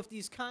on with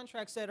these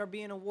contracts that are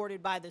being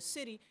awarded by the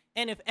city?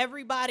 And if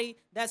everybody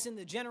that's in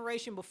the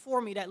generation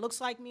before me that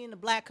looks like me in the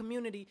black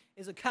community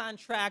is a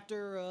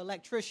contractor,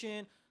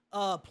 electrician,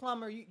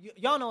 plumber,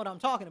 y'all know what I'm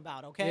talking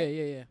about,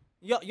 okay?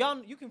 Yeah.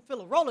 Y'all, you can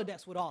fill a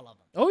Rolodex with all of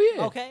them. Oh,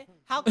 yeah. Okay?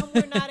 How come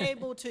we're not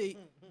able to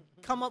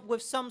come up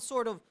with some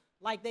sort of,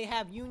 like they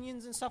have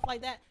unions and stuff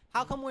like that?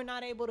 How come we're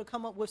not able to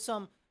come up with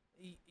some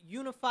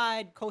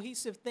unified,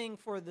 cohesive thing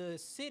for the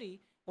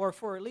city or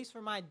for at least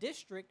for my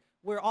district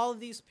where all of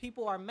these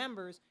people are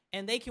members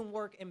and they can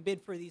work and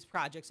bid for these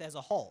projects as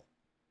a whole?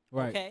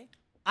 Right. Okay?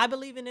 I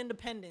believe in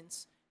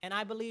independence. And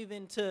I believe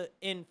in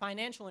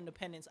financial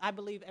independence. I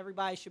believe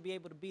everybody should be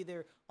able to be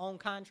their own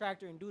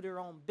contractor and do their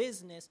own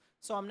business.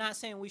 So I'm not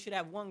saying we should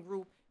have one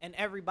group and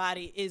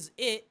everybody is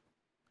it.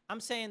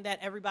 I'm saying that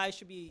everybody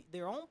should be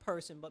their own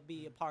person but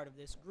be a part of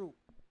this group.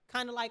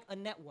 Kind of like a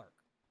network.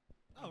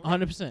 Oh,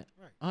 right. 100%.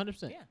 Right.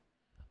 100%. Yeah.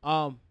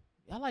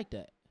 I like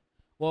that.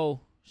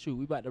 Well, shoot,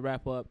 we about to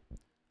wrap up.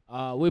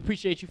 We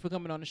appreciate you for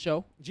coming on the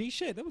show.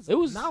 It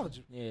was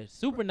knowledgeable. Yeah,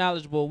 super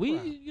knowledgeable.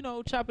 We,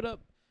 chop it up,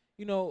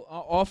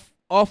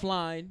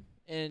 offline,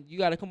 and you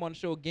got to come on the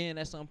show again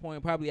at some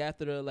point, probably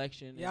after the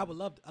election. Yeah, I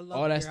love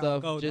all that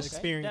stuff. Just the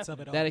experience of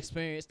it all. That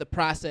experience, the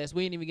process.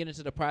 We didn't even get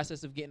into the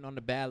process of getting on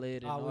the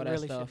ballot and all that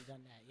really stuff. Should have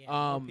done that. Yeah,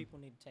 more people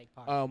need to take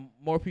part.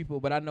 More people,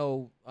 but I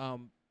know,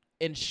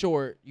 in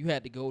short, you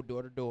had to go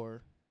door to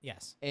door.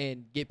 Yes.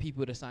 And get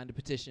people to sign the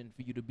petition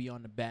for you to be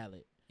on the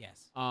ballot.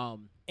 Yes.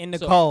 In the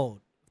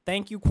cold.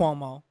 Thank you,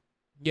 Cuomo.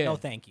 Yeah. No,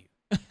 thank you.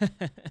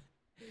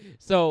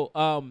 So,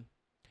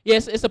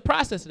 yes, it's a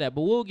process of that,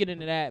 but we'll get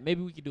into that.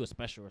 Maybe we could do a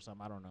special or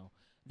something. I don't know,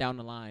 down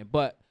the line.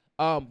 But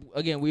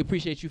again, we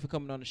appreciate you for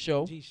coming on the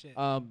show.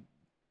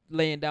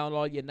 Laying down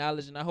all your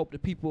knowledge, and I hope the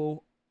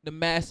people, the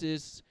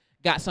masses,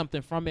 got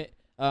something from it.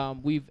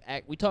 We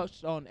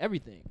touched on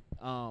everything,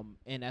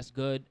 and that's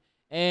good.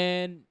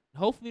 And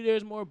hopefully,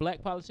 there's more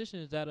black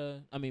politicians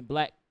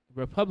black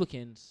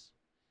Republicans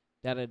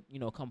that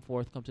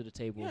come to the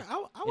table. Yeah,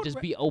 I would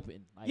just be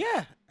open.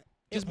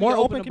 Just more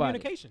open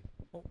communication.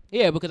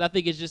 Yeah, because I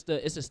think it's just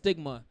it's a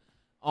stigma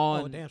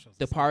on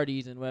the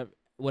parties and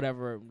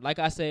whatever. Like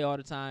I say all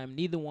the time,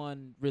 neither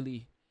one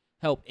really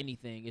help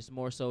anything. It's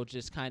more so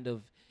just kind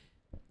of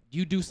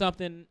you do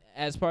something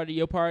as part of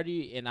your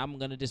party, and I'm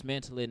gonna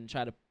dismantle it and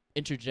try to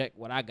interject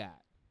what I got.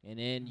 And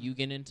then you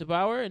get into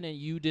power, and then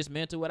you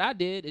dismantle what I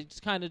did. It's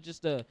kind of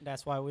just a.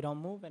 That's why we don't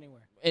move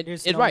anywhere.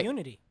 There's no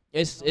unity.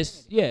 It's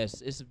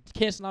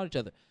canceling out each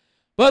other.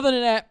 But other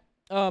than that,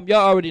 y'all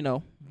already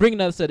know. Bring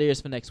another set of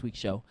ears for next week's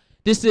show.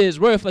 This is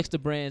Royal Flex the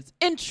Brand's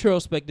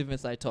introspective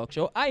insight talk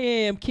show. I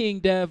am King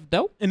Dev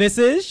Dope. And this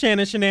is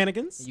Shannon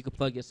Shenanigans. And you can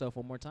plug yourself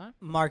one more time.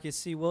 Marcus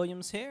C.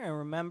 Williams here. And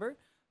remember,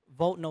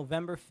 vote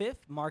November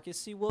 5th, Marcus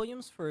C.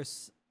 Williams for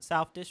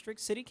South District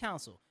City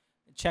Council.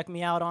 Check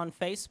me out on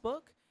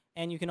Facebook.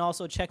 And you can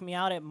also check me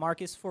out at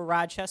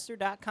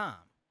marcusforrochester.com.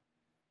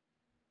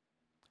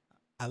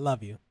 I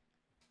love you.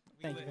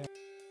 Thank you.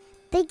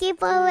 Thank you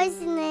for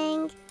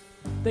listening.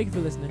 Thank you for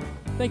listening.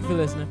 Thank you for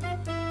listening.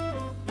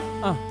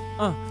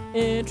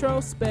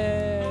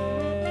 Introspect.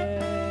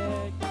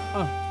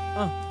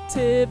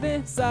 Tiv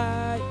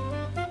inside.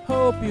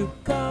 Hope you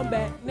come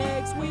back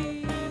next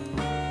week.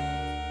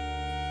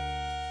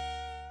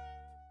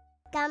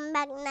 Come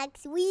back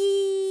next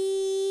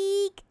week.